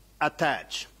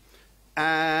attached.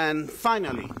 And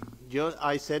finally,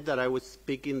 I said that I was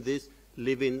speaking this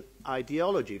living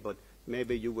ideology, but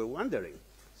maybe you were wondering.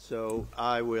 So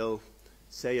I will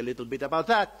say a little bit about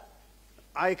that.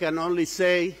 I can only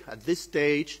say at this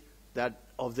stage that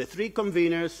of the three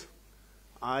conveners,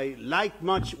 I like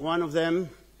much one of them,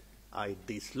 I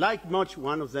dislike much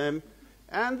one of them,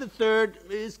 and the third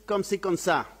is comme ci comme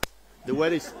ça. The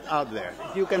word is out there.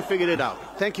 You can figure it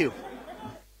out. Thank you.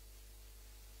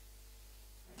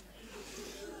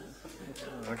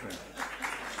 Okay.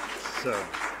 So,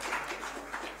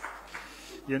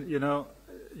 you know,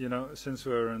 since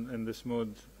we're in this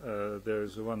mood,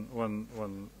 there's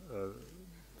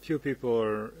few people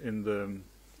are in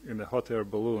the hot air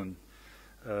balloon,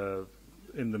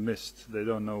 in the mist. They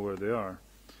don't know where they are,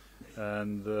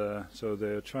 and so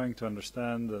they're trying to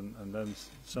understand. And then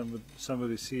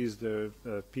somebody sees their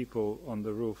people on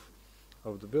the roof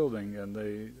of the building, and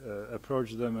they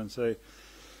approach them and say,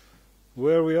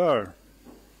 "Where we are?"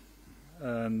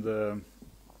 And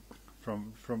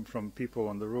from people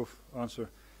on the roof answer,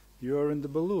 "You are in the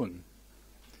balloon."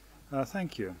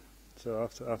 Thank you. So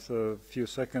after a few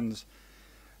seconds,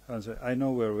 I say, "I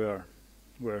know where we are.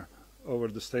 We're over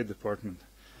the State Department."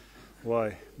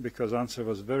 Why? Because answer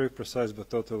was very precise but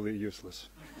totally useless.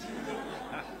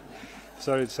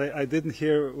 Sorry to say, I didn't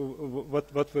hear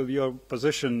what will your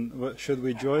position, should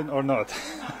we join or not?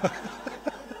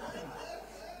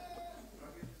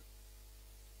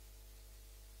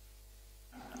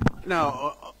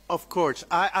 Now, Of course,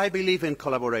 I believe in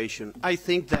collaboration. I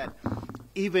think that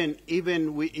even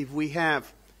if we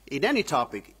have, in any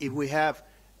topic, if we have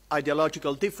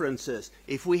ideological differences,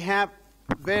 if we have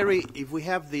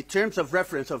the terms of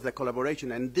reference of the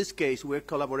collaboration, and in this case we're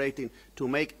collaborating to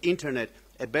make internet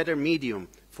a better medium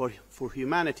for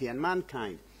humanity and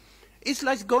mankind. It's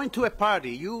like going to a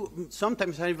party. You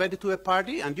sometimes are invited to a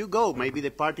party and you go. Maybe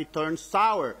the party turns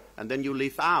sour and then you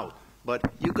leave out.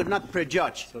 But you could not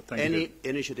prejudge any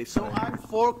initiative. So I'm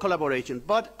for collaboration.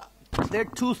 But there are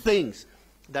two things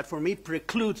that for me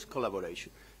precludes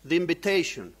collaboration. The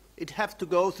invitation. It has to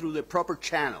go through the proper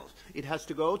channels. It has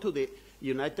to go to the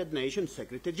United Nations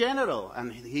Secretary General,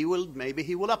 and maybe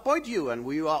he will appoint you, and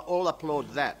we all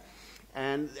applaud that.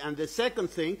 And the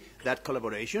second thing, that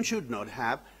collaboration should not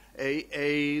have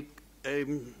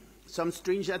some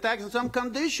strange attacks on some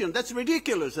condition. That's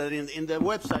ridiculous. That in the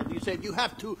website you said you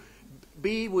have to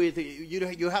be with,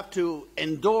 you have to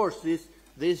endorse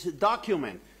this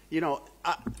document. You know,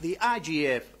 the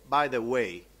IGF, by the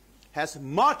way, has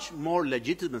much more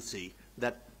legitimacy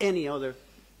than any other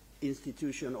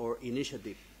institution or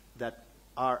initiative that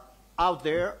are out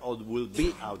there or will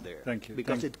be out there. Thank you.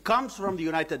 Because it comes from the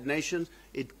United Nations,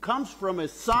 it comes from a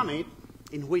summit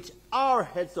in which our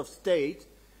heads of state,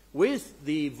 with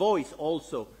the voice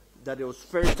also, that it was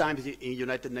first time in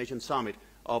United Nations Summit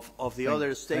of the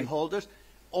other stakeholders,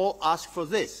 all asked for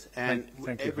this, and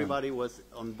everybody was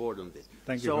on board on this.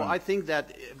 Thank you. So I think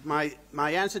that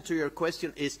my answer to your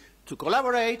question is to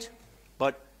collaborate,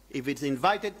 but if it's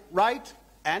invited, right,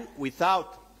 and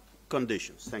without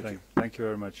conditions. Thank you. Thank you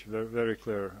very much. Very, very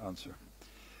clear answer.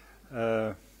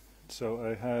 So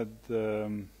I had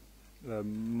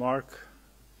Mark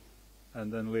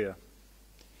and then Leah.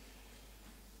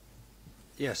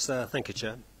 Yes, thank you,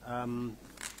 Chair.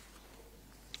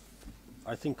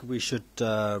 I think we should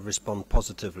respond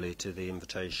positively to the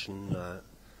invitation.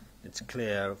 It's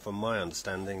clear from my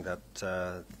understanding that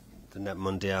the Net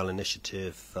Mondial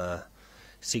initiative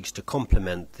seeks to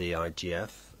complement the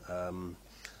IGF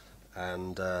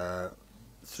and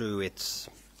through its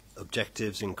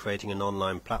objectives in creating an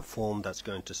online platform that's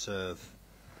going to serve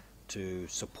to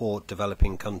support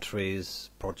developing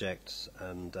countries, projects,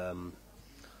 and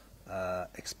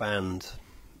expand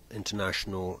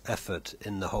international effort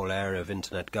in the whole area of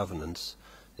internet governance.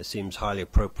 It seems highly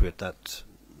appropriate that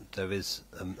there is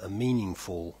a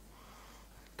meaningful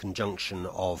conjunction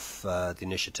of the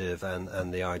initiative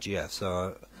and the IGF.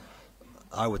 So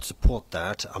I would support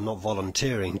that. I'm not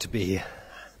volunteering to be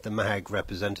the MAG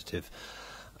representative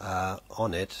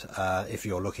on it. If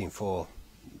you're looking for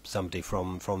somebody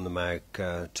from the MAG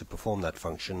to perform that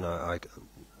function,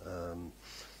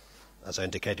 as I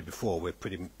indicated before, we're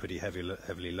pretty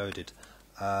heavily loaded.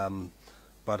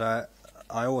 But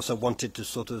I also wanted to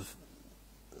sort of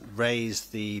raise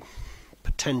the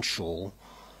potential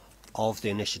of the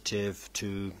initiative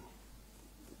to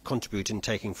contribute in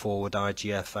taking forward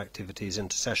IGF activities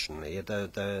intersessionally.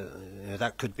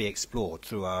 That could be explored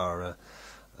through our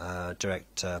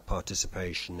direct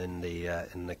participation in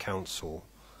the Council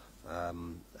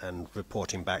and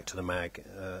reporting back to the MAG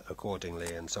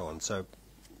accordingly and so on. So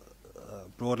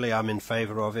broadly, I'm in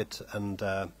favour of it, and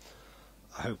I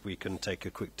hope we can take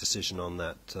a quick decision on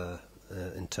that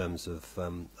in terms of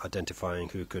identifying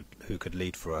who could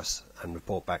lead for us and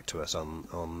report back to us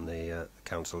on the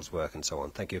Council's work and so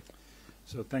on. Thank you.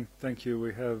 So thank you.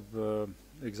 We have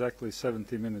exactly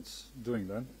 70 minutes doing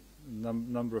that.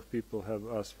 Number of people have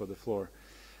asked for the floor.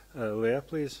 Leah,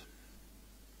 please.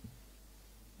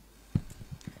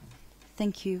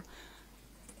 Thank you.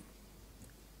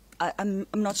 I'm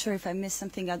not sure if I missed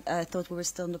something. I thought we were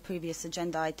still on the previous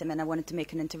agenda item, and I wanted to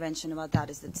make an intervention about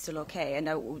that. Is it still okay? And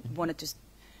I wanted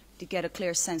to get a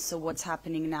clear sense of what's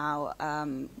happening now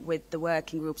with the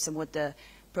working groups and what the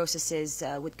process is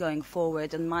with going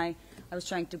forward. And I was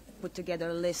trying to put together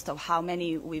a list of how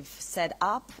many we've set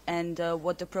up and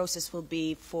what the process will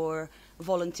be for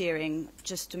volunteering,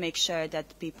 just to make sure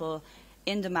that people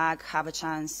in the MAG have a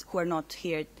chance, who are not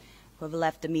here, who have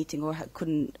left the meeting or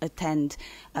couldn't attend,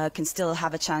 can still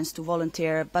have a chance to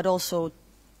volunteer, but also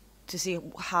to see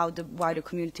how the wider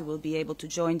community will be able to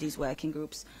join these working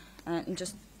groups. And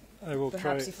just I will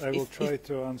try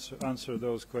to answer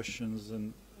those questions,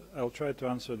 and I'll try to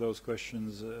answer those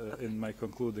questions in my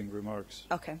concluding remarks.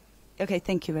 Okay. Okay.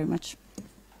 Thank you very much.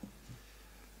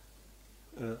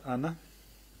 Anna.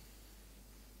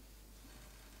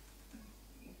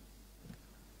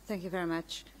 Thank you very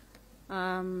much.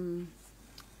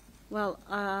 Well,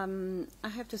 I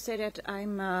have to say that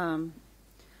I'm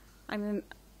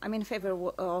in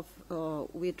favor of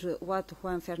with what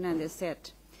Juan Fernandez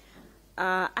said.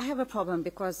 I have a problem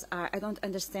because I don't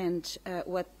understand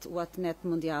what Net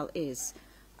Mundial is.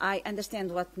 I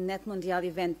understand what Net Mundial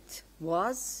event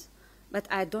was, but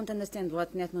I don't understand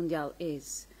what Net Mundial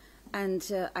is. And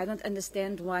I don't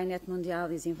understand why Net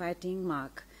Mundial is inviting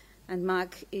MAG. And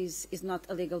MAG is not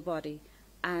a legal body.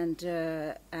 And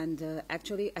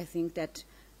actually, I think that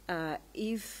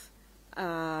if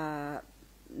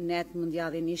Net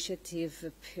Mundial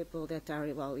initiative people that are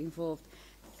involved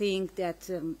think that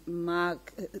MAG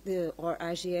or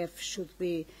IGF should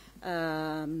be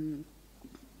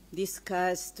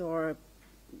discussed, or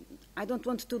I don't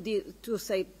want to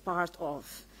say part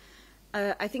of.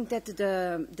 I think that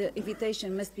the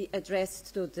invitation must be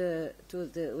addressed to the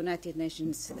United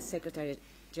Nations Secretary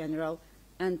General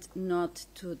and not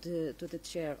to the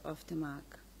chair of the MAG,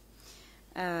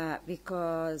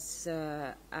 because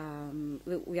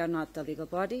we are not a legal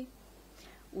body.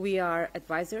 We are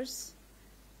advisors,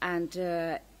 and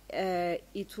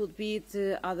it would be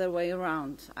the other way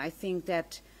around. I think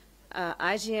that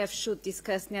IGF should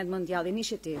discuss Net Mundial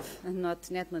initiative and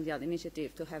not Net Mundial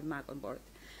initiative to have MAG on board.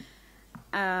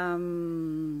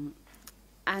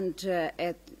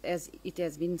 As it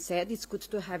has been said, it's good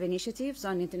to have initiatives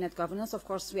on internet governance. Of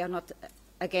course, we are not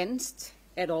against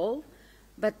at all,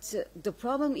 but the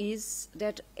problem is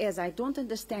that, as I don't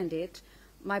understand it,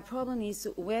 my problem is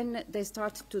when they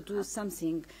start to do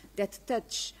something that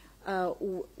touch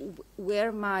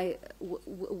where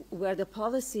the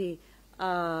policy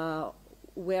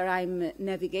where I'm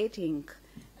navigating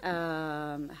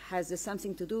has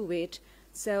something to do with.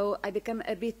 So I become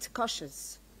a bit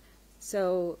cautious.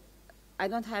 So I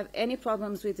don't have any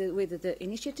problems with the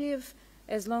initiative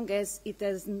as long as it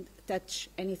doesn't touch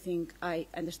anything I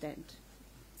understand.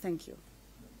 Thank you.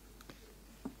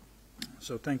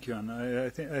 So thank you,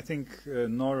 Anna. I think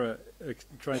Nora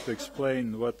tried to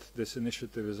explain what this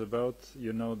initiative is about.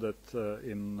 You know that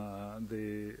in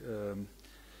the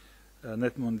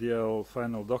Net Mundial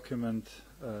final document,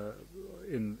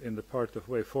 in the part of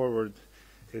Way Forward,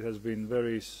 it has been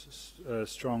very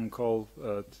strong call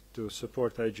to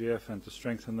support IGF and to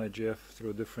strengthen IGF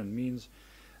through different means.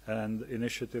 And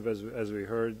initiative, as we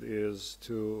heard, is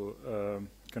to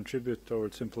contribute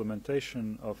towards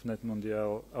implementation of Net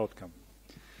Mundial outcome.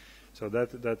 So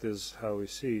that is how we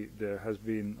see. There has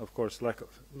been, of course, lack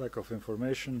of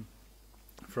information.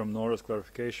 From Nora's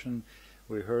clarification,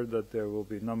 we heard that there will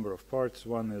be a number of parts.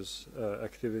 One is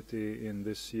activity in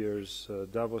this year's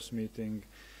Davos meeting,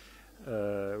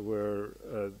 where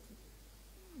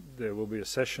there will be a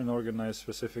session organized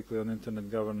specifically on internet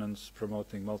governance,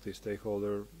 promoting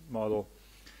multi-stakeholder model.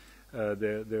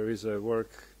 There is a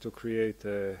work to create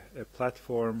a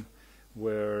platform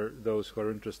where those who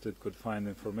are interested could find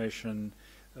information,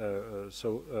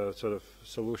 sort of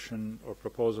solution or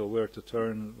proposal where to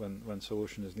turn when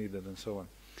solution is needed, and so on.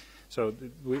 So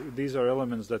these are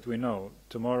elements that we know.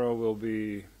 Tomorrow will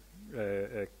be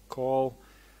a call,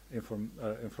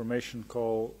 information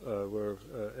call, where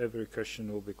every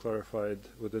question will be clarified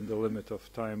within the limit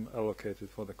of time allocated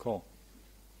for the call.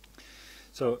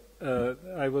 So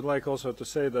I would like also to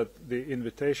say that the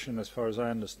invitation, as far as I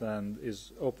understand,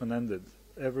 is open-ended.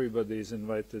 Everybody is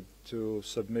invited to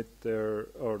submit their,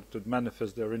 or to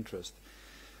manifest their interest.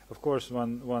 Of course,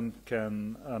 one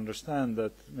can understand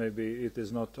that maybe it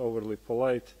is not overly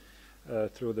polite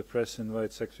through the press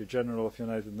invite Secretary General of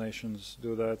United Nations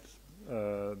do that.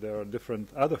 There are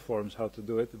different other forms how to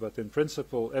do it, but in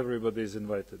principle, everybody is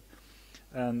invited.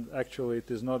 And actually, it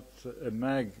is not a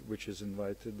MAG which is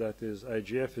invited, that is,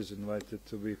 IGF is invited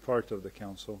to be part of the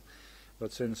Council.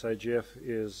 But since IGF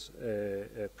is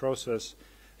a process,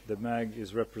 the MAG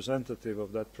is representative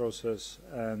of that process,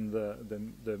 and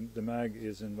the MAG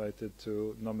is invited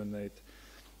to nominate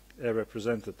a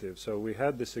representative. So we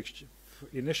had this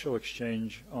initial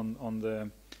exchange on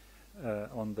the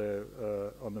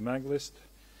MAG list,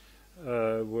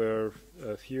 where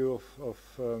a few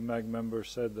of MAG members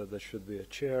said that there should be a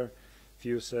chair.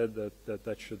 Few said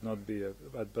that should not be a,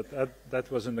 but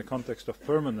that was in the context of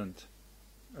permanent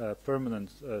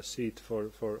seat for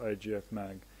IGF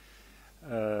MAG.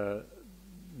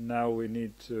 Now we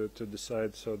need to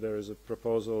decide. So there is a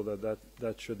proposal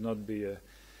that should not be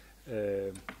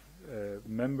a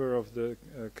member of the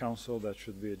council. That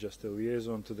should be just a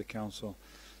liaison to the council.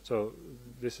 So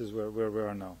this is where we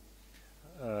are now.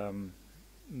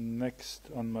 Next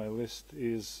on my list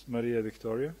is Maria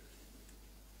Victoria.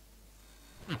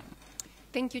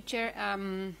 Thank you, Chair.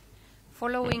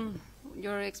 Following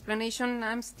your explanation,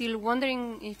 I'm still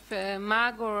wondering if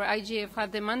MAG or IGF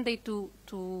had the mandate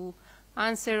to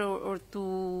answer or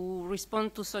to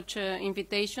respond to such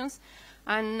invitations.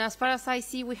 And as far as I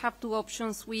see, we have two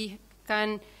options. We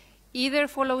can either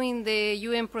following the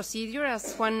UN procedure,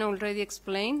 as Juan already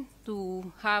explained,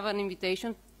 to have an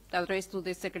invitation addressed to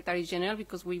the Secretary General,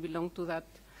 because we belong to that,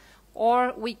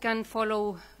 or we can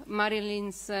follow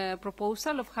Marilyn's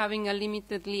proposal of having a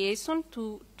limited liaison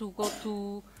to go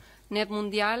to Net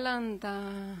Mundial, and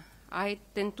I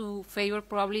tend to favor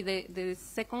probably the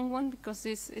second one, because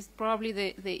it's probably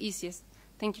the easiest.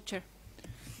 Thank you, Chair.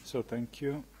 So thank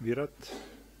you. Virat?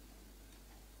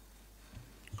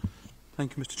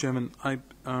 Thank you, Mr. Chairman.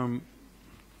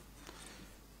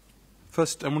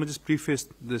 First, I want to just preface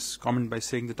this comment by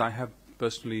saying that I have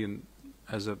personally,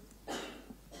 as a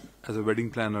wedding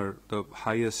planner, the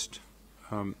highest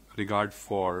regard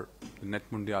for the Net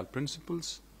Mundial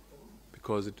principles,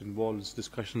 because it involves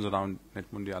discussions around Net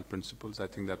Mundial principles. I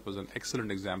think that was an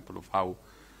excellent example of how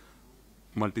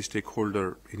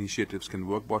multi-stakeholder initiatives can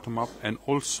work bottom-up, and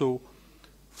also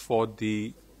for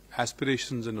the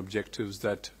aspirations and objectives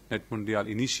that Net Mundial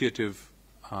initiative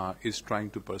is trying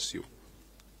to pursue.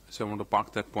 So I want to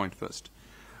park that point first.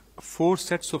 4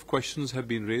 sets of questions have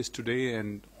been raised today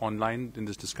and online in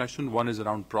this discussion. One is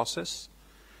around process.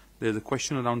 There's a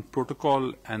question around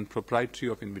protocol and proprietary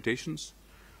of invitations,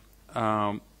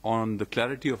 on the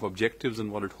clarity of objectives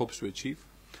and what it hopes to achieve.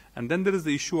 And then there is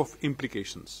the issue of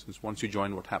implications. It's once you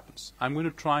join, what happens. I'm going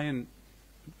to try and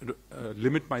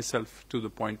limit myself to the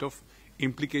point of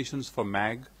implications for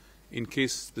MAG in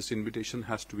case this invitation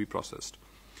has to be processed.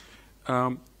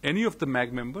 Any of the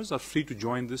MAG members are free to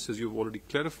join this, as you've already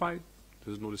clarified.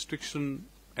 There's no restriction.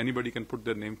 Anybody can put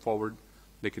their name forward.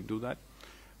 They can do that.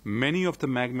 Many of the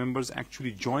MAG members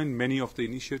actually join many of the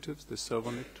initiatives. They serve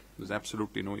on it. There's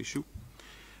absolutely no issue.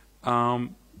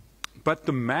 But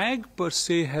the MAG per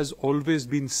se has always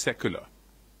been secular,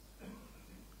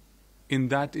 in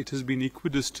that it has been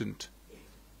equidistant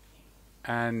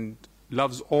and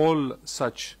loves all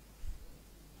such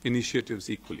initiatives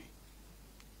equally.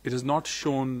 It has not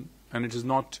shown, and it has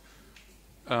not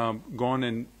gone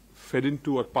and fed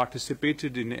into or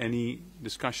participated in any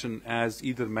discussion as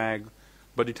either MAG,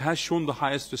 but it has shown the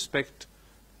highest respect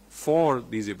for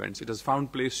these events. It has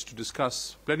found place to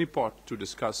discuss Plenipot, to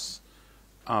discuss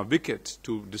Wicket,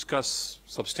 to discuss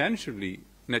substantially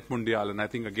Net Mundial, and I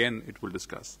think again it will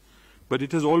discuss. But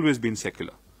it has always been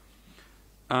secular.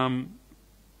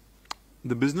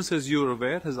 The business, as you're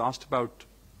aware, has asked about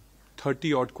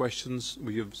 30-odd questions.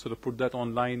 We have sort of put that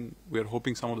online. We are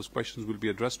hoping some of those questions will be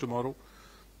addressed tomorrow.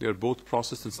 They are both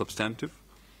process and substantive.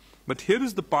 But here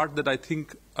is the part that I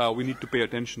think we need to pay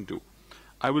attention to.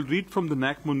 I will read from the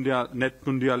Net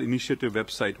Mundial Initiative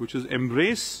website, which is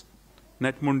embrace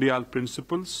Net Mundial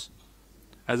principles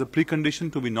as a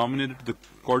precondition to be nominated to the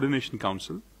Coordination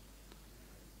Council,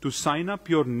 to sign up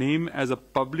your name as a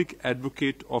public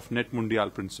advocate of Net Mundial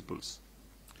principles.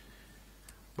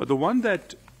 But the one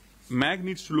that MAG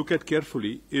needs to look at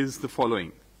carefully is the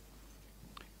following.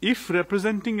 If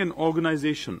representing an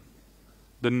organization,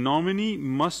 the nominee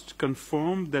must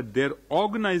confirm that their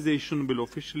organization will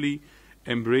officially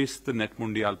embrace the Net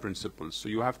Mundial principles. So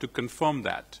you have to confirm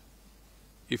that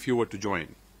if you were to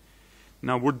join.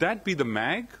 Now, would that be the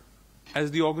MAG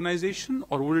as the organization,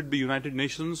 or would it be United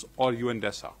Nations or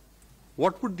UNDESA?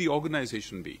 What would the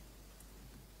organization be?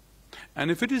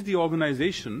 And if it is the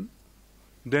organization,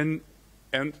 then,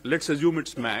 and let's assume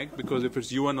it's MAG, because if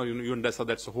it's UN or UNDESA,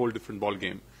 that's a whole different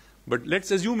ballgame. But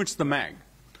let's assume it's the MAG.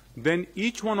 Then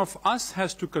each one of us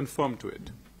has to conform to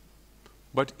it.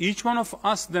 But each one of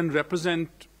us then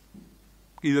represent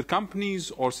either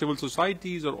companies or civil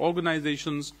societies or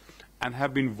organizations and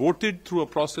have been voted through a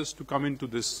process to come into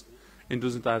this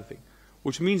entire thing,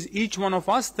 which means each one of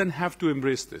us then have to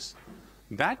embrace this.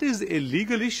 That is a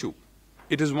legal issue.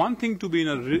 It is one thing to be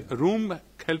in a room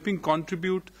helping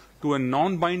contribute to a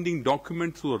non-binding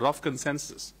document through a rough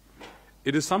consensus.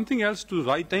 It is something else to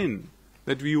write in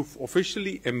that we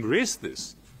officially embrace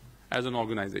this as an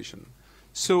organization.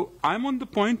 So I'm on the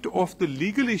point of the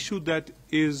legal issue that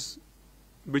is,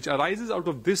 which arises out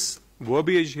of this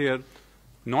verbiage here,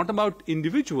 not about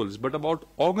individuals, but about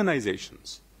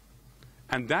organizations.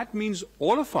 And that means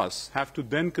all of us have to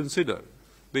then consider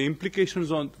the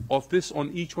implications of this on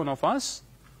each one of us,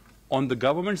 on the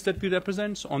governments that we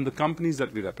represent, on the companies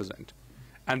that we represent.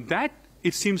 And that,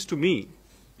 it seems to me,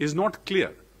 is not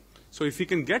clear. So if we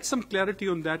can get some clarity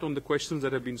on that, on the questions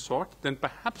that have been sought, then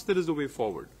perhaps there is a way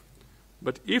forward.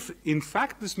 But if, in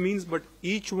fact, this means but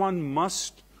each one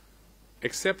must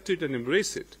accept it and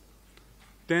embrace it,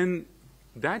 then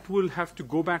that will have to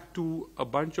go back to a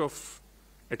bunch of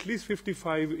at least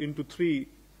 55 into 3,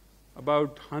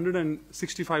 about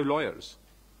 165 lawyers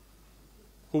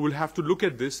who will have to look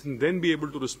at this and then be able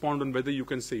to respond on whether you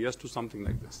can say yes to something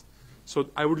like this. So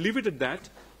I would leave it at that,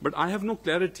 but I have no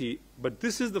clarity. But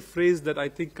this is the phrase that I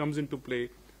think comes into play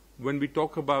when we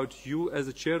talk about you as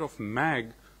the chair of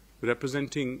MAG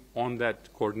representing on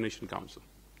that coordination council.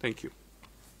 Thank you.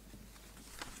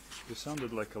 You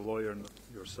sounded like a lawyer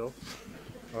yourself.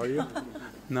 Are you?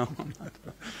 No, I'm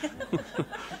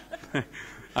not.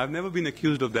 I've never been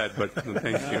accused of that, but no,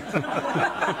 thank you.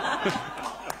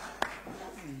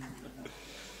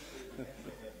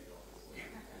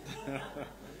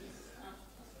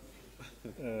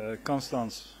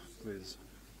 Constance, please.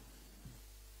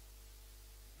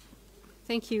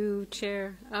 Thank you,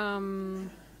 Chair. And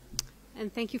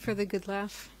thank you for the good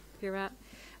laugh, Virat.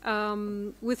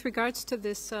 With regards to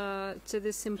this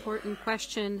important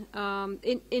question,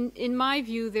 in my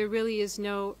view, there really is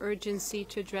no urgency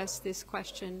to address this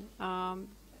question. I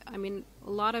mean, a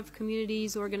lot of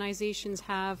communities, organizations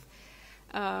have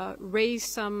raised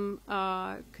some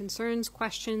concerns,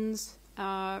 questions,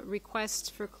 requests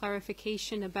for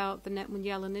clarification about the Net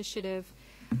Mundial initiative.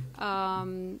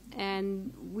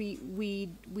 And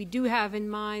we do have in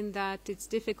mind that it's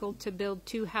difficult to build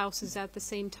two houses at the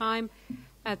same time.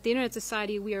 At the Internet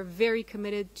Society, we are very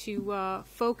committed to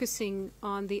focusing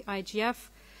on the IGF.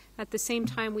 At the same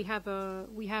time, we have a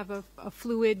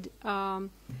fluid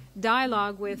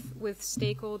dialogue with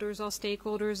stakeholders, all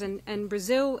stakeholders, and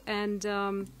Brazil, and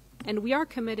we are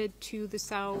committed to the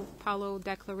Sao Paulo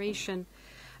Declaration.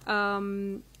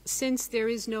 Since there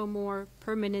is no more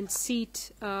permanent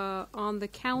seat on the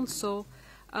council,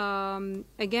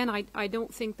 again, I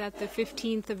don't think that the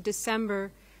 15th of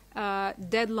December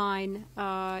deadline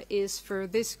is for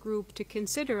this group to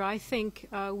consider. I think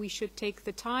we should take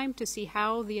the time to see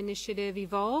how the initiative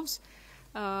evolves.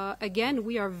 Again,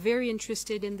 we are very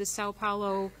interested in the Sao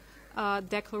Paulo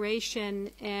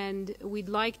Declaration, and we'd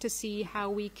like to see how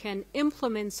we can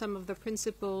implement some of the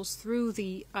principles through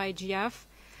the IGF.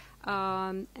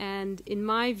 And in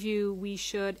my view, we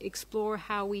should explore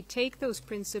how we take those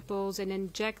principles and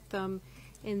inject them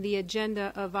in the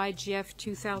agenda of IGF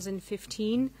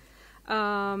 2015.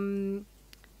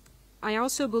 I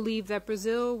also believe that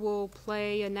Brazil will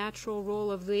play a natural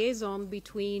role of liaison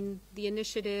between the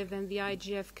initiative and the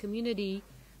IGF community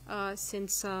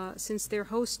since they're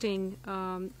hosting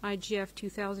IGF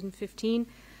 2015.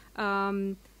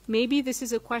 Maybe this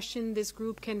is a question this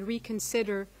group can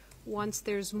reconsider once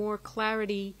there's more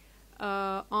clarity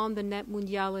on the Net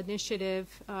Mundial initiative,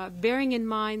 bearing in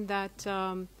mind that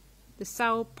the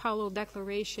Sao Paulo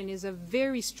Declaration is a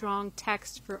very strong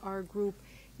text for our group.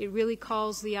 It really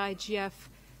calls the IGF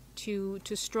to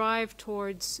strive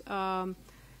towards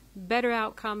better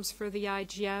outcomes for the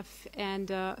IGF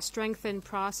and strengthen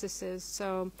processes.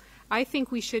 So I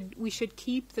think we should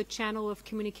keep the channel of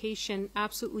communication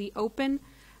absolutely open.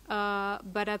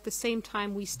 But at the same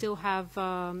time, we still have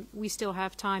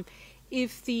time.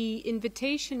 If the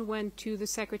invitation went to the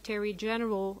Secretary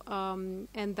General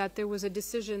and that there was a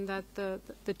decision that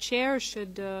the chair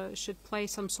should play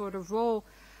some sort of role,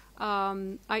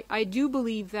 I do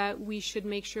believe that we should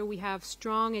make sure we have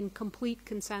strong and complete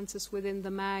consensus within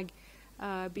the MAG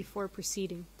before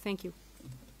proceeding. Thank you.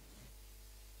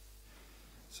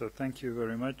 So thank you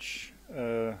very much.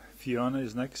 Fiona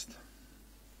is next.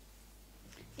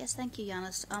 Yes, thank you,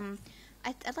 Giannis.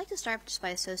 I'd like to start just by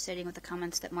associating with the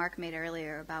comments that Mark made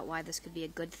earlier about why this could be a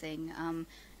good thing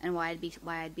and why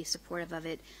I'd be supportive of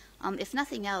it. If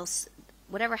nothing else,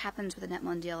 whatever happens with the Net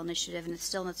Mundial initiative, and it's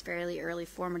still in its fairly early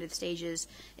formative stages,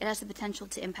 it has the potential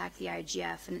to impact the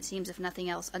IGF, and it seems, if nothing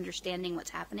else, understanding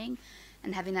what's happening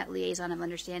and having that liaison of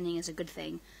understanding is a good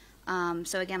thing.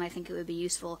 So again, I think it would be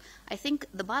useful. I think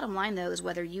the bottom line, though, is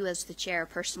whether you as the chair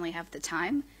personally have the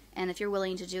time. And if you're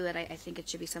willing to do it, I think it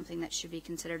should be something that should be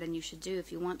considered and you should do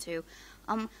if you want to.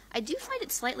 I do find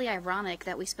it slightly ironic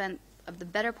that we spent the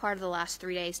better part of the last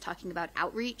 3 days talking about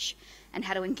outreach and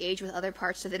how to engage with other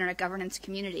parts of the Internet governance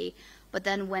community. But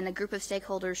then when a group of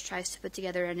stakeholders tries to put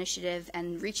together an initiative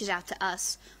and reaches out to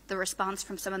us, the response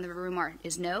from some in the room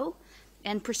is no,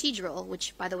 and procedural,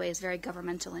 which, by the way, is very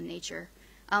governmental in nature.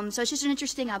 So it's just an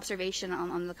interesting observation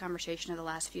on the conversation of the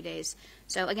last few days.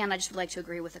 So again, I just would like to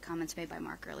agree with the comments made by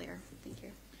Mark earlier. Thank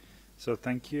you. So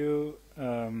thank you.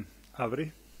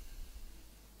 Avri?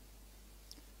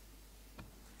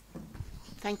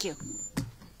 Thank you.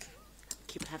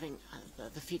 Keep having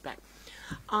the feedback.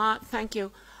 Thank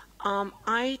you.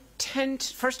 I tend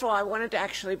to, first of all, I wanted to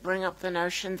actually bring up the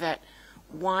notion that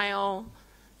while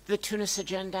the Tunis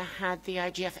agenda had the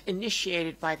IGF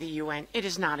initiated by the UN, it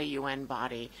is not a UN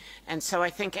body. And so I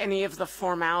think any of the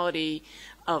formality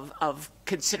of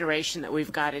consideration that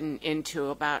we've gotten into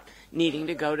about needing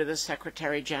to go to the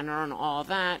Secretary General and all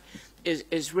that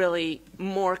is really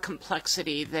more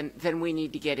complexity than we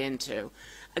need to get into.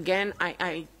 Again,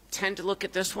 I tend to look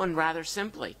at this one rather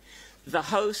simply. The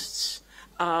hosts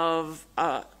of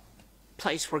a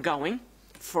place we're going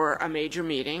for a major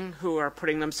meeting, who are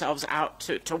putting themselves out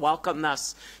to welcome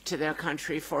us to their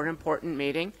country for an important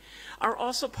meeting, are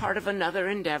also part of another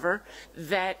endeavor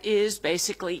that is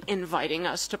basically inviting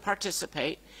us to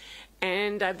participate.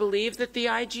 And I believe that the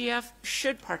IGF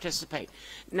should participate.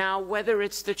 Now, whether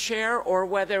it's the chair or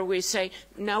whether we say,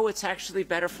 no, it's actually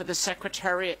better for the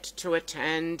Secretariat to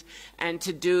attend and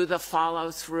to do the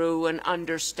follow-through and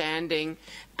understanding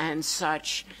and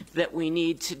such that we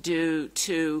need to do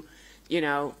to, you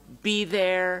know, be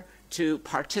there, to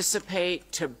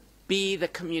participate, to be the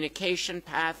communication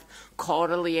path, call it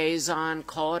a liaison,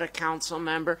 call it a council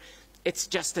member. It's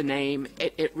just a name.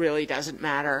 It really doesn't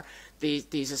matter.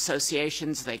 These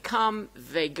associations, they come,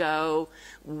 they go.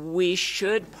 We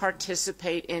should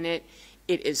participate in it.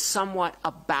 It is somewhat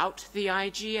about the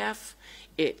IGF.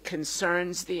 It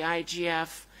concerns the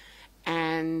IGF.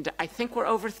 And I think we're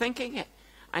overthinking it.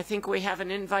 I think we have an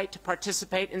invite to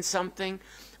participate in something.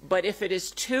 But if it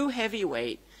is too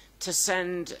heavyweight to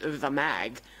send the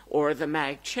MAG or the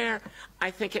MAG chair, I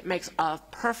think it makes a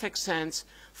perfect sense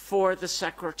for the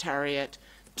Secretariat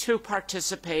to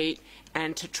participate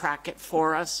and to track it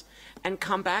for us and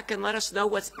come back and let us know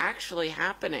what's actually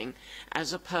happening,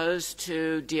 as opposed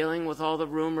to dealing with all the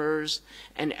rumors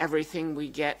and everything we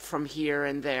get from here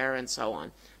and there and so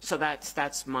on. So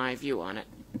that's my view on it.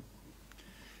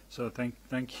 So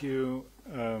thank you,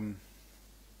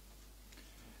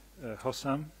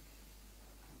 Hossam.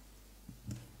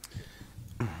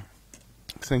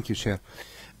 Thank you, Chair.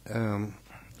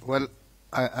 Well,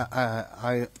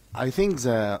 I think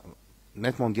the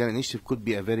Net Mondial initiative could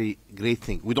be a very great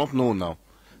thing. We don't know now.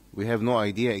 We have no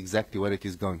idea exactly where it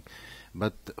is going.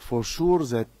 But for sure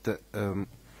that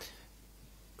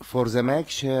for the MAG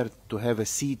chair to have a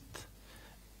seat,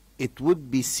 it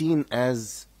would be seen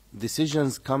as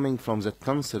decisions coming from the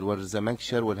council where the MAG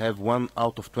chair will have 1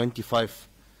 out of 25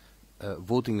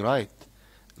 voting right,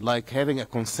 like having a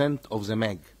consent of the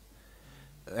MAG.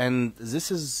 And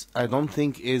this is, I don't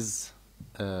think, is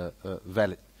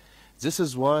valid. This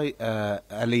is why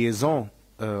a liaison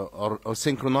or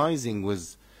synchronizing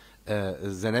with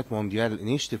the Net Mondial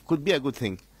initiative could be a good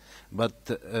thing. But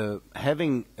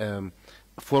having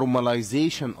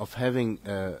formalization of having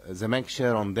the MAG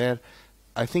chair on there,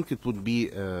 I think it would be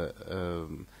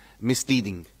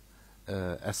misleading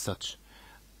as such.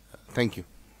 Thank you.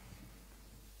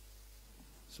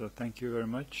 So thank you very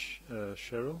much.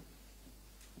 Cheryl?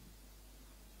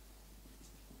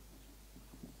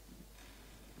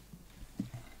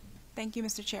 Thank you,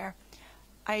 Mr. Chair.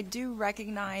 I do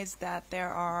recognize that there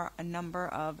are a number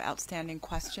of outstanding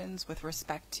questions with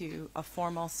respect to a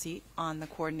formal seat on the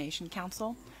Coordination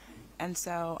Council. And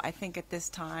so I think at this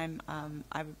time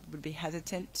I would be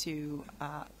hesitant to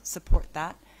support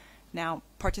that. Now,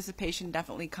 participation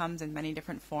definitely comes in many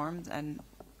different forms, and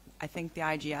I think the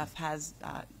IGF has,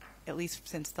 at least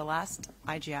since the last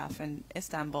IGF in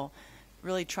Istanbul,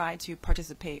 really try to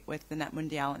participate with the Net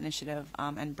Mondial initiative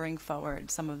and bring forward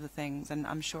some of the things, and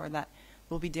I'm sure that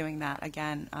we'll be doing that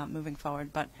again moving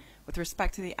forward. But with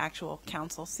respect to the actual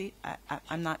council seat,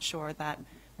 I'm not sure that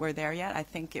we're there yet. I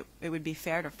think it would be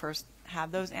fair to first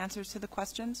have those answers to the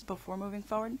questions before moving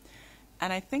forward.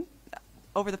 And I think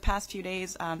over the past few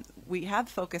days, we have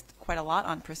focused quite a lot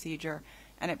on procedure,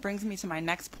 and it brings me to my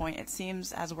next point. It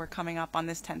seems as we're coming up on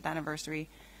this 10th anniversary,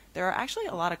 there are actually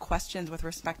a lot of questions with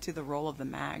respect to the role of the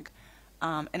MAG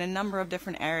in a number of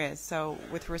different areas. So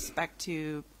with respect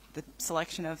to the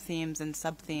selection of themes and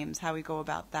sub-themes, how we go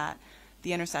about that,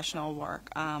 the intersessional work.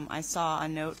 I saw a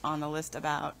note on the list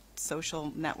about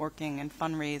social networking and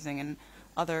fundraising and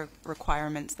other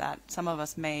requirements that some of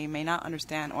us may not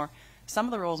understand, or some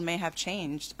of the roles may have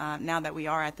changed now that we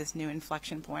are at this new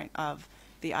inflection point of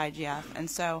the IGF. And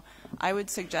so I would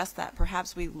suggest that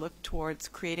perhaps we look towards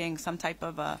creating some type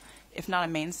of a, if not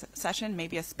a main session,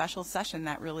 maybe a special session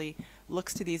that really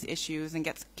looks to these issues and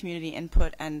gets community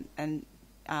input and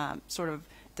sort of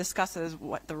discusses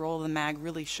what the role of the MAG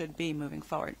really should be moving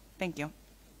forward. Thank you.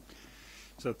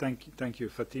 So thank you.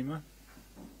 Fatima?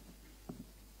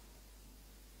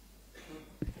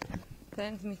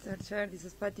 Thanks, Mr. Chair. This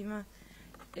is Fatima.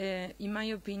 In my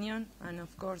opinion, and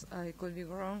of course I could be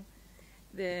wrong,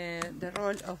 the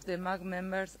role of the MAG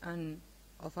members and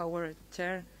of our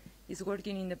chair is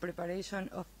working in the preparation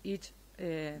of each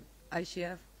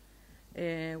IGF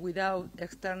without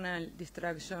external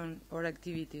distraction or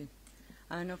activity.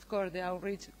 And of course, the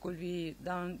outreach could be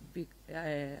done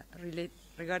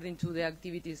regarding to the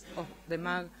activities of the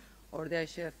MAG or the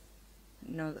IGF,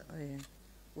 not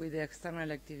with the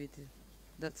external activities.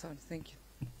 That's all. Thank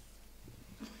you.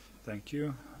 Thank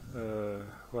you.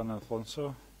 Juan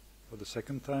Alfonso, for the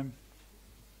second time.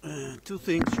 Two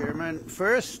things, Chairman.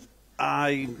 First,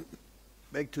 I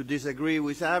beg to disagree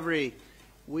with Avri.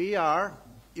 We are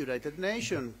United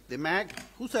Nations. The MAG,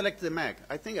 who selected the MAG?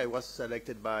 I think I was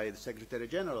selected by the Secretary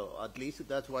General. At least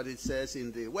that's what it says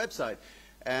in the website.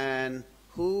 And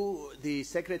who the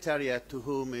Secretariat to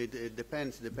whom it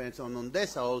depends on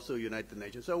UNDESA, also United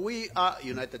Nations. So we are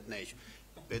United Nations.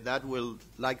 That will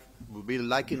be the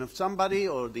liking of somebody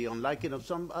or the unliking of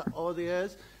some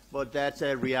others, but that's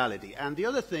a reality. And the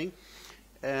other thing,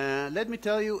 let me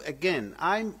tell you again,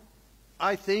 I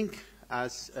think,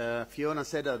 as Fiona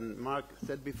said and Mark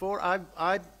said before,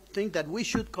 I think that we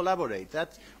should collaborate.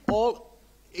 That all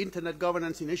Internet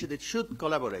governance initiatives should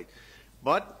collaborate.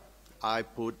 But I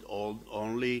put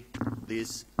only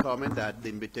this comment that the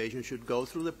invitation should go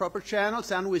through the proper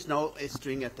channels and with no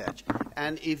string attached.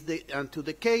 And to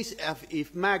the case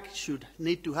if MAC should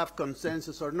need to have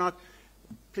consensus or not,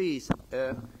 please,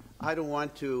 I don't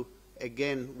want to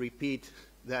again repeat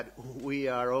that we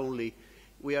are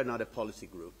not a policy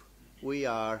group. We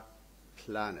are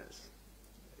planners.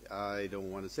 I don't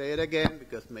want to say it again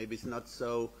because maybe it's not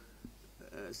so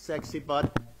sexy,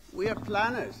 but we are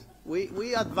planners.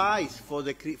 We advise for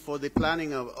the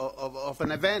planning of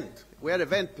an event. We are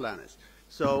event planners.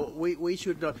 So we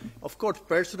should not, of course,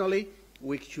 personally,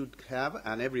 we should have,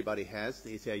 and everybody has,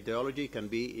 this ideology can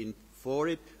be for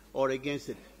it or against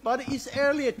it. But it's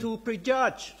earlier to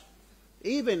prejudge,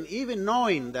 even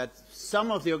knowing that some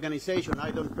of the organization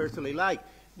I don't personally like,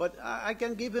 but I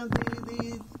can give them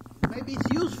maybe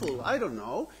it's useful. I don't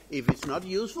know. If it's not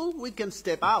useful, we can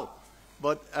step out.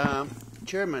 But,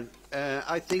 Chairman,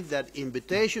 I think that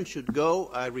invitation should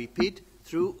go, I repeat,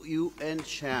 through UN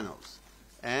channels.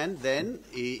 And then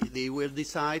they will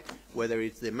decide whether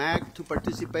it's the MAG to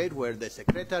participate, where the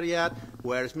Secretariat,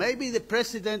 whereas maybe the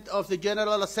President of the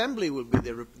General Assembly will be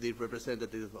the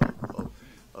representative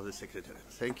of the Secretariat.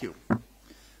 Thank you.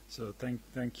 So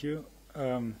thank you.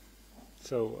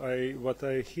 What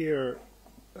I hear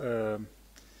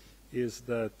is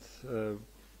that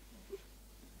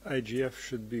IGF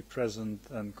should be present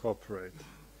and cooperate.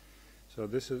 So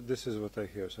this is what I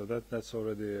hear. So that's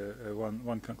already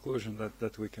one conclusion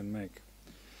that we can make.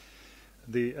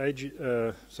 The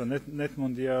Net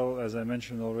Mondial, as I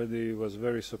mentioned already, was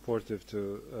very supportive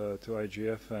to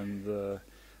IGF, and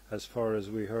as far as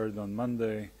we heard on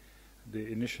Monday,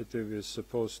 the initiative is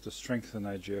supposed to strengthen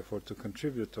IGF or to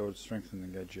contribute towards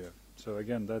strengthening IGF. So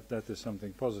again, that is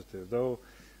something positive. Though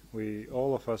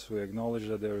all of us acknowledge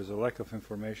that there is a lack of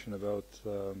information about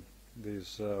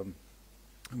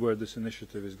where this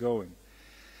initiative is going.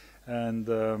 And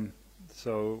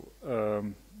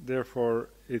therefore,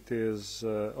 it is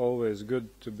always good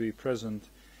to be present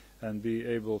and be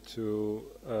able to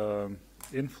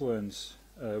influence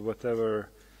whatever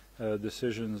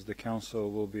decisions the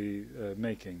Council will be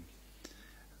making.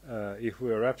 If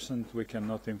we are absent, we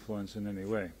cannot influence in any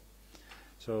way.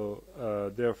 So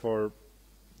therefore,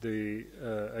 the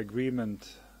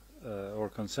agreement or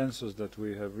consensus that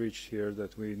we have reached here,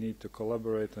 that we need to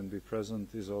collaborate and be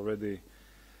present, is already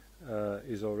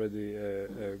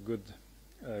a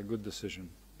good decision.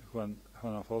 Juan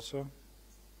Alfonso?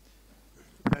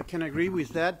 I can agree with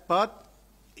that, but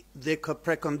the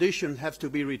precondition has to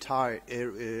be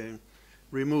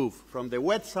removed from the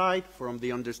website, from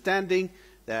the understanding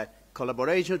that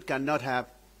collaboration cannot have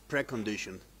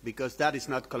preconditions, because that is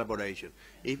not collaboration.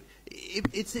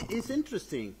 It's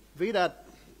interesting. Virat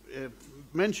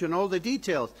mentioned all the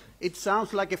details. It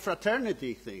sounds like a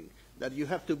fraternity thing, that you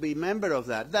have to be a member of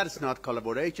that. That's not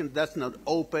collaboration. That's not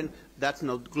open. That's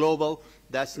not global.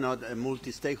 That's not a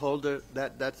multi-stakeholder.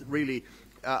 That's really,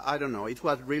 I don't know. It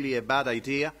was really a bad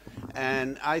idea.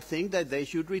 And I think that they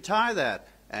should retire that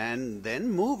and then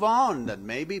move on. That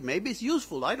maybe it's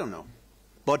useful. I don't know.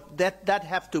 But that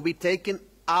has to be taken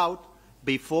out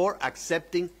before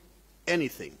accepting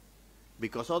anything,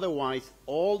 because otherwise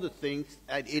all the things,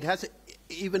 it has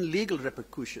even legal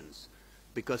repercussions,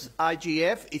 because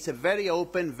IGF is a very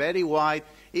open, very wide,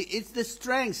 it's the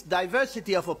strength,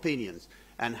 diversity of opinions,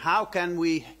 and how can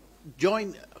we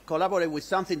collaborate with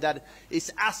something that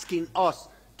is asking us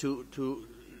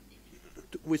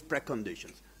with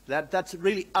preconditions? That's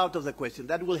really out of the question.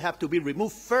 That will have to be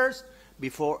removed first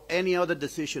before any other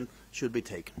decision should be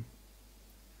taken.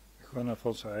 Juan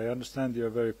Alfonso, I understand you are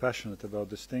very passionate about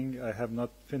this thing. I have not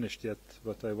finished yet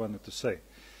what I wanted to say.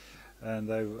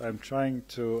 And I'm trying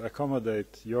to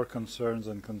accommodate your concerns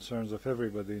and concerns of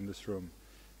everybody in this room.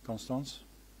 Constance?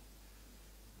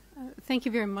 Thank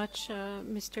you very much,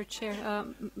 Mr. Chair.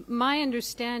 My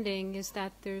understanding is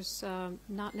that there's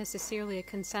not necessarily a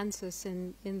consensus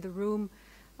in the room,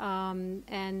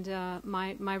 and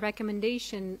my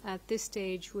recommendation at this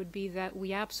stage would be that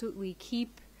we absolutely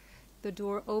keep the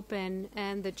door open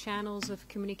and the channels of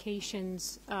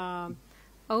communications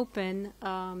open,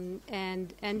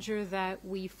 and ensure that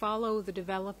we follow the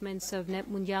developments of Net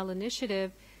Mundial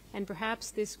initiative, and perhaps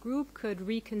this group could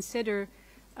reconsider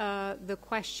the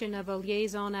question of a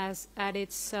liaison at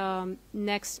its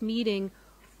next meeting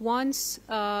once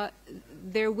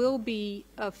there will be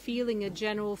a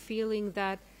general feeling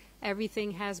that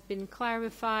everything has been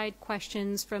clarified,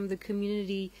 questions from the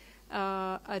community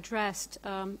addressed.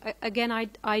 Again,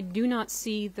 I do not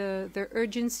see the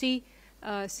urgency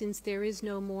since there is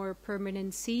no more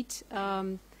permanent seat,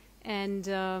 and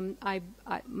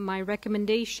my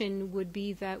recommendation would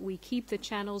be that we keep the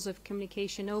channels of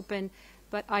communication open,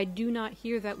 but I do not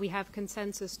hear that we have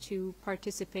consensus to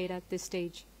participate at this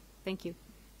stage. Thank you.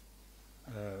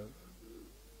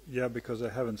 Yeah, because I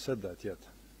haven't said that yet.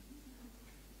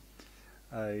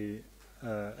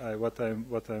 What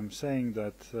I'm saying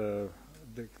that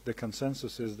the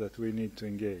consensus is that we need to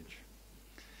engage.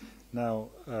 Now,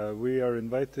 we are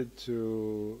invited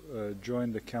to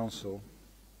join the council,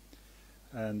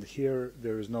 and here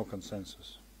there is no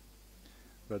consensus.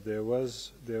 But there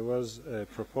was a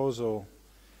proposal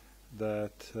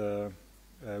that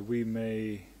we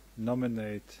may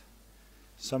nominate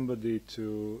somebody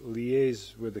to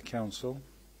liaise with the council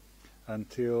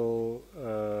until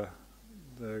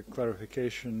the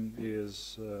clarification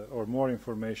is, or more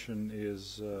information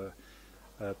is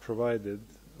provided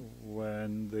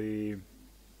when the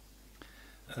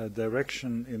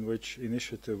direction in which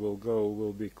initiative will go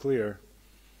will be clear,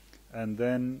 and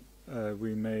then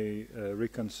we may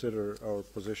reconsider our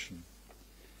position.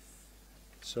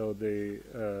 So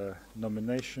the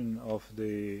nomination of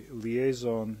the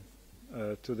liaison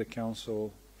to the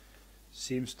council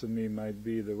seems to me might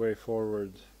be the way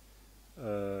forward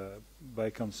by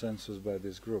consensus by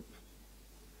this group,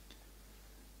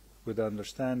 with the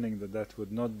understanding that that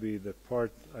would not be the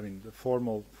part, I mean, the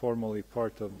formally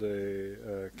part of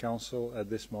the council at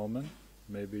this moment,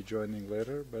 maybe joining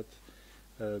later, but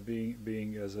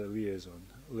being as a liaison.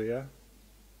 Leah?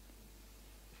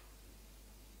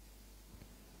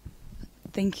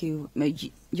 Thank you.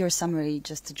 Your summary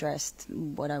just addressed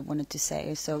what I wanted to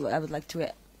say, so I would like to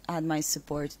add my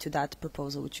support to that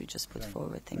proposal which you just put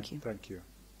forward. Thank you. Thank you.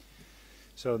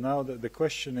 So now the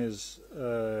question is,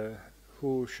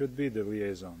 who should be the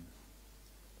liaison?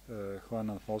 Juan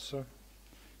Alfonso,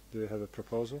 do you have a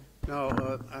proposal? No,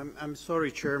 I'm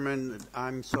sorry, Chairman.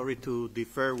 I'm sorry to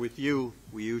differ with you.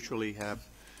 We usually have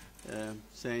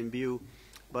same view,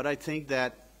 but I think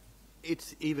that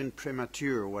it's even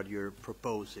premature what you're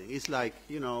proposing. It's like,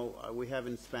 you know, we have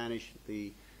in Spanish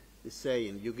the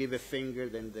saying, you give a finger,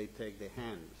 then they take the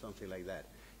hand, something like that.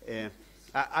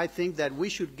 I think that we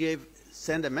should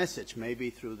send a message, maybe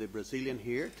through the Brazilian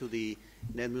here, to the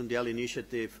Net Mundial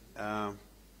Initiative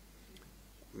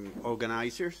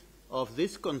organizers of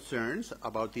these concerns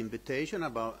about the invitation,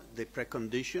 about the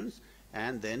preconditions,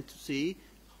 and then to see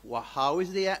what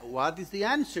is the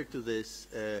answer to this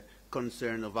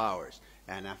concern of ours.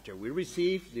 And after we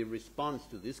receive the response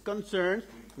to these concerns,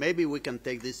 maybe we can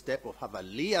take this step of have a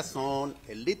liaison,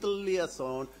 a little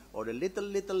liaison, or a little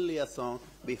liaison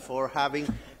before having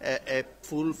a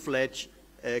full-fledged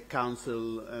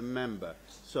council member.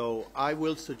 So I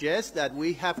will suggest that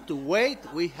we have to wait,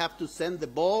 we have to send the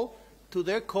ball to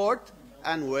their court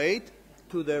and wait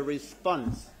to the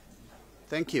response.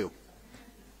 Thank you.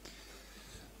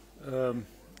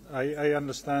 I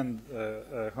understand,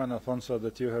 Juan Alfonso,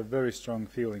 that you have very strong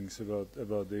feelings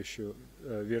about the issue.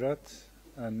 Virat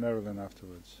and Marilyn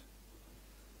afterwards.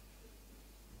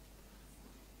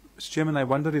 Mr. Chairman, I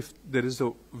wonder if there is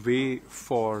a way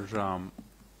for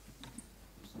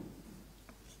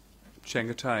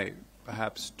Chengetai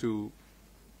perhaps to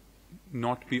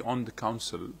not be on the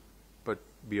council, but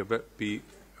be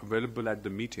available at the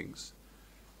meetings,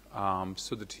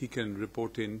 so that he can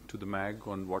report in to the MAG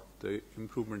on what the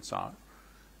improvements are.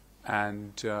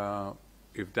 And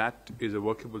if that is a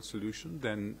workable solution,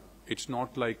 then it's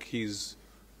not like he's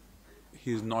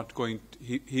not going to,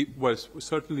 he was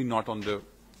certainly not on the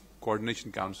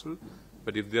coordination council,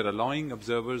 but if they're allowing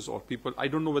observers or people, I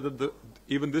don't know whether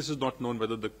even this is not known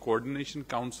whether the coordination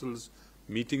council's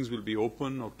meetings will be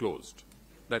open or closed.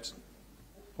 That's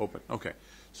open, okay.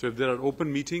 So if there are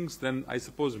open meetings, then I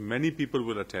suppose many people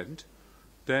will attend.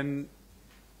 Then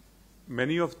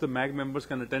many of the MAG members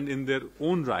can attend in their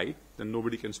own right, then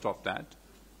nobody can stop that,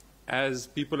 as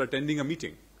people attending a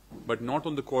meeting, but not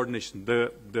on the coordination.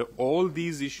 All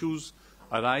these issues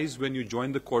arise when you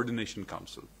join the coordination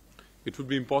council. It would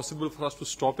be impossible for us to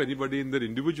stop anybody in their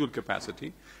individual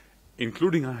capacity,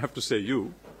 including, I have to say,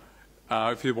 you,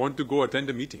 if you want to go attend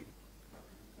a meeting.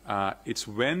 It's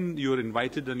when you're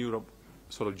invited and you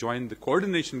sort of join the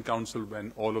coordination council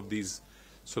when all of these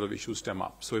sort of issues stem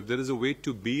up. So if there is a way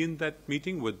to be in that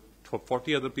meeting with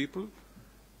 40 other people,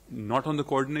 not on the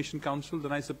coordination council,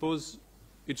 then I suppose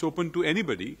it's open to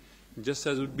anybody, just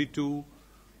as it would be to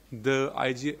the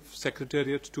IGF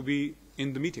secretariat to be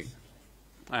in the meeting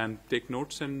and take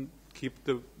notes and keep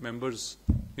the members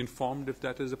informed if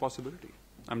that is a possibility.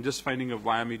 I'm just finding a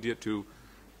via media to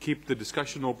keep the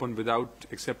discussion open without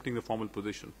accepting the formal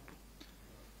position.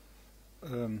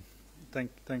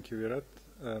 Thank you, Virat.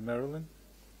 Marilyn?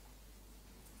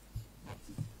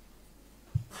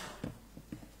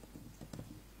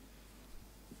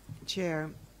 Chair,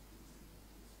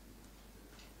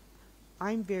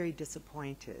 I'm very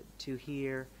disappointed to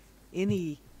hear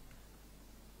any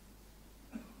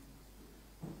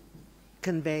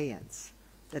conveyance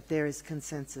that there is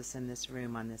consensus in this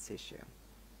room on this issue.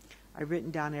 I've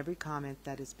written down every comment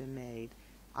that has been made.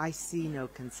 I see no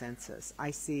consensus.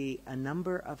 I see a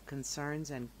number of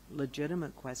concerns and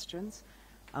legitimate questions.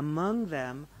 Among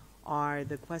them are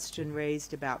the question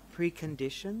raised about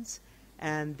preconditions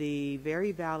and the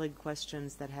very valid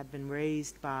questions that have been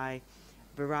raised by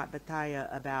Virat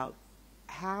Bhatia about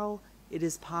how it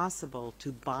is possible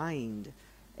to bind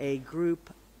a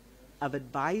group of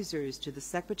advisors to the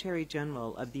Secretary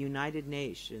General of the United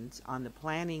Nations on the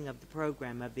planning of the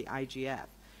program of the IGF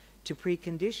to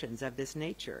preconditions of this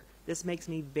nature. This makes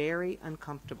me very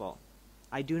uncomfortable.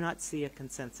 I do not see a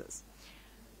consensus.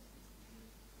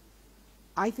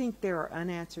 I think there are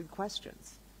unanswered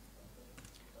questions.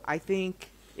 I think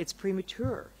it's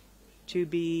premature to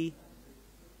be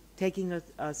taking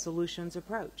a solutions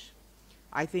approach.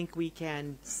 I think we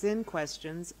can send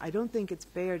questions. I don't think it's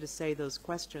fair to say those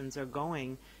questions are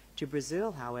going to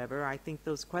Brazil, however. I think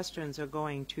those questions are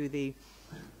going to the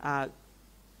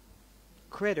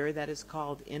critter that is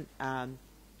called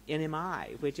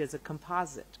NMI, which is a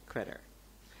composite critter.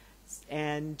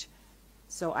 And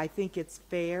so I think it's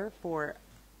fair for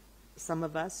some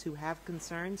of us who have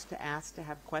concerns to ask to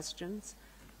have questions.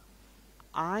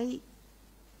 I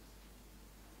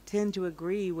tend to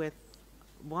agree with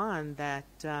one that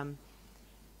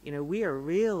we are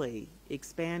really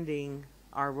expanding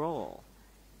our role.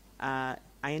 I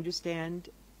understand,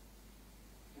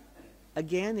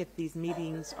 again, if these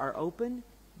meetings are open,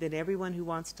 then everyone who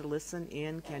wants to listen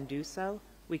in can do so.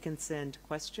 We can send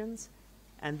questions,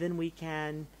 and then we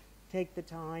can take the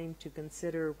time to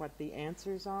consider what the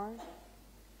answers are,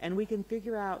 and we can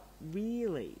figure out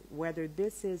really whether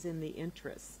this is in the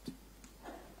interest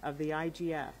of the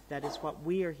IGF. That is what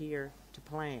we are here to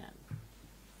plan.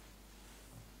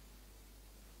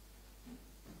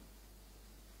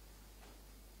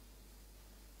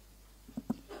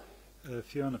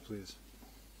 Fiona, please.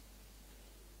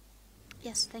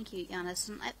 Yes, thank you, Giannis.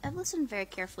 And I've listened very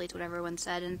carefully to what everyone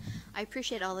said, and I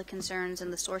appreciate all the concerns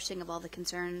and the sourcing of all the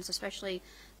concerns, especially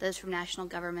those from national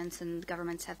governments, and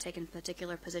governments have taken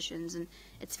particular positions, and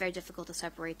it's very difficult to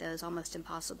separate those, almost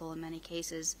impossible in many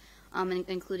cases,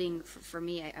 including for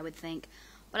me, I would think.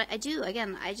 But I do,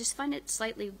 again, I just find it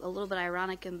slightly a little bit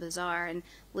ironic and bizarre, and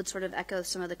would sort of echo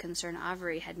some of the concern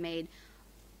Avery had made.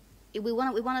 We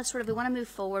want to move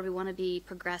forward. We want to be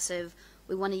progressive.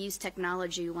 We want to use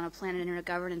technology. We want to plan an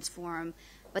intergovernance forum,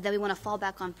 but then we want to fall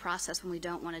back on process when we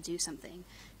don't want to do something.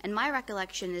 And my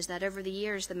recollection is that over the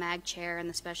years, the MAG chair and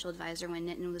the special advisor, when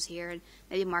Nitin was here, and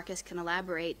maybe Marcus can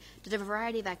elaborate, did a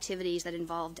variety of activities that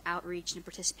involved outreach and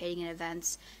participating in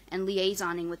events and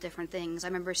liaisoning with different things. I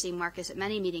remember seeing Marcus at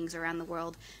many meetings around the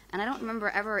world, and I don't remember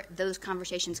ever those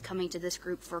conversations coming to this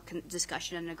group for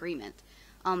discussion and agreement.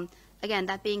 Again,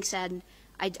 that being said,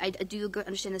 I do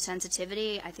understand the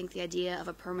sensitivity. I think the idea of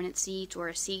a permanent seat or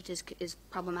a seat is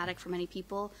problematic for many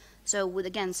people. So would,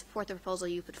 again, support the proposal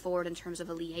you put forward in terms of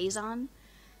a liaison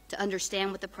to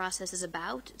understand what the process is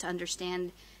about, to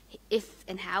understand if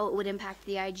and how it would impact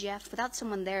the IGF. Without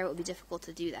someone there, it would be difficult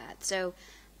to do that. So,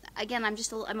 again, I'm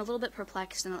a little bit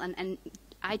perplexed, and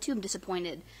I, too, am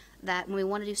disappointed that when we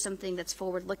want to do something that's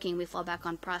forward-looking, we fall back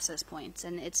on process points.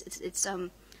 And it's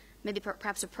maybe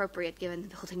perhaps appropriate given the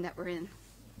building that we're in.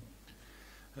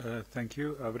 Thank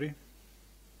you. Avery?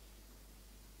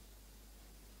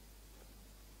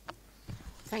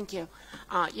 Thank you.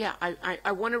 Yeah,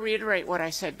 I want to reiterate what I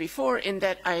said before, in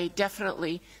that I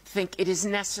definitely think it is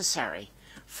necessary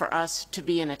for us to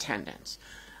be in attendance.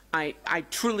 I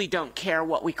truly don't care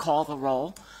what we call the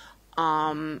role.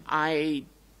 I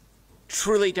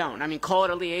truly don't. I mean, call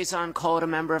it a liaison, call it a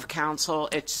member of council.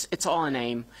 It's all a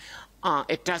name.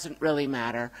 It doesn't really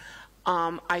matter.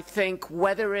 I think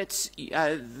whether it's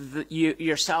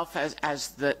yourself as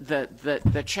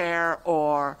the chair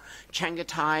or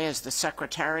Chengetai as the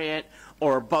secretariat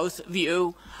or both of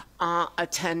you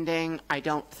attending, I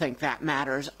don't think that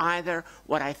matters either.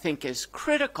 What I think is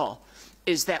critical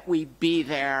is that we be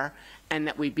there and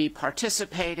that we be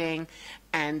participating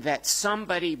and that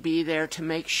somebody be there to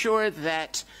make sure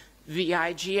that the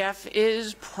IGF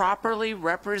is properly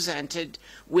represented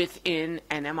within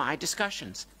NMI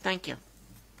discussions. Thank you.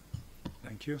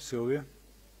 Thank you. Sylvia?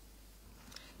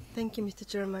 Thank you, Mr.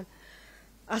 Chairman.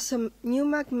 As a new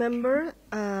MAC member,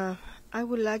 I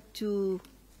would like to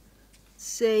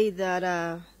say that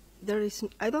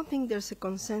I don't think there's a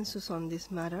consensus on this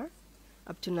matter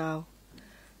up to now.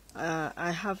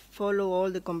 I have followed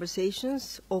all the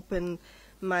conversations, opened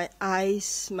my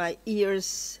eyes, my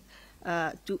ears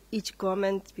to each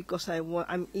comment because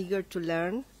I'm eager to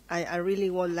learn. I really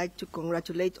would like to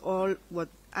congratulate all what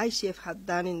IGF had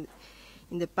done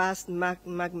in the past,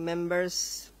 MAC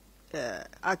members,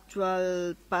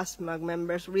 actual past MAC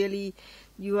members. Really,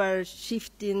 you are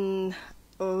shifting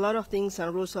a lot of things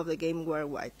and rules of the game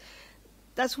worldwide.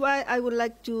 That's why I would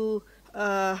like to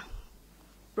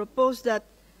propose that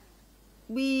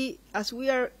the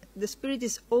spirit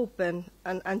is open,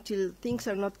 and until things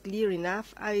are not clear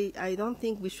enough, I don't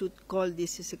think we should call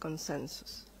this as a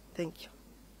consensus. Thank you.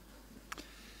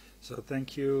 So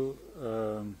thank you,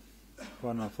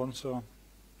 Juan Alfonso.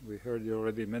 We heard you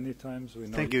already many times. We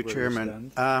know Thank you, where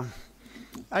Chairman.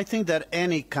 I think that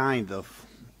any kind of,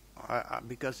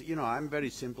 because, you know, I'm a very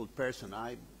simple person.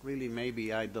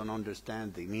 Maybe I don't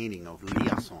understand the meaning of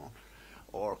liaison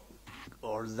or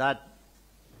that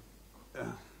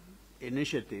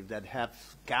initiative that has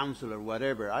council or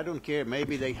whatever. I don't care.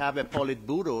 Maybe they have a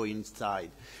Politburo inside.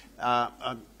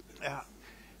 I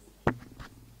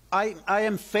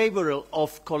am favorable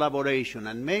of collaboration,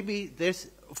 and maybe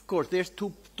of course, there's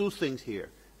two things here.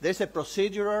 There's a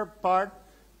procedural part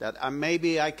that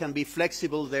maybe I can be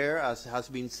flexible there, as has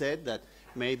been said, that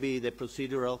maybe the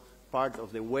procedural part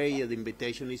of the way the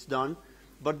invitation is done.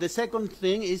 But the second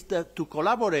thing is that to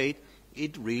collaborate,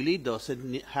 it really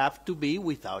doesn't have to be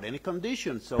without any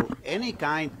conditions. So any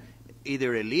kind,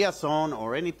 either a liaison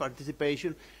or any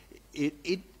participation,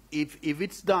 if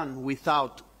it's done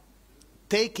without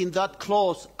taking that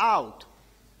clause out,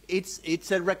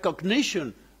 it's a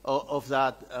recognition of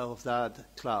that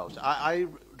clause. I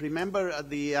remember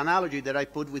the analogy that I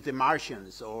put with the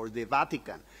Martians or the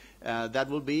Vatican. That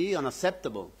will be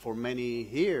unacceptable for many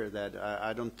here. That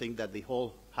I don't think that the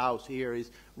whole house here is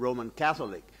Roman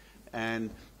Catholic. And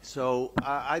so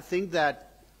I think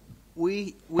that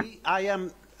I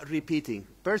am repeating.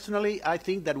 Personally, I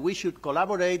think that we should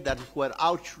collaborate. That is what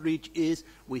outreach is,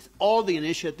 with all the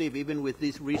initiative, even with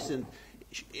this recent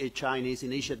Chinese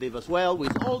initiative as well.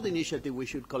 With all the initiative, we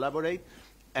should collaborate,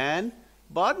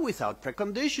 but without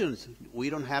preconditions. We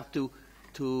don't have to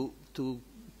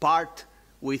part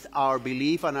with our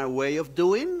belief and our way of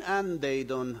doing, and they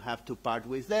don't have to part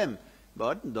with them.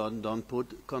 But don't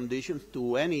put conditions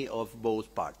to any of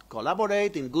both parts.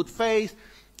 Collaborate in good faith.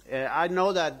 I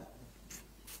know that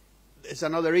it's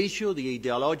another issue, the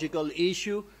ideological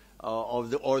issue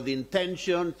or the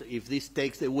intention, if this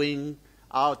takes the wing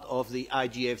out of the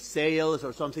IGF sales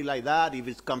or something like that, if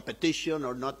it's competition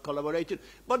or not collaboration.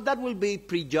 But that will be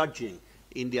prejudging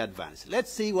in the advance.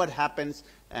 Let's see what happens.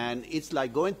 And it's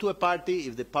like going to a party.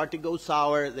 If the party goes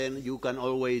sour, then you can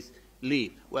always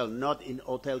leave. Well, not in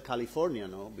Hotel California,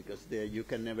 no, because there you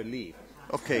can never leave.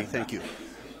 Okay, thank you.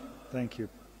 Thank you.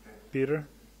 Peter?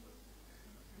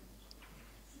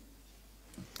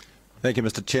 Thank you,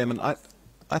 Mr. Chairman.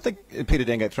 I think, Peter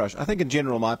Dengate-Thrush, I think in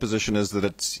general my position is that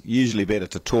it's usually better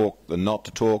to talk than not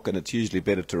to talk, and it's usually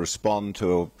better to respond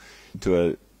to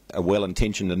a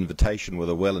well-intentioned invitation with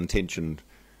a well-intentioned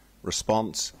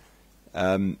response.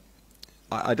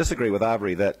 I disagree with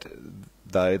Avery that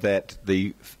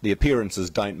the appearances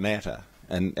don't matter,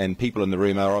 and people in the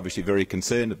room are obviously very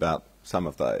concerned about some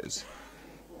of those.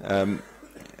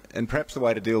 And perhaps the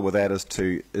way to deal with that is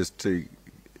to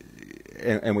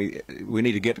and we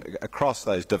need to get across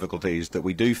those difficulties, that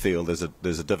we do feel there's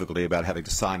a difficulty about having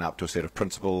to sign up to a set of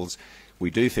principles.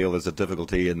 We do feel there's a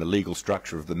difficulty in the legal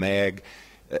structure of the MAG,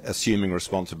 assuming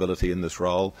responsibility in this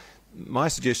role. My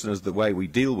suggestion is the way we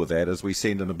deal with that is we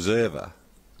send an observer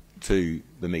to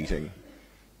the meeting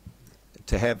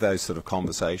to have those sort of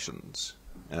conversations,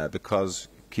 because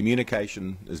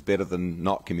communication is better than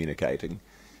not communicating.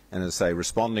 and as I say,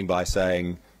 responding by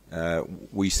saying,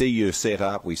 we see you're set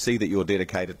up, we see that you're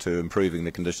dedicated to improving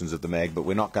the conditions of the MAG, but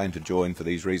we're not going to join for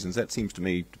these reasons, that seems to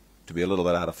me to be a little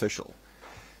bit artificial.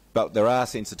 But there are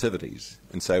sensitivities,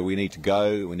 and so we need to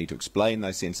go, we need to explain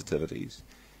those sensitivities.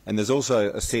 And there's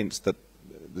also a sense that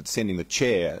sending the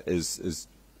chair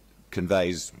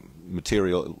conveys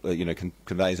material,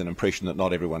 conveys an impression that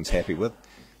not everyone's happy with.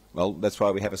 Well, that's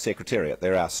why we have a secretariat.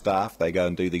 They're our staff. They go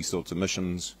and do these sorts of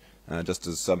missions, just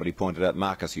as somebody pointed out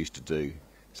Marcus used to do.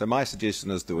 So my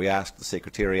suggestion is that we ask the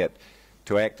secretariat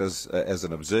to act as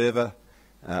an observer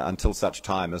until such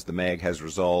time as the MAG has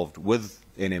resolved with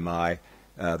NMI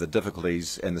the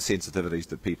difficulties and the sensitivities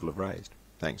that people have raised.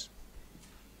 Thanks.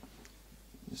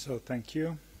 So thank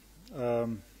you.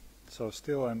 So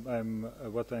still,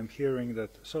 what I'm hearing that.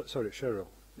 Sorry, Cheryl.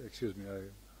 Excuse me.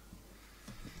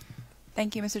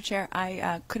 Thank you, Mr. Chair.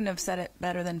 I couldn't have said it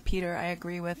better than Peter. I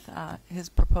agree with his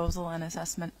proposal and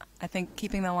assessment. I think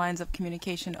keeping the lines of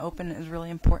communication open is really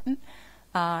important.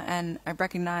 And I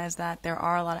recognize that there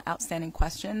are a lot of outstanding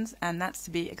questions, and that's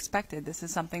to be expected. This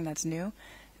is something that's new.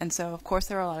 And so, of course,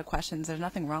 there are a lot of questions. There's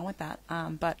nothing wrong with that.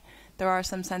 But there are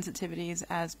some sensitivities,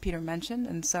 as Peter mentioned,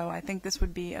 and so I think this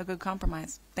would be a good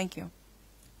compromise. Thank you.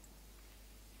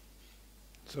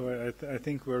 So I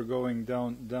think we're going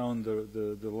down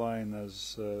the line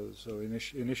as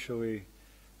initially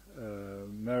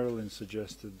Marilyn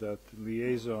suggested that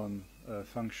liaison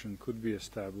function could be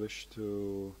established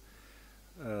to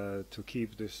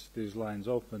keep these lines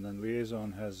open, and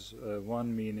liaison has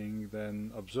one meaning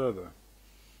than observer.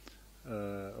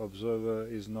 Observer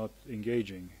is not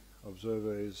engaging.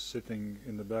 Observer is sitting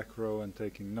in the back row and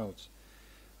taking notes.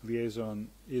 Liaison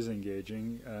is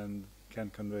engaging and can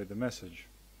convey the message.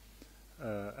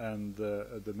 And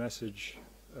the message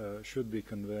should be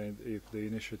conveyed if the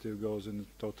initiative goes in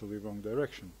a totally wrong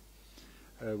direction,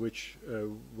 which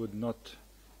would not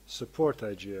support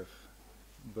IGF,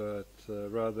 but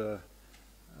rather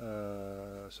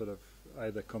sort of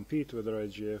either compete with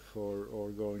IGF or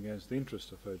go against the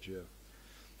interest of IGF.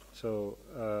 So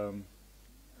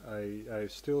I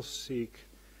still seek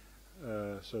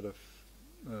sort of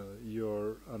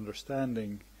your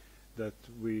understanding that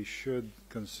we should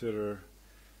consider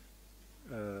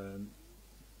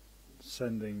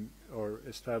sending or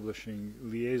establishing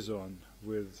liaison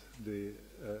with the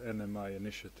NMI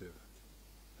initiative.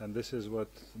 And this is what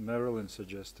Marilyn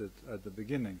suggested at the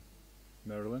beginning.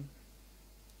 Marilyn?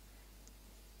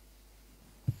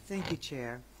 Thank you,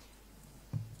 Chair.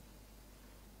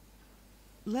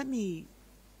 Let me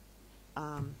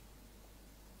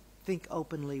think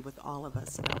openly with all of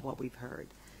us about what we've heard.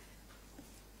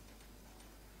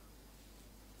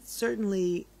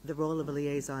 Certainly, the role of a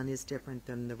liaison is different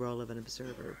than the role of an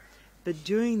observer. But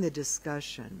during the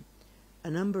discussion, a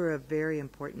number of very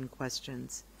important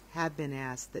questions have been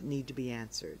asked that need to be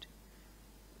answered,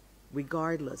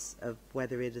 regardless of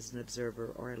whether it is an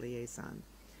observer or a liaison.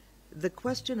 The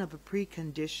question of a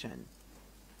precondition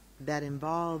that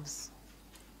involves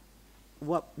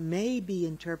what may be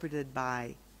interpreted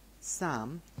by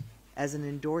some as an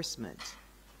endorsement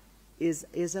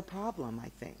is a problem, I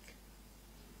think.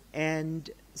 And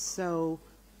so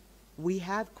we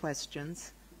have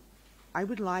questions. I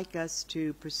would like us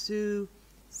to pursue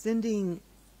sending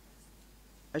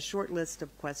a short list of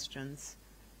questions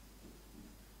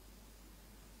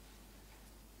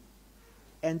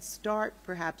and start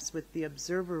perhaps with the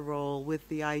observer role, with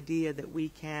the idea that we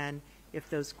can, if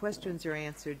those questions are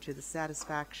answered to the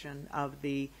satisfaction of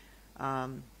the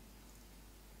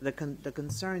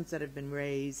concerns that have been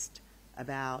raised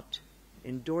about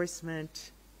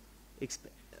endorsement,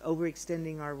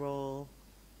 overextending our role,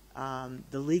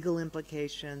 the legal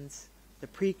implications, the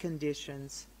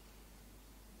preconditions.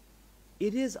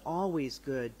 It is always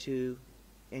good to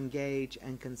engage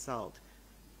and consult,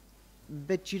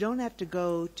 but you don't have to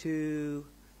go to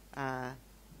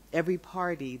every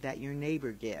party that your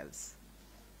neighbor gives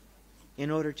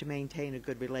in order to maintain a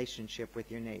good relationship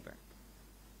with your neighbor.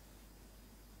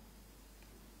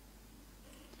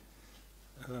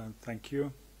 Thank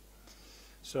you.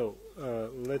 So,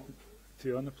 let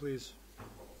Fiona, please.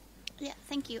 Yeah,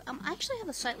 thank you. I actually have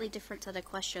a slightly different set of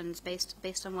questions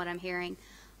based on what I'm hearing.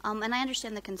 And I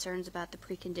understand the concerns about the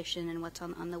precondition and what's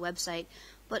on the website.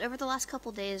 But over the last couple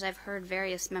of days, I've heard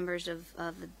various members of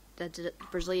the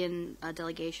Brazilian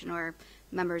delegation or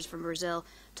members from Brazil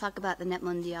talk about the Net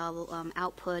Mundial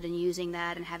output and using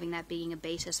that and having that being a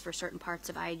basis for certain parts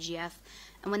of IGF.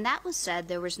 And when that was said,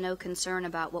 there was no concern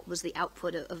about what was the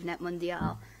output of Net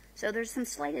Mundial. So there's some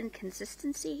slight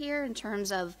inconsistency here in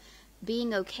terms of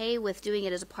being okay with doing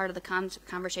it as a part of the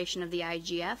conversation of the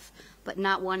IGF, but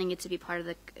not wanting it to be part of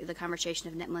the conversation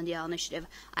of Net Mondial Initiative.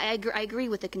 I agree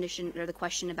with the condition or the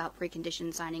question about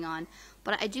precondition signing on,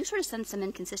 but I do sort of sense some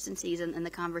inconsistencies in the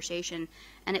conversation,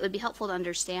 and it would be helpful to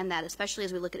understand that, especially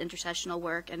as we look at intersessional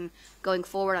work and going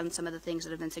forward on some of the things that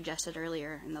have been suggested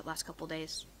earlier in the last couple of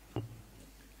days.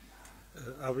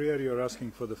 Avrier, you're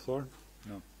asking for the floor?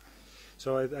 No.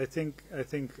 So I think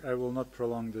I will not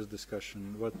prolong this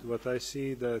discussion. What I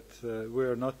see that we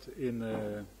are not in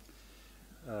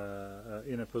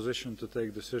a position to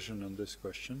take decision on this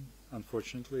question,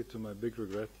 unfortunately, to my big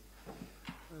regret.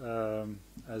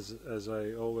 As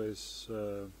I always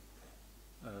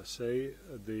say,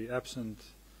 the absent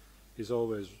is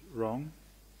always wrong.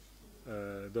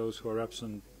 Those who are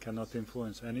absent cannot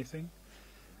influence anything,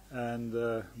 and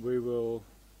we will.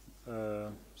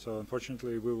 So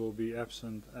unfortunately, we will be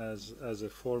absent as a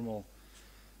formal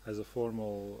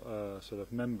sort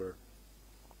of member,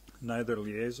 neither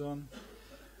liaison.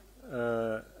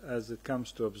 As it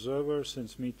comes to observer,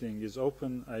 since meeting is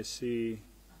open, I see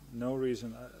no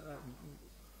reason.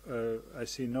 I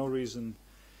see no reason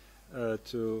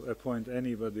to appoint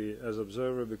anybody as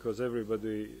observer, because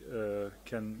everybody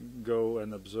can go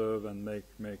and observe and make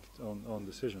own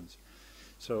decisions.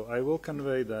 So I will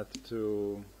convey that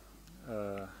to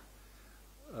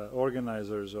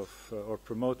organizers of or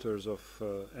promoters of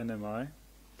NMI.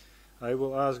 I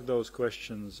will ask those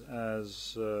questions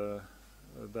as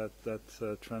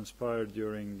that transpired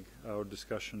during our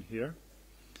discussion here,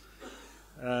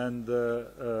 and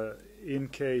in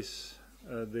case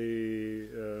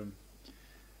the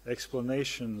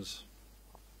explanations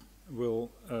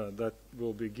that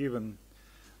will be given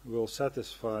will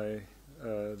satisfy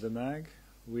the MAG,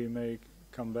 we may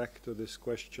come back to this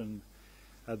question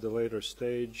at the later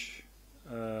stage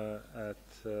at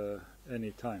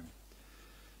any time.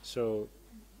 So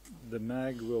the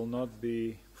MAG will not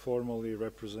be formally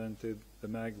represented. The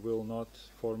MAG will not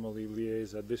formally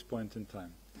liaise at this point in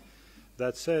time.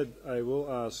 That said, I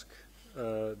will ask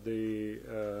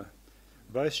the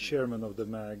Vice Chairman of the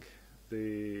MAG,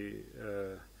 the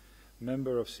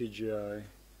member of CGI,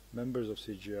 members of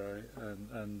CGI,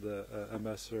 and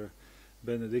Ambassador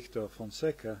Benedicto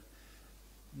Fonseca,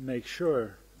 make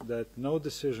sure that no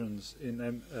decisions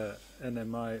in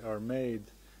NMI are made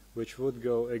which would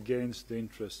go against the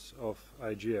interests of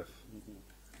IGF.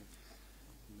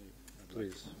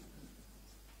 Please.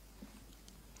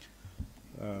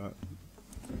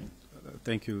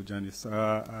 Thank you, Janice.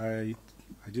 I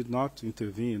did not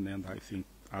intervene, and I think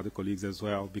other colleagues as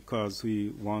well, because we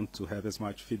want to have as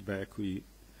much feedback we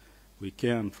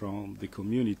can from the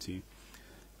community.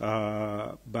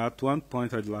 But one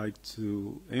point I'd like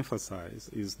to emphasize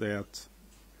is that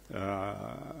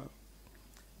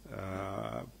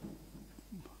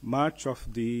much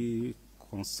of the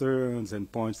concerns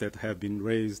and points that have been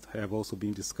raised have also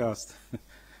been discussed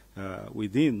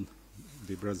within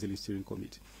the Brazilian Steering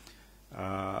Committee.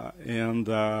 And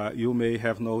you may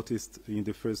have noticed in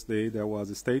the first day there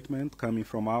was a statement coming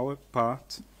from our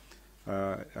part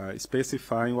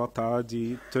specifying what are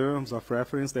the terms of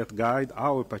reference that guide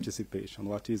our participation,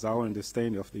 what is our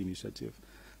understanding of the initiative,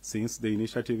 since the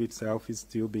initiative itself is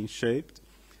still being shaped.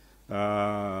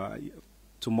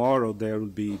 Tomorrow there will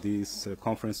be this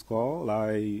conference call.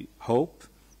 I hope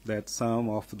that some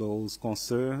of those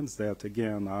concerns that,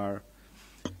 again, are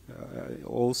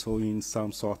also in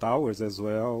some sort ours as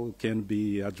well, can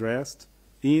be addressed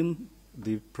in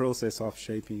the process of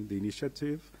shaping the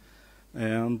initiative.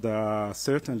 And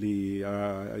certainly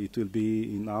it will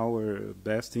be in our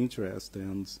best interest,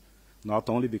 and not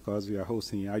only because we are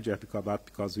hosting IGF, but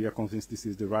because we are convinced this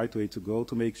is the right way to go,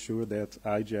 to make sure that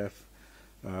IGF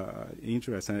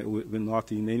interests will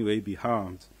not in any way be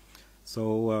harmed.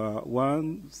 So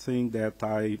one thing that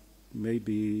I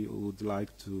maybe would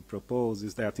like to propose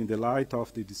is that in the light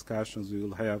of the discussions we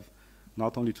will have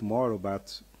not only tomorrow,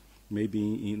 but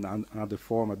maybe in another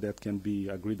format that can be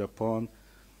agreed upon,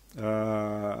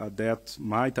 that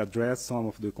might address some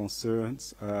of the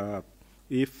concerns.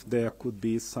 If there could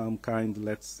be some kind,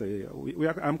 let's say,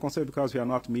 I'm concerned because we are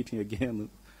not meeting again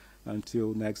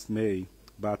until next May,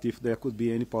 but if there could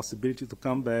be any possibility to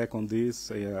come back on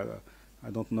this, I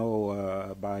don't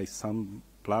know, by some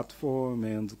platform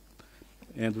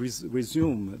and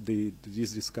resume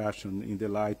this discussion in the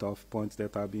light of points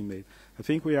that are being made. I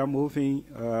think we are moving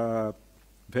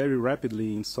very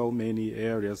rapidly in so many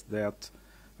areas that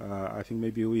I think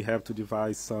maybe we have to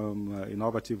devise some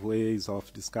innovative ways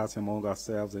of discussing among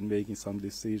ourselves and making some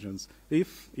decisions,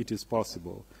 if it is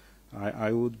possible.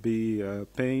 I would be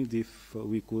pained if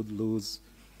we could lose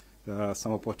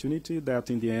some opportunity that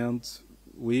in the end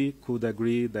we could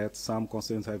agree that some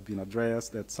concerns have been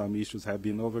addressed, that some issues have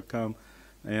been overcome,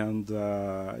 and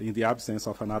in the absence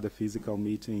of another physical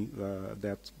meeting,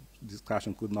 that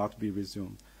discussion could not be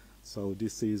resumed. So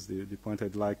this is the point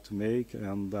I'd like to make,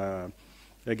 and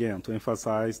again, to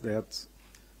emphasize that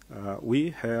we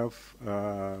have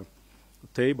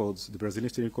tabled, the Brazilian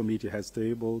Steering Committee has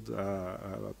tabled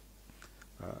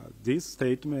these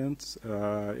statements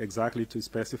exactly to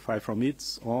specify from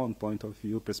its own point of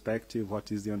view, perspective,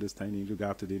 what is the understanding in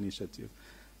regard to the initiative.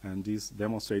 And this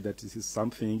demonstrates that this is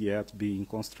something yet being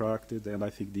constructed, and I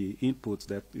think the input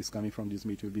that is coming from this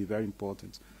meeting will be very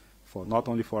important, for not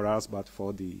only for us, but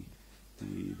for the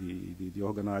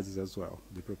organizers as well,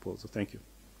 the proposal. Thank you.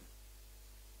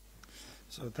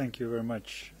 So thank you very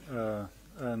much.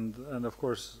 And of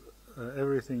course,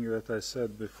 everything that I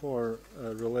said before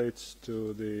relates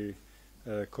to the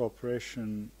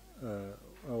cooperation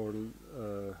or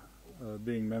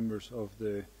being members of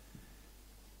the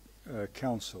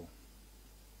council.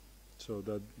 So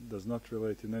that does not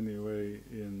relate in any way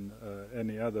in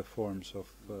any other forms of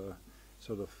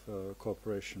sort of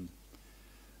cooperation,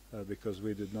 because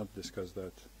we did not discuss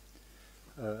that.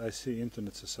 I see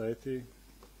Internet Society.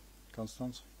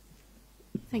 Constance?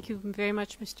 Thank you very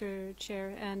much, Mr.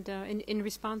 Chair. And in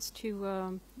response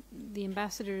to the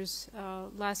ambassador's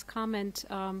last comment,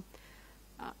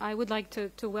 I would like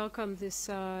to welcome this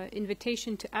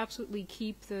invitation to absolutely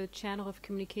keep the channel of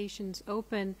communications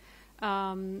open.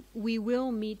 We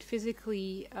will meet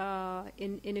physically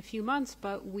in a few months,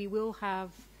 but we will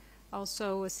have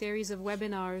also a series of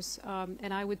webinars,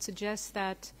 and I would suggest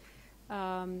that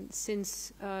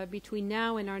since between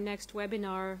now and our next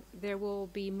webinar, there will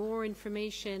be more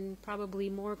information, probably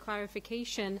more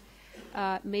clarification.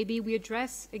 Maybe we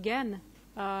address again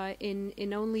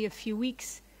in only a few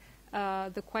weeks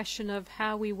the question of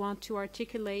how we want to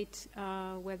articulate,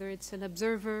 whether it's an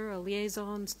observer, a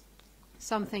liaison,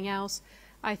 something else.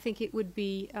 I think it would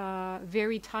be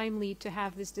very timely to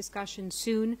have this discussion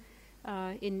soon.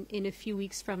 In a few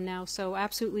weeks from now. So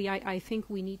absolutely, I think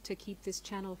we need to keep this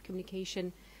channel of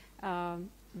communication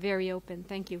very open.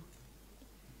 Thank you.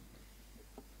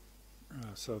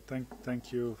 So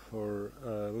thank you for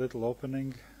a little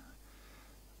opening,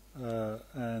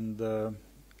 and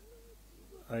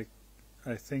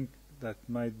I think that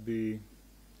might be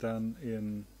done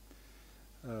in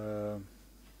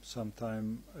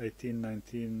sometime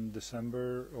 18-19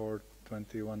 December or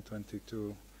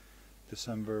 21-22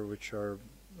 December, which are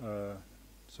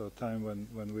so time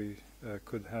when we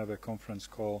could have a conference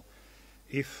call,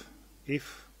 if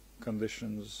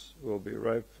conditions will be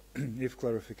ripe, if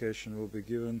clarification will be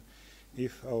given,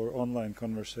 if our online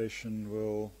conversation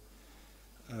will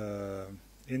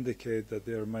indicate that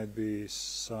there might be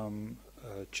some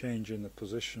change in the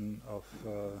position of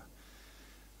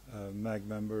MAG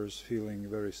members feeling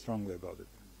very strongly about it.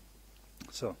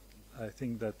 So I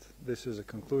think that this is a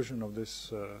conclusion of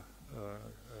this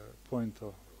point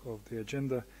of the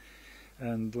agenda,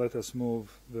 and let us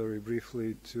move very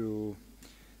briefly to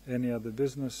any other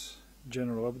business,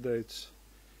 general updates.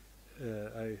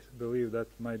 I believe that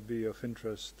might be of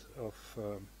interest of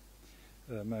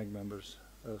MAG members.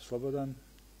 Slobodan,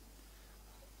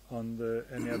 on the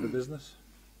any other business?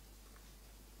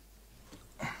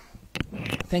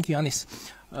 Thank you, Yanis.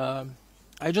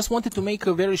 I just wanted to make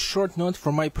a very short note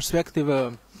from my perspective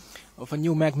of a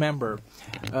new MAG member.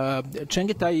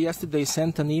 Chengetai yesterday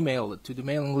sent an email to the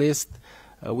mailing list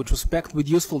which was packed with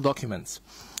useful documents.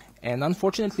 And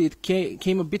unfortunately, it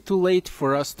came a bit too late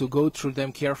for us to go through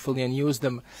them carefully and use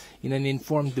them in an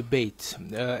informed debate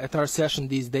at our session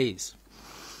these days.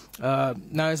 Now,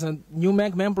 as a new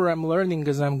MAG member, I'm learning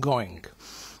as I'm going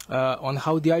on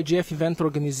how the IGF event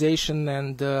organization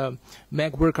and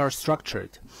MAG work are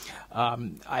structured.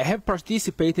 I have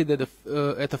participated at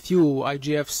a few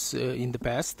IGFs in the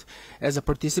past as a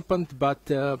participant, but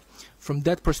from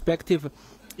that perspective,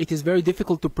 it is very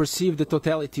difficult to perceive the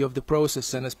totality of the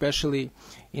process and especially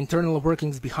internal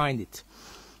workings behind it.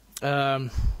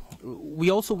 We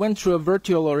also went through a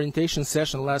virtual orientation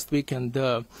session last week, and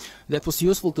that was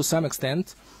useful to some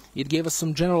extent. It gave us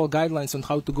some general guidelines on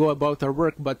how to go about our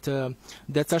work, but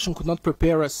that session could not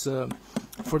prepare us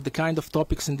for the kind of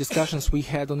topics and discussions we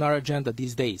had on our agenda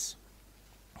these days.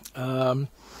 The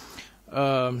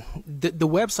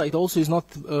website also is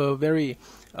not very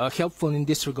helpful in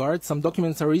this regard. Some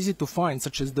documents are easy to find,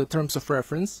 such as the terms of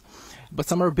reference, but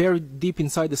some are buried deep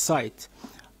inside the site.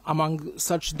 Among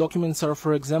such documents are,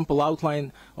 for example,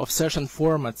 outline of session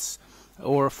formats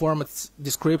or formats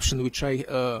description, which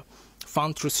I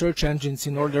found through search engines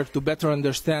in order to better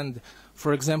understand,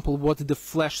 for example, what the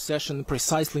flash session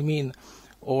precisely mean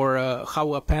or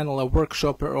how a panel, a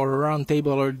workshop, or a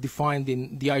roundtable are defined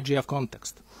in the IGF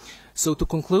context. So to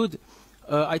conclude,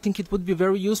 I think it would be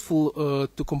very useful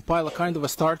to compile a kind of a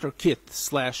starter kit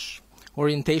 /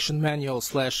 orientation manual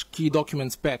 / key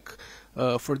documents pack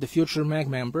for the future MAG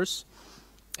members.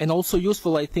 And also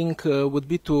useful, I think, would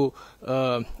be to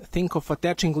think of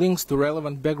attaching links to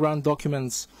relevant background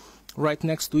documents right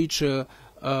next to each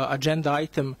agenda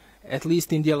item, at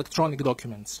least in the electronic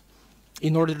documents,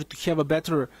 in order to have a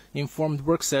better informed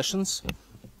work sessions.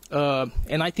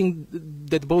 And I think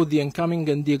that both the incoming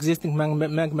and the existing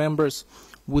MAG members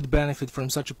would benefit from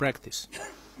such a practice.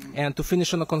 And to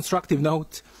finish on a constructive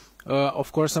note,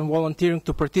 of course, I'm volunteering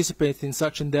to participate in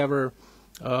such endeavor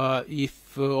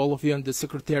if all of you and the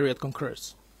Secretariat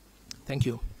concurs. Thank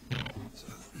you.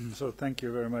 So thank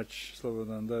you very much,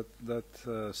 Slobodan.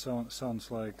 That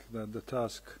sounds like the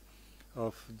task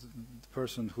of the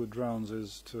person who drowns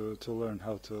is to learn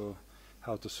how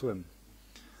to swim.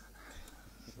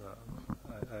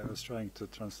 I was trying to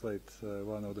translate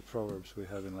one of the proverbs we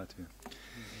have in Latvia.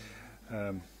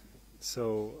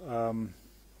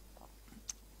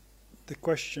 The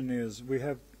question is, we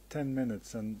have 10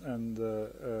 minutes, and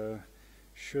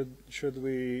should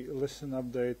we listen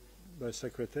update by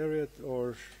Secretariat,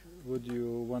 or would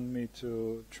you want me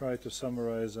to try to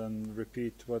summarize and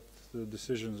repeat what the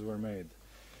decisions were made?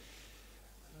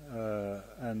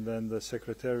 And then the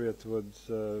Secretariat would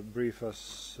brief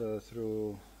us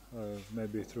through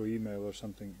maybe through email or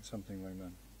something like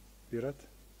that. Virat?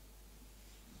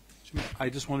 I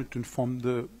just wanted to inform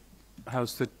the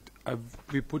House that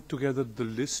we put together the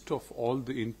list of all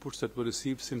the inputs that were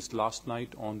received since last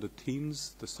night on the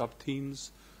themes, the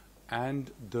sub-themes,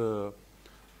 and the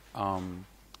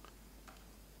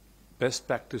best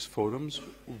practice forums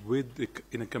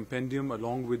in a compendium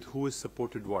along with who has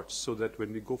supported what, so that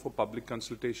when we go for public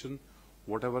consultation,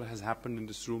 whatever has happened in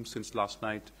this room since last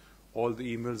night, all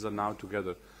the emails are now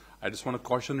together. I just want to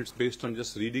caution it's based on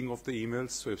just reading of the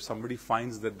emails, so if somebody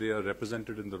finds that they are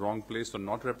represented in the wrong place or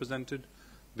not represented,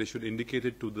 they should indicate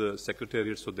it to the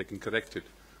Secretariat so they can correct it.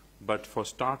 But for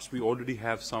starts, we already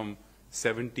have some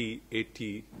 70,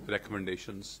 80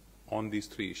 recommendations on these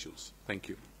 3 issues. Thank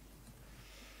you.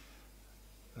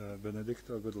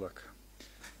 Benedicto, good luck.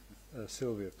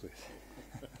 Sylvia, please.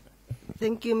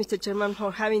 Thank you, Mr. Chairman,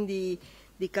 for having the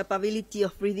capability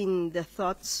of reading the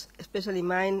thoughts, especially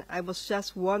mine. I was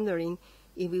just wondering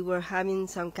if we were having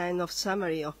some kind of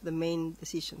summary of the main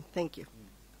decision. Thank you.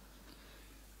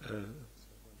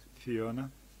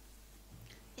 Fiona?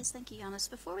 Yes, thank you, Giannis.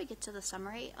 Before we get to the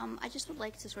summary, I just would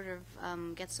like to sort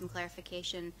of get some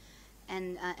clarification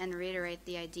and reiterate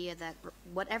the idea that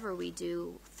whatever we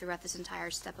do throughout this entire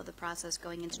step of the process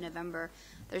going into November,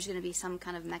 there's going to be some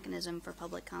kind of mechanism for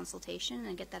public consultation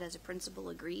and get that as a principle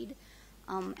agreed.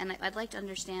 And I'd like to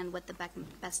understand what the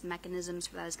best mechanisms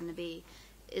for that is going to be,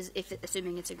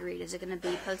 assuming it's agreed. Is it going to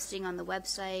be posting on the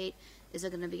website? Is it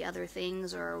going to be other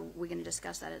things, or are we going to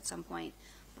discuss that at some point?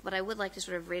 But I would like to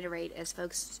sort of reiterate, as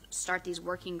folks start these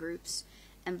working groups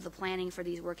and the planning for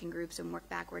these working groups and work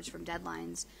backwards from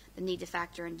deadlines, the need to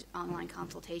factor in online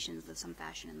consultations of some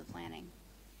fashion in the planning.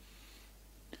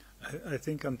 I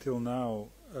think until now,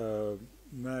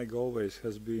 MAG always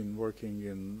has been working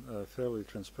in a fairly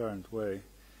transparent way.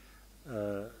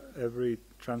 Every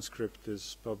transcript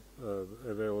is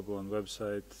available on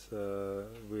website.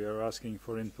 We are asking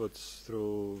for inputs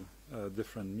through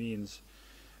different means.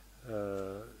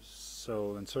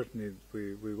 And certainly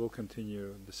we will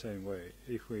continue the same way.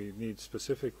 If we need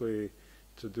specifically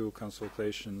to do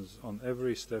consultations on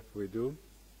every step we do,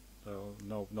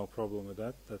 no problem with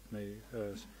that. That may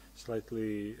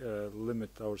slightly limit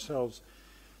ourselves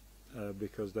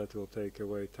because that will take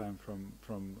away time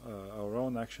from our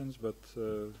own actions, but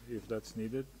if that's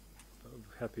needed, I'm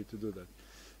happy to do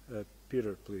that.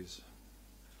 Peter, please.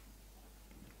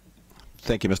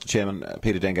 Thank you, Mr. Chairman.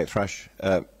 Peter Dengate-Thrush.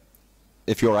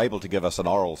 If you're able to give us an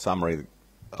oral summary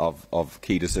of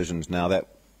key decisions now, that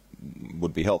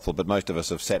would be helpful, but most of us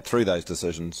have sat through those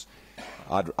decisions.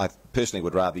 I personally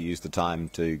would rather use the time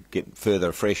to get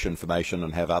further fresh information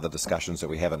and have other discussions that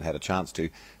we haven't had a chance to.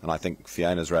 And I think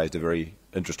Fiona's raised a very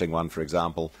interesting one, for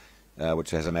example, which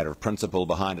has a matter of principle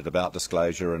behind it about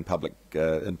disclosure and public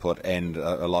input, and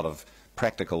a lot of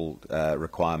practical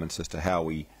requirements as to how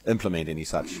we implement any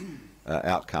such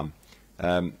outcome.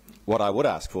 What I would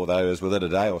ask for, though, is within a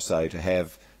day or so to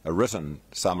have a written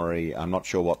summary. I'm not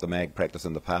sure what the MAG practice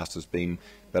in the past has been,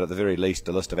 but at the very least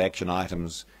a list of action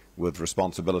items with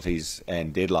responsibilities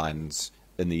and deadlines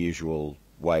in the usual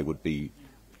way would be,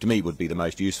 to me, would be the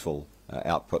most useful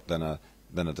output than a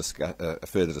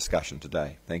further discussion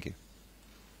today. Thank you.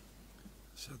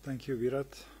 So thank you, Virat.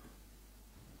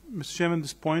 Mr. Chairman,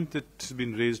 this point that has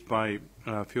been raised by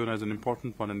Fiona is an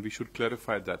important one, and we should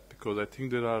clarify that, because I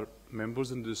think there are members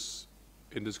in this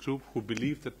group who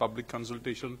believe that public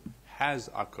consultation has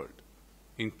occurred,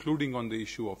 including on the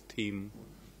issue of theme,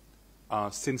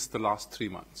 since the last 3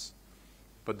 months.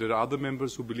 But there are other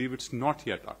members who believe it's not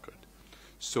yet occurred.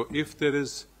 So if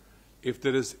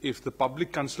the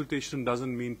public consultation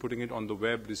doesn't mean putting it on the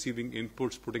web, receiving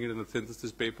inputs, putting it in a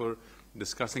synthesis paper,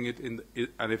 discussing it and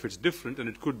if it's different, and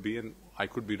it could be, and I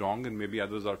could be wrong, and maybe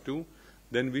others are too,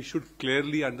 then we should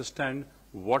clearly understand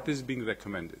what is being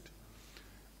recommended.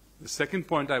 The second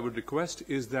point I would request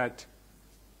is that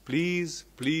please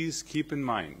keep in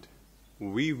mind,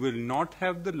 we will not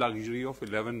have the luxury of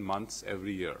 11 months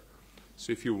every year.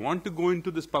 So if you want to go into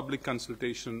this public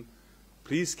consultation,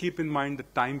 please keep in mind the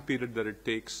time period that it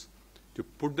takes to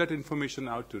put that information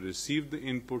out, to receive the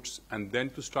inputs, and then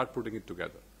to start putting it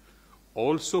together.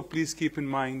 Also, please keep in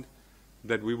mind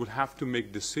that we will have to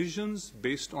make decisions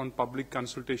based on public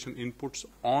consultation inputs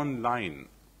online.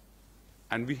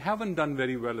 And we haven't done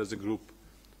very well as a group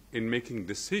in making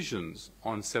decisions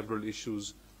on several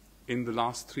issues in the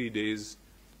last 3 days,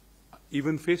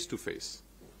 even face-to-face.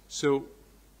 So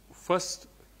first,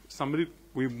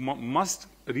 we must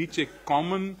reach a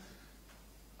common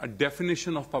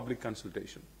definition of public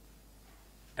consultation.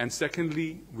 And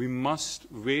secondly, we must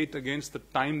wait against the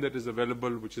time that is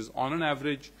available, which is on an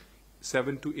average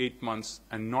 7 to 8 months,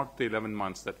 and not the 11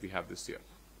 months that we have this year.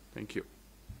 Thank you.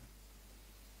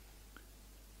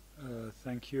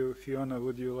 Thank you. Fiona,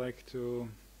 would you like to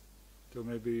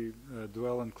maybe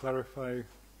dwell and clarify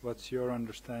what's your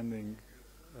understanding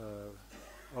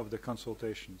of the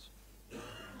consultations?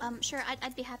 Sure,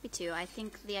 I'd be happy to. I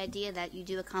think the idea that you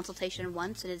do a consultation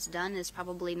once and it's done is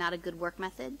probably not a good work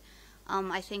method.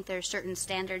 I think there are certain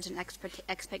standards and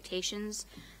expectations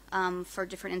for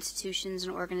different institutions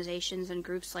and organizations and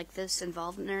groups like this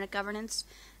involved in internet governance,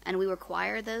 and we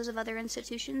require those of other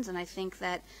institutions, and I think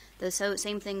that the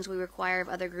same things we require of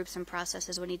other groups and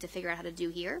processes we need to figure out how to do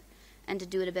here and to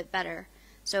do it a bit better.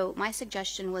 So my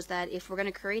suggestion was that if we're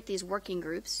going to create these working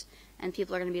groups and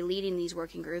people are going to be leading these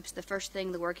working groups, the first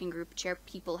thing the working group chair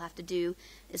people have to do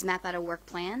is map out a work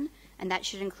plan, and that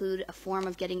should include a form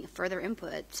of getting further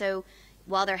input. So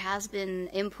while there has been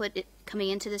input coming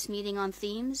into this meeting on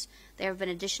themes, there have been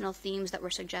additional themes that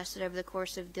were suggested over the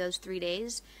course of those 3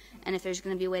 days, and if there's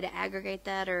going to be a way to aggregate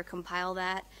that or compile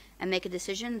that and make a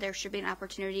decision, there should be an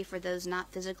opportunity for those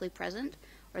not physically present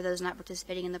or those not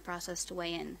participating in the process to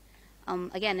weigh in.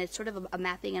 Again, it's sort of a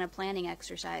mapping and a planning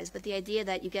exercise, but the idea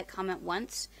that you get comment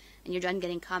once and you're done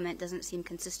getting comment doesn't seem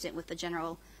consistent with the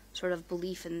general sort of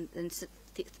belief in the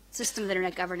system of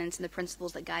internet governance and the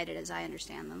principles that guide it as I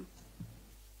understand them.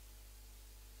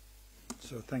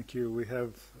 So thank you. We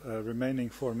have remaining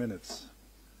 4 minutes.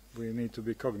 We need to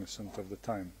be cognizant of the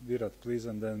time. Virat, please,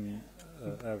 and then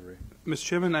Avery. Mr.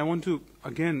 Chairman, I want to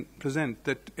again present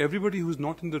that everybody who's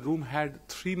not in the room had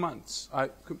 3 months.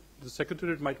 The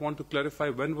Secretariat might want to clarify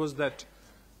when was that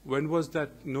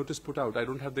notice put out. I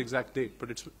don't have the exact date,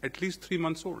 but it's at least 3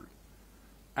 months old.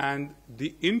 And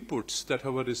the inputs that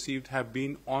were received have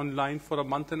been online for a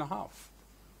month and a half.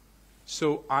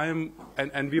 So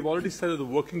and we've already said that the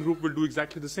working group will do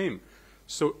exactly the same.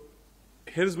 So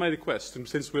here's my request, and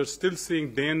since we're still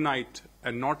saying day and night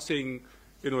and not saying,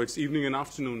 it's evening and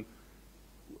afternoon,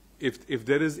 if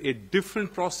there is a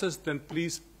different process, then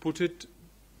please put it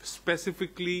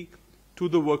specifically to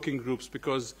the working groups,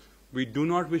 because we do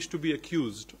not wish to be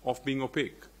accused of being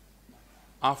opaque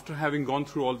after having gone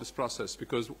through all this process,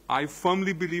 because I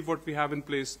firmly believe what we have in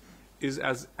place is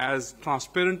as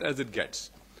transparent as it gets.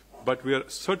 But we are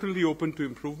certainly open to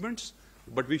improvements,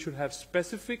 but we should have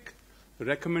specific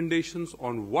recommendations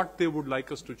on what they would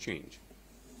like us to change.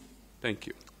 Thank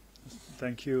you.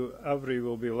 Thank you. Avery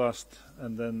will be last,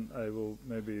 and then I will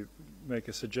maybe make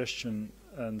a suggestion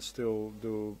and still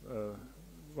do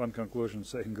one conclusion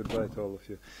saying goodbye to all of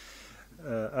you.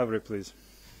 Avery, please.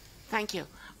 Thank you.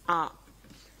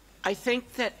 I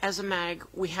think that as a MAG,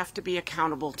 we have to be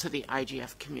accountable to the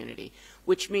IGF community,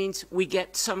 which means we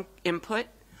get some input,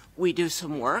 we do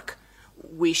some work,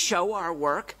 we show our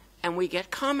work, and we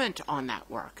get comment on that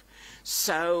work.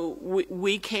 So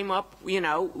we came up,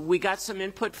 we got some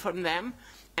input from them,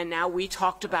 and now we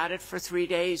talked about it for 3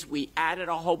 days. We added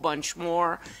a whole bunch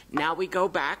more. Now we go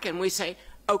back and we say,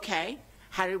 okay,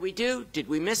 how did we do? Did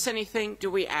we miss anything?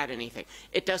 Do we add anything?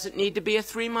 It doesn't need to be a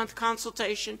 3-month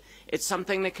consultation. It's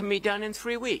something that can be done in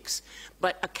 3 weeks.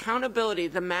 But accountability,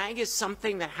 the MAG is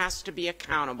something that has to be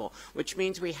accountable, which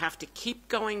means we have to keep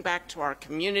going back to our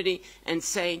community and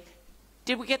saying,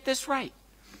 did we get this right?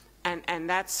 And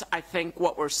that's, I think,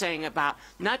 what we're saying about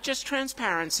not just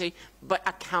transparency, but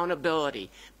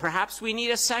accountability. Perhaps we need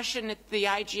a session at the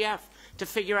IGF to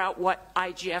figure out what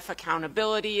IGF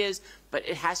accountability is, but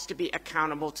it has to be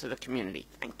accountable to the community.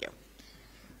 Thank you.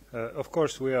 Of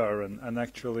course we are, and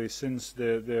actually since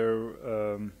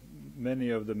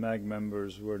many of the MAG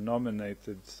members were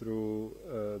nominated through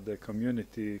the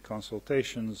community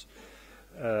consultations,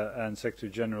 and Secretary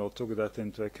General took that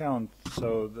into account,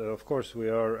 so of course we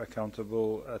are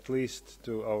accountable at least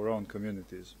to our own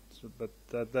communities. So, but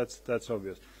that's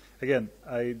obvious. Again,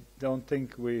 I don't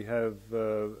think we have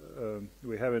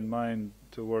in mind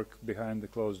to work behind the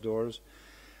closed doors.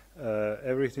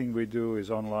 Everything we do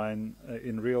is online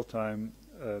in real time.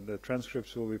 The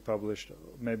transcripts will be published,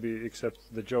 maybe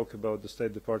except the joke about the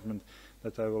State Department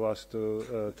that I will ask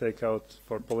to take out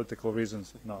for political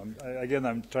reasons. No, again,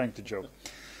 I'm trying to joke.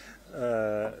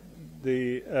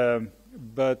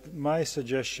 But my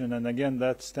suggestion, and again,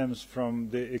 that stems from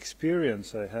the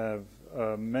experience I have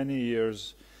many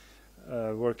years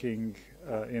working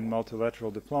in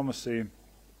multilateral diplomacy,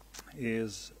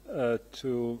 is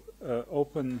to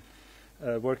open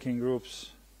working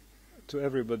groups to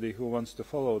everybody who wants to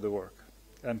follow the work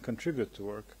and contribute to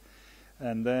work,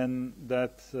 and then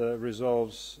that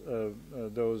resolves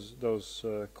those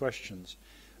questions.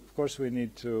 Of course, we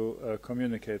need to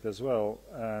communicate as well,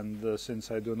 and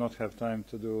since I do not have time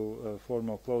to do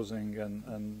formal closing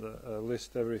and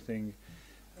list everything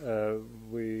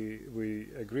we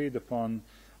agreed upon,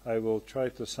 I will try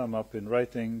to sum up in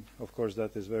writing. Of course,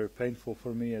 that is very painful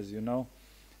for me, as you know,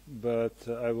 but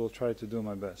I will try to do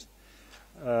my best.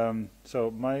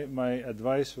 So my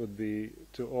advice would be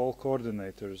to all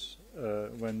coordinators,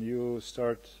 when you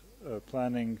start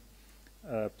planning,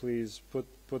 please put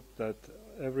that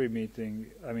every meeting,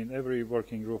 every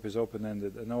working group is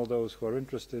open-ended, and all those who are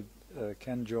interested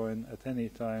can join at any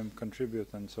time,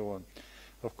 contribute, and so on.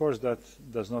 Of course, that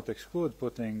does not exclude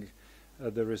putting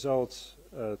the results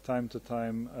time to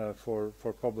time for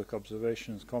public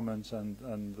observations, comments,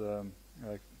 and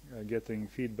getting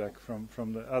feedback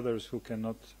from the others who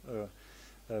cannot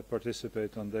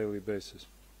participate on a daily basis.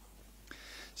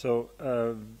 So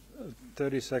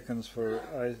 30 seconds for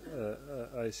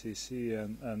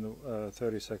ICC and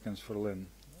 30 seconds for Lynn,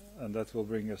 and that will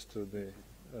bring us to the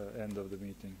end of the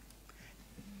meeting.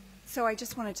 So I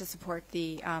just wanted to support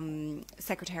the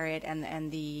Secretariat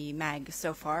and the MAG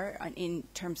so far in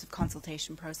terms of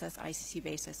consultation process. ICC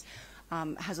basis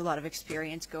has a lot of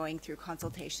experience going through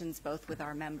consultations both with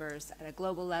our members at a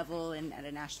global level and at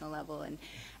a national level,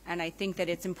 and I think that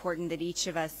it's important that each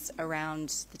of us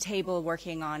around the table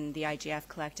working on the IGF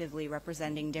collectively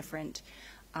representing different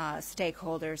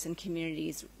stakeholders and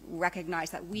communities recognize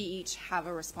that we each have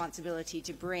a responsibility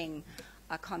to bring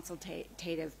a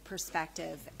consultative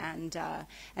perspective, and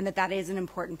that is an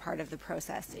important part of the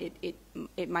process.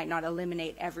 It might not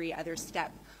eliminate every other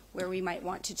step where we might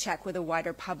want to check with a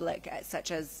wider public,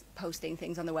 such as posting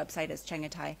things on the website as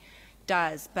Chengetai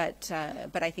does, but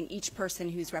I think each person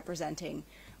who's representing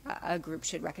a group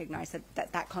should recognize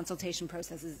that consultation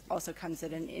process also comes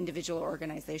at an individual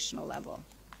organizational level.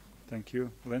 Thank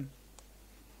you. Lynn?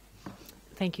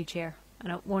 Thank you, Chair.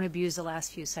 And I won't abuse the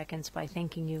last few seconds by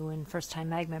thanking you and first-time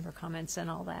MAG member comments and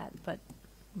all that, but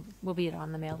we'll be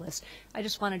on the mail list. I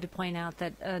just wanted to point out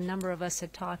that a number of us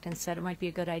had talked and said it might be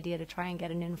a good idea to try and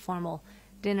get an informal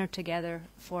dinner together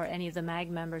for any of the MAG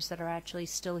members that are actually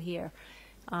still here.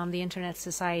 The Internet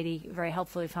Society very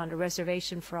helpfully found a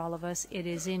reservation for all of us. It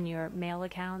is in your mail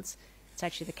accounts. It's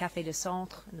actually the Café du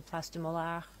Centre in the Place de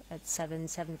Mollard at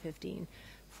 7:15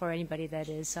 for anybody that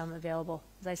is available.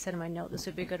 As I said in my note, this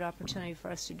would be a good opportunity for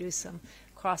us to do some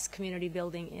cross-community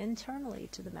building internally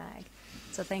to the MAG.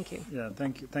 So thank you. Yeah,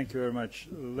 thank you very much.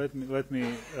 Let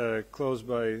me close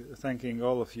by thanking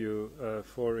all of you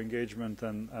for engagement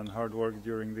and hard work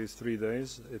during these 3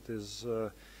 days. It is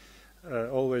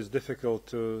always difficult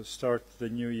to start the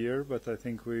new year, but I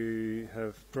think we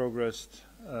have progressed,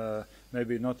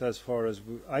 maybe not as far as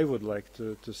I would like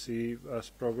to see us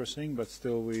progressing, but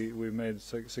still we made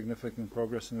significant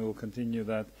progress, and we will continue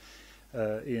that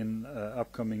in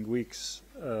upcoming weeks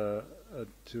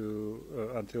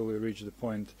until we reach the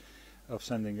point of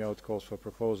sending out calls for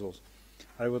proposals.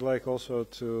 I would like also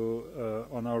to,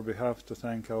 on our behalf, to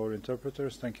thank our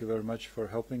interpreters. Thank you very much for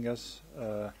helping us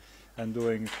and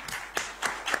doing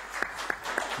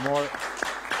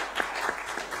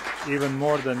even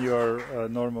more than you are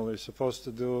normally supposed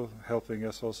to do, helping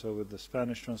us also with the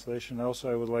Spanish translation.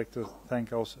 Also, I would like to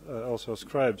thank also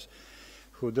scribes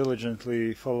who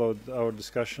diligently followed our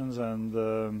discussions and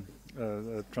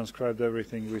transcribed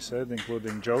everything we said,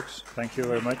 including jokes. Thank you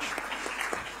very much.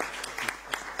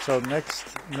 So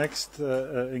next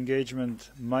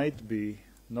engagement might be,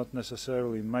 not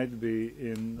necessarily, might be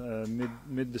in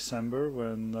mid-December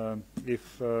when,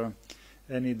 if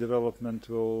any development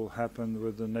will happen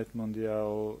with the Net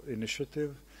Mondial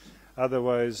initiative.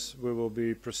 Otherwise, we will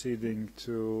be proceeding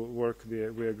to work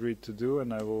we agreed to do,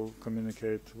 and I will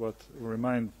communicate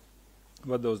remind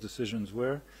what those decisions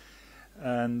were.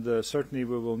 And certainly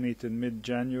we will meet in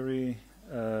mid-January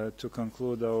to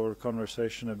conclude our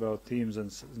conversation about teams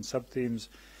and sub-teams,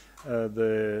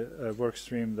 the work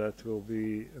stream that will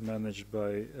be managed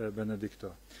by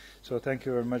Benedicto. So thank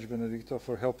you very much, Benedicto,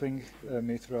 for helping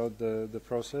me throughout the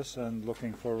process, and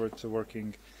looking forward to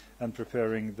working and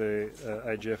preparing the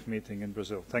IGF meeting in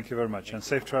Brazil. Thank you very much, and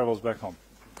safe travels back home.